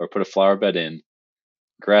down or put a flower bed in.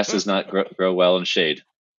 Grass does not grow well in shade.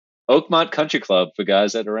 Oakmont Country Club, for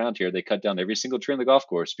guys that are around here, they cut down every single tree on the golf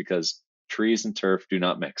course because trees and turf do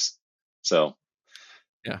not mix. So,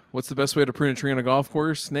 yeah. What's the best way to prune a tree on a golf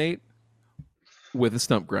course, Nate? With a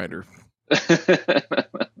stump grinder.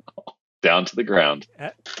 down to the ground.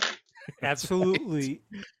 Absolutely.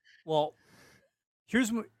 Well,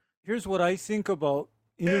 here's what I think about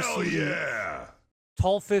interseeding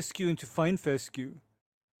tall fescue into fine fescue.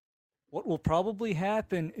 What will probably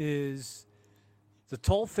happen is the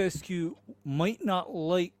tall fescue might not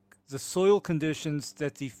like the soil conditions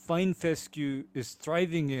that the fine fescue is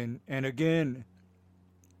thriving in, and again,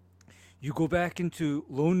 you go back into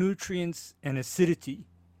low nutrients and acidity.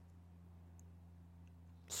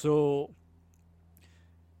 So,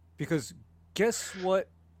 because guess what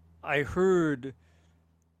I heard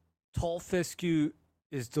tall fescue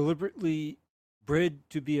is deliberately bred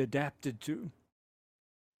to be adapted to?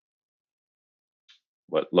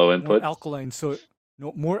 What, low input? More alkaline soil.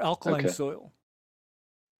 No, more alkaline Okay. soil.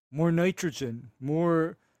 More nitrogen.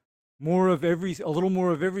 More of a little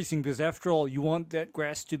more of everything, because after all, you want that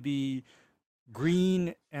grass to be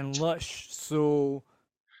green and lush. So,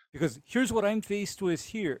 because here's what I'm faced with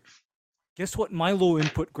here. Guess what my low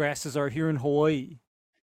input grasses are here in Hawaii?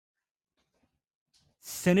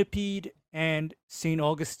 Centipede and St.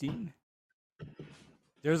 Augustine.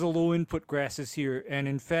 There's a low input grasses here. And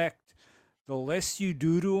in fact, the less you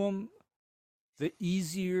do to them, the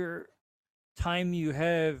easier time you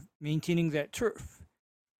have maintaining that turf.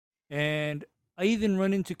 And I even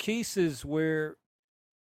run into cases where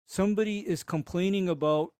somebody is complaining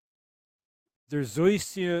about their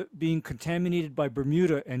zoysia being contaminated by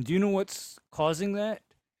Bermuda. And do you know what's causing that?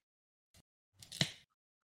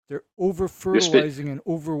 They're over fertilizing and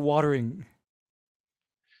over watering.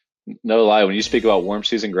 No lie, when you speak about warm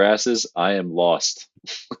season grasses, I am lost.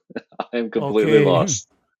 I am completely lost.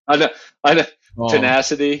 I know. Oh,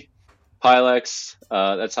 Tenacity, Pilex,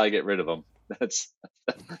 that's how I get rid of them.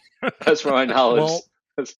 That's where my knowledge.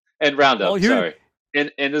 And Roundup, sorry.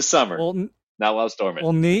 In the summer, not while it's dormant.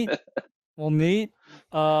 Well, Nate,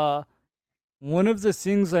 one of the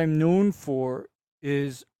things I'm known for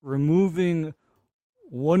is removing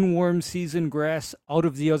one warm season grass out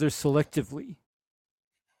of the other selectively.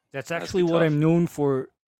 That's actually what I'm known for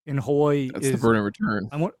in Hawaii. That's the burn and return.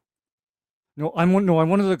 I'm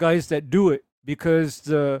one of the guys that do it, because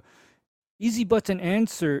the easy button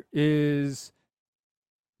answer is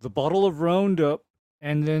the bottle of Roundup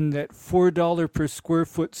and then that $4 per square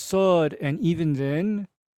foot sod, and even then,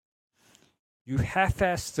 you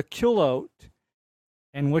half-ass the kill out,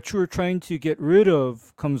 and what you were trying to get rid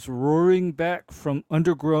of comes roaring back from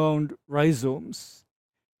underground rhizomes.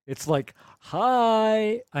 It's like,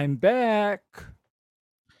 hi, I'm back.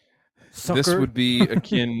 Sucker. This would be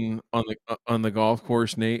akin on the golf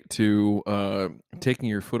course, Nate, to taking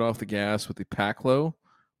your foot off the gas with the Paclo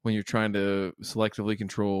when you're trying to selectively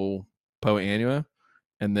control Poa annua,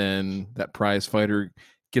 and then that prize fighter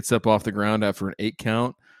gets up off the ground after an 8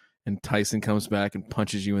 count, and Tyson comes back and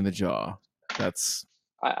punches you in the jaw. That's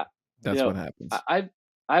what happens.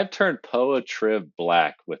 I've turned Poa Triv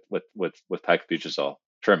black with paclobutrazol.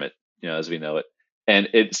 Trim it, as we know it, and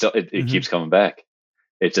it keeps coming back.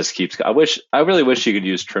 It just keeps. I really wish you could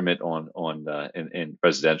use trim it in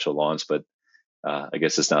residential lawns, but I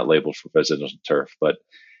guess it's not labeled for residential turf. But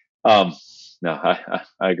no, I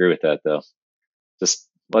agree with that though.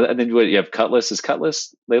 And then you have Cutlass. Is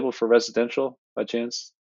Cutlass labeled for residential by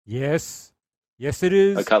chance? Yes, it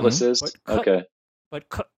is. Cutlass is okay.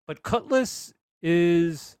 But Cutlass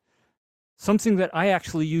is something that I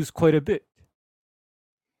actually use quite a bit.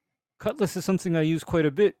 Cutlass is something I use quite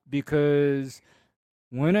a bit because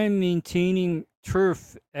when I'm maintaining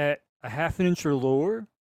turf at a half an inch or lower,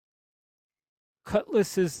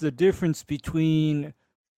 Cutlass is the difference between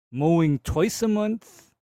mowing twice a month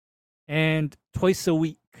and twice a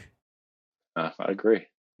week. I agree.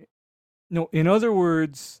 No, in other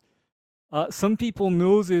words, some people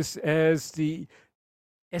know this as the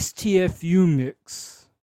STFU mix.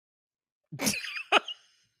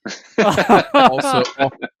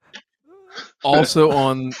 Also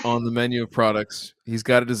on the menu of products, he's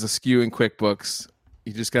got it as a SKU in QuickBooks.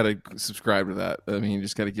 You just got to subscribe to that. I mean, you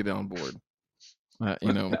just got to get on board.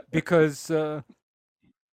 Because,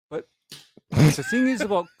 but the thing is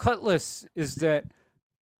about Cutlass is that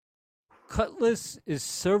Cutlass is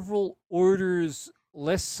several orders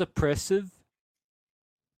less suppressive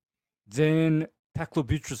than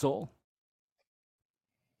paclobutrazol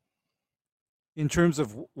in terms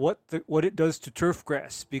of what it does to turf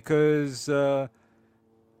grass, because I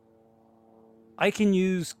can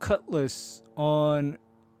use Cutlass on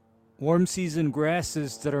warm season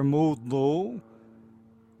grasses that are mowed low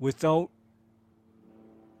without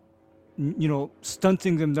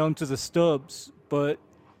stunting them down to the stubs. But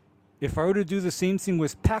if I were to do the same thing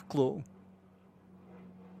with Paclo,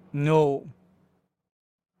 no,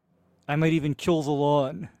 I might even kill the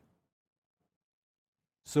lawn.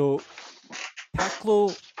 So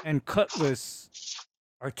Paclo and Cutlass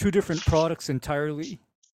are two different products entirely.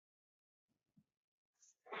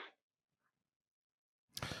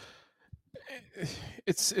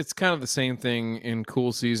 It's kind of the same thing in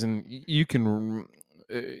cool season. You can,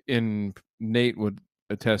 and Nate would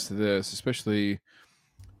attest to this, especially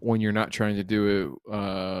when you're not trying to do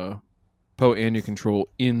POA annual control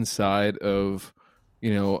inside of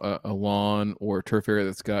a lawn or a turf area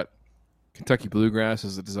that's got Kentucky bluegrass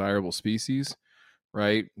as a desirable species,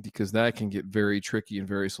 right? Because that can get very tricky and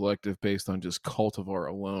very selective based on just cultivar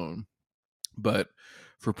alone. But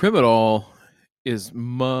for Primadol is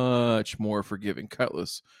much more forgiving.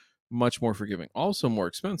 Cutlass, much more forgiving. Also more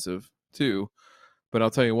expensive too. But I'll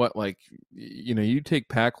tell you what, like, you take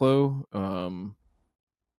Paclo,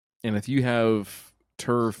 and if you have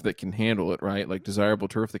turf that can handle it, right, like desirable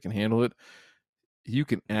turf that can handle it, you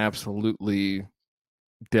can absolutely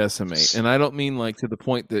decimate. And I don't mean like to the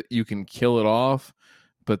point that you can kill it off,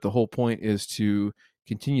 but the whole point is to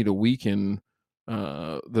continue to weaken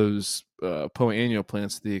those POA annual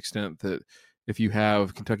plants to the extent that if you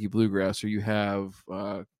have Kentucky bluegrass or you have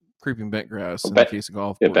creeping bentgrass in the case of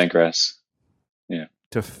golf course, bentgrass,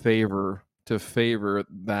 to favor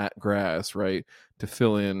that grass, right, to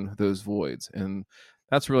fill in those voids. And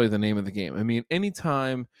that's really the name of the game. I mean,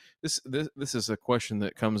 anytime this is a question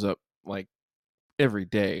that comes up like every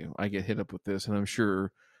day. I get hit up with this, and I'm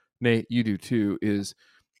sure Nate, you do too,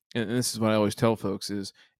 and this is what I always tell folks,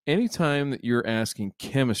 is anytime that you're asking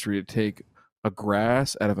chemistry to take a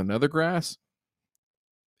grass out of another grass,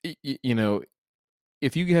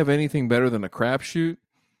 if you have anything better than a crapshoot,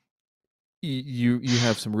 you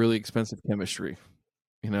have some really expensive chemistry,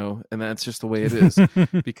 and that's just the way it is.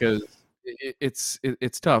 Because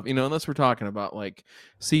it's tough, unless we're talking about like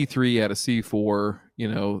C3 out of C4,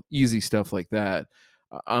 easy stuff like that.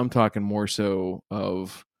 I'm talking more so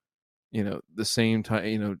of, the same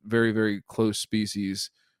time, very, very close species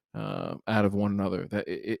out of one another. That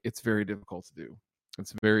it's very difficult to do.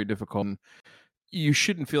 It's very difficult. And you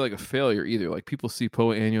shouldn't feel like a failure either. Like people see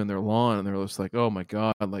POA annual in their lawn and they're just like, oh my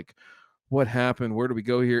God, like what happened? Where do we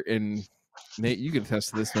go here? And Nate, you can attest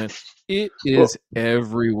to this, man. It is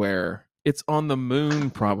everywhere. It's on the moon,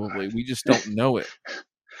 probably. We just don't know it.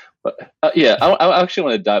 But I actually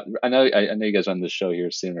want to dive. I know you guys are on this show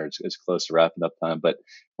here soon, or it's close to wrapping up time. But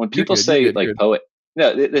when people say like POA,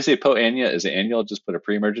 they say POA annual is an annual. Just put a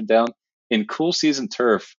pre-emergent down. In cool season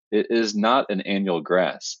turf, it is not an annual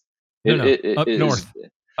grass. Up north.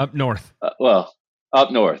 Up north. Well,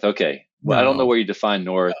 up north. Okay. Well, I don't know where you define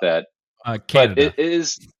north at. Canada. But it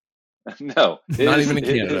is. No, not even in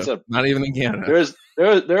Canada. Not even in Canada.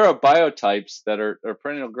 There are biotypes that are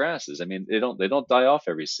perennial grasses. I mean, they don't die off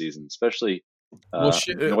every season, especially north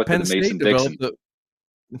of the Mason-Dixon.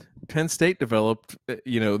 Penn State developed,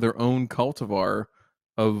 their own cultivar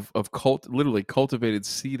of literally cultivated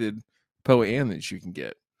seeded POA annuals you can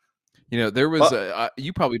get. There was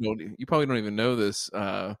you probably don't even know this.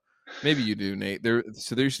 Maybe you do, Nate. There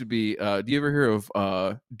used to be. Do you ever hear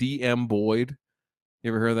of D.M. Boyd? You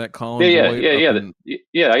ever heard of that, Colin? Boyd?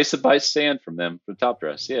 Yeah. I used to buy sand from them for Top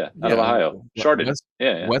Dress. Out of Ohio, Chardon.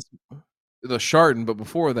 The Chardon, but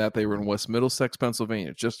before that, they were in West Middlesex,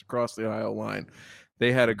 Pennsylvania, just across the Ohio line.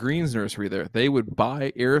 They had a greens nursery there. They would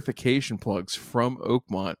buy aerification plugs from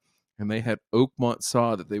Oakmont, and they had Oakmont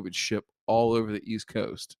sod that they would ship all over the East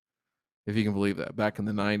Coast, if you can believe that, back in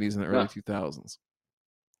the 90s and the early 2000s.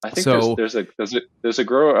 I think there's a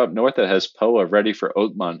grower up north that has POA ready for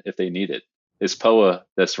Oakmont if they need it. It's POA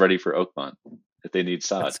that's ready for Oakmont. if they need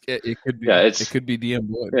sod. It could be. Yeah, it could be DM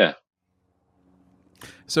Boyd. Yeah.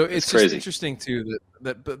 So it's just crazy. interesting too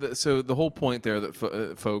so the whole point there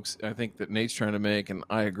that folks, I think that Nate's trying to make, and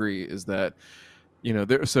I agree, is that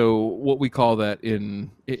so what we call that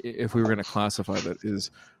if we were going to classify that is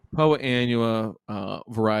Poa annua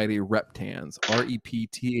variety reptans,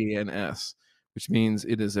 reptans, which means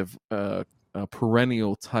it is a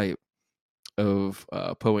perennial type of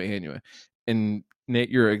Poa annua. And Nate,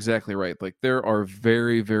 you're exactly right. Like there are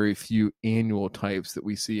very, very few annual types that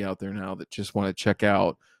we see out there now that just want to check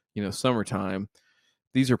out, summertime.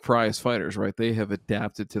 These are prize fighters, right? They have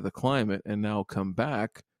adapted to the climate and now come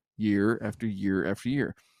back year after year after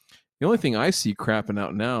year. The only thing I see crapping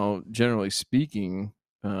out now, generally speaking,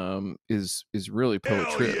 is really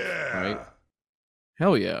Poetry, right?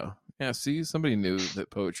 Hell yeah. Yeah, see, somebody knew that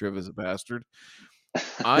Poetry is a bastard.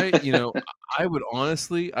 I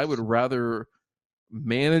would rather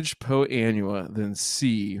manage Poa annua than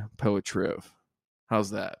see Poetriv.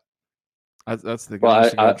 How's that? That's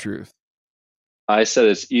the truth. I said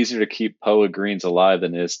it's easier to keep Poa greens alive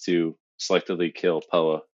than it is to selectively kill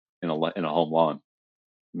Poa in a home lawn.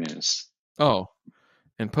 I mean,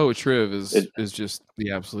 and Poetriv is just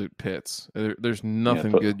the absolute pits. There's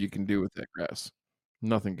nothing good you can do with that grass.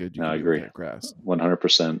 Nothing good you can do with that grass.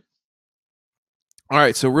 100%. All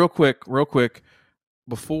right, so real quick,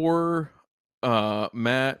 before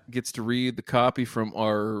Matt gets to read the copy from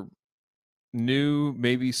our new,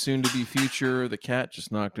 maybe soon to be future, the cat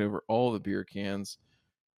just knocked over all the beer cans.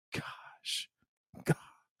 Gosh.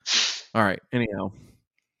 All right. Anyhow,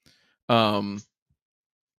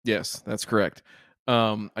 yes, that's correct.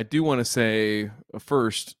 I do want to say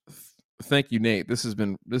first, thank you, Nate. This has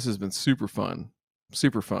been super fun.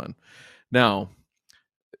 Now,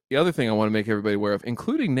 the other thing I want to make everybody aware of,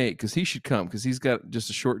 including Nate, because he should come, because he's got just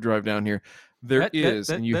a short drive down here.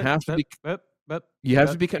 You have to become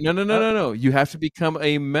no. You have to become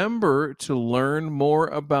a member to learn more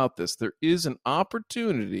about this. There is an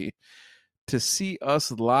opportunity to see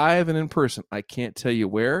us live and in person. I can't tell you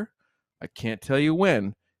where. I can't tell you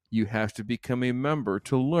when. You have to become a member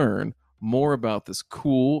to learn more about this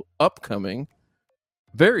cool upcoming,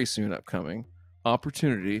 very soon upcoming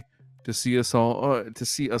opportunity to see us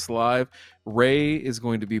live. Ray is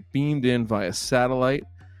going to be beamed in via satellite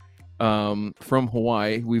from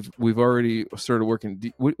Hawaii. We've already started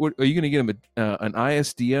working. What are you going to get him an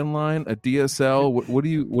ISDN line, a DSL? What are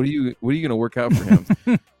you going to work out for him?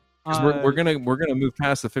 We're gonna move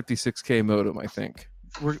past the 56K modem, I think.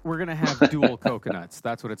 We're gonna have dual coconuts.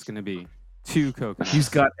 That's what it's gonna be. 2 coconuts. He's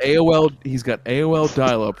got AOL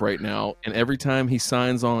dial-up right now, and every time he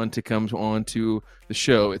signs on to come on to the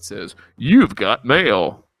show, it says, "You've got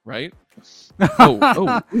mail," right? What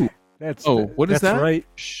is that's that? Right.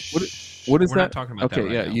 What is We're that? not talking about that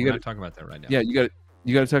right now. We're not talking about that right now. Yeah, you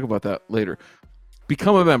got to talk about that later.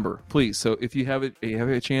 Become a member, please. So if you have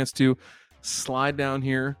a chance to slide down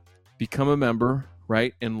here, become a member,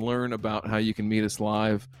 right, and learn about how you can meet us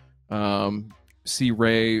live. See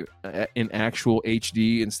Ray in actual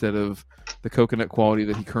HD instead of the coconut quality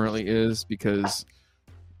that he currently is, because,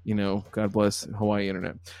 God bless Hawaii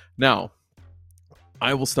internet. Now,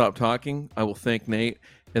 I will stop talking. I will thank Nate,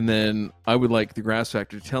 and then I would like the Grass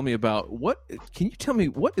Factor to tell me about can you tell me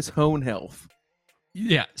what is Hone Health?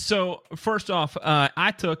 Yeah. So first off,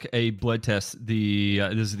 I took a blood test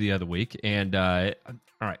this is the other week, and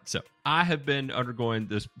all right. So I have been undergoing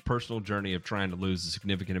this personal journey of trying to lose a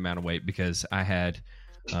significant amount of weight because I had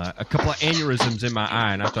a couple of aneurysms in my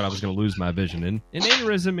eye, and I thought I was going to lose my vision. And an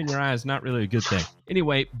aneurysm in your eye is not really a good thing.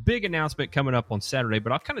 Anyway, big announcement coming up on Saturday,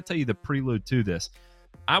 but I'll kind of tell you the prelude to this.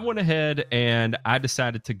 I went ahead and I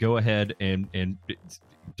decided to go ahead and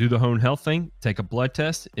do the Hone Health thing, take a blood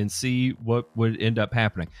test, and see what would end up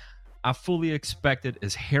happening. I fully expected,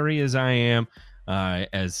 as hairy as I am, now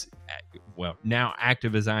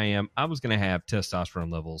active as I am, I was going to have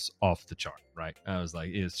testosterone levels off the chart, right? I was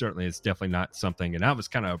like, it's definitely not something, and I was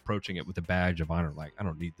kind of approaching it with a badge of honor, like, I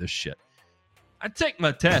don't need this shit. I take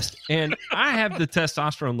my test, and I have the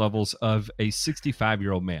testosterone levels of a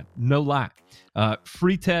 65-year-old man. No lie.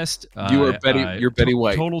 Free test. You're Betty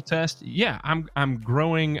White. Total test. Yeah, I'm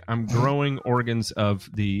growing organs of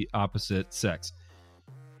the opposite sex,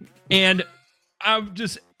 and I'm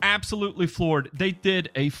just absolutely floored. They did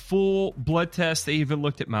a full blood test. They even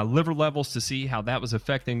looked at my liver levels to see how that was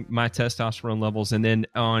affecting my testosterone levels. And then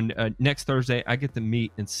on next Thursday, I get to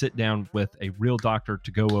meet and sit down with a real doctor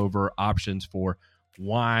to go over options for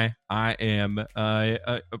why I am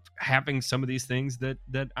having some of these things that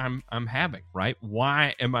I'm having, right?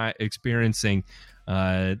 Why am I experiencing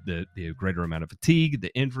the greater amount of fatigue,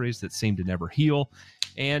 the injuries that seem to never heal,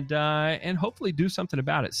 and hopefully do something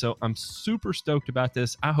about it. So I'm super stoked about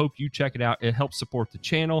this. I hope you check it out. It helps support the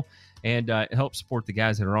channel, and it helps support the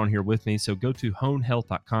guys that are on here with me. So go to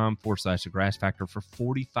honehealth.com/the grass factor for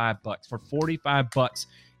 $45. For $45,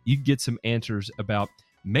 you can get some answers about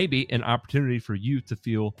maybe an opportunity for you to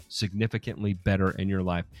feel significantly better in your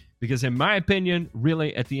life. Because in my opinion,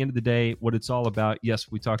 really at the end of the day, what it's all about,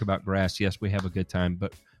 yes, we talk about grass, yes, we have a good time,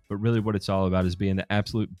 but really what it's all about is being the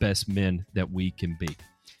absolute best men that we can be.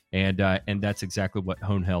 And that's exactly what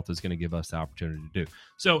Hone Health is going to give us the opportunity to do.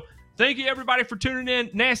 So thank you, everybody, for tuning in.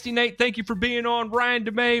 Nasty Nate, thank you for being on. Ryan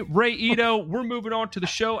DeMay, Ray Ito, we're moving on to the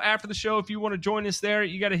show. After the show, if you want to join us there,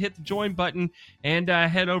 you got to hit the join button and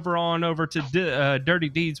head over to Dirty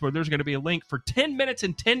Deeds, where there's going to be a link for 10 minutes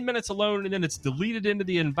and 10 minutes alone, and then it's deleted into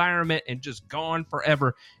the environment and just gone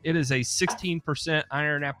forever. It is a 16%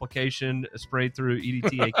 iron application sprayed through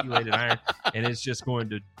EDTA chelated iron, and it's just going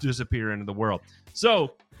to disappear into the world.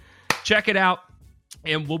 So check it out,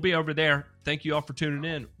 and we'll be over there. Thank you all for tuning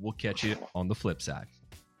in. We'll catch you on the flip side.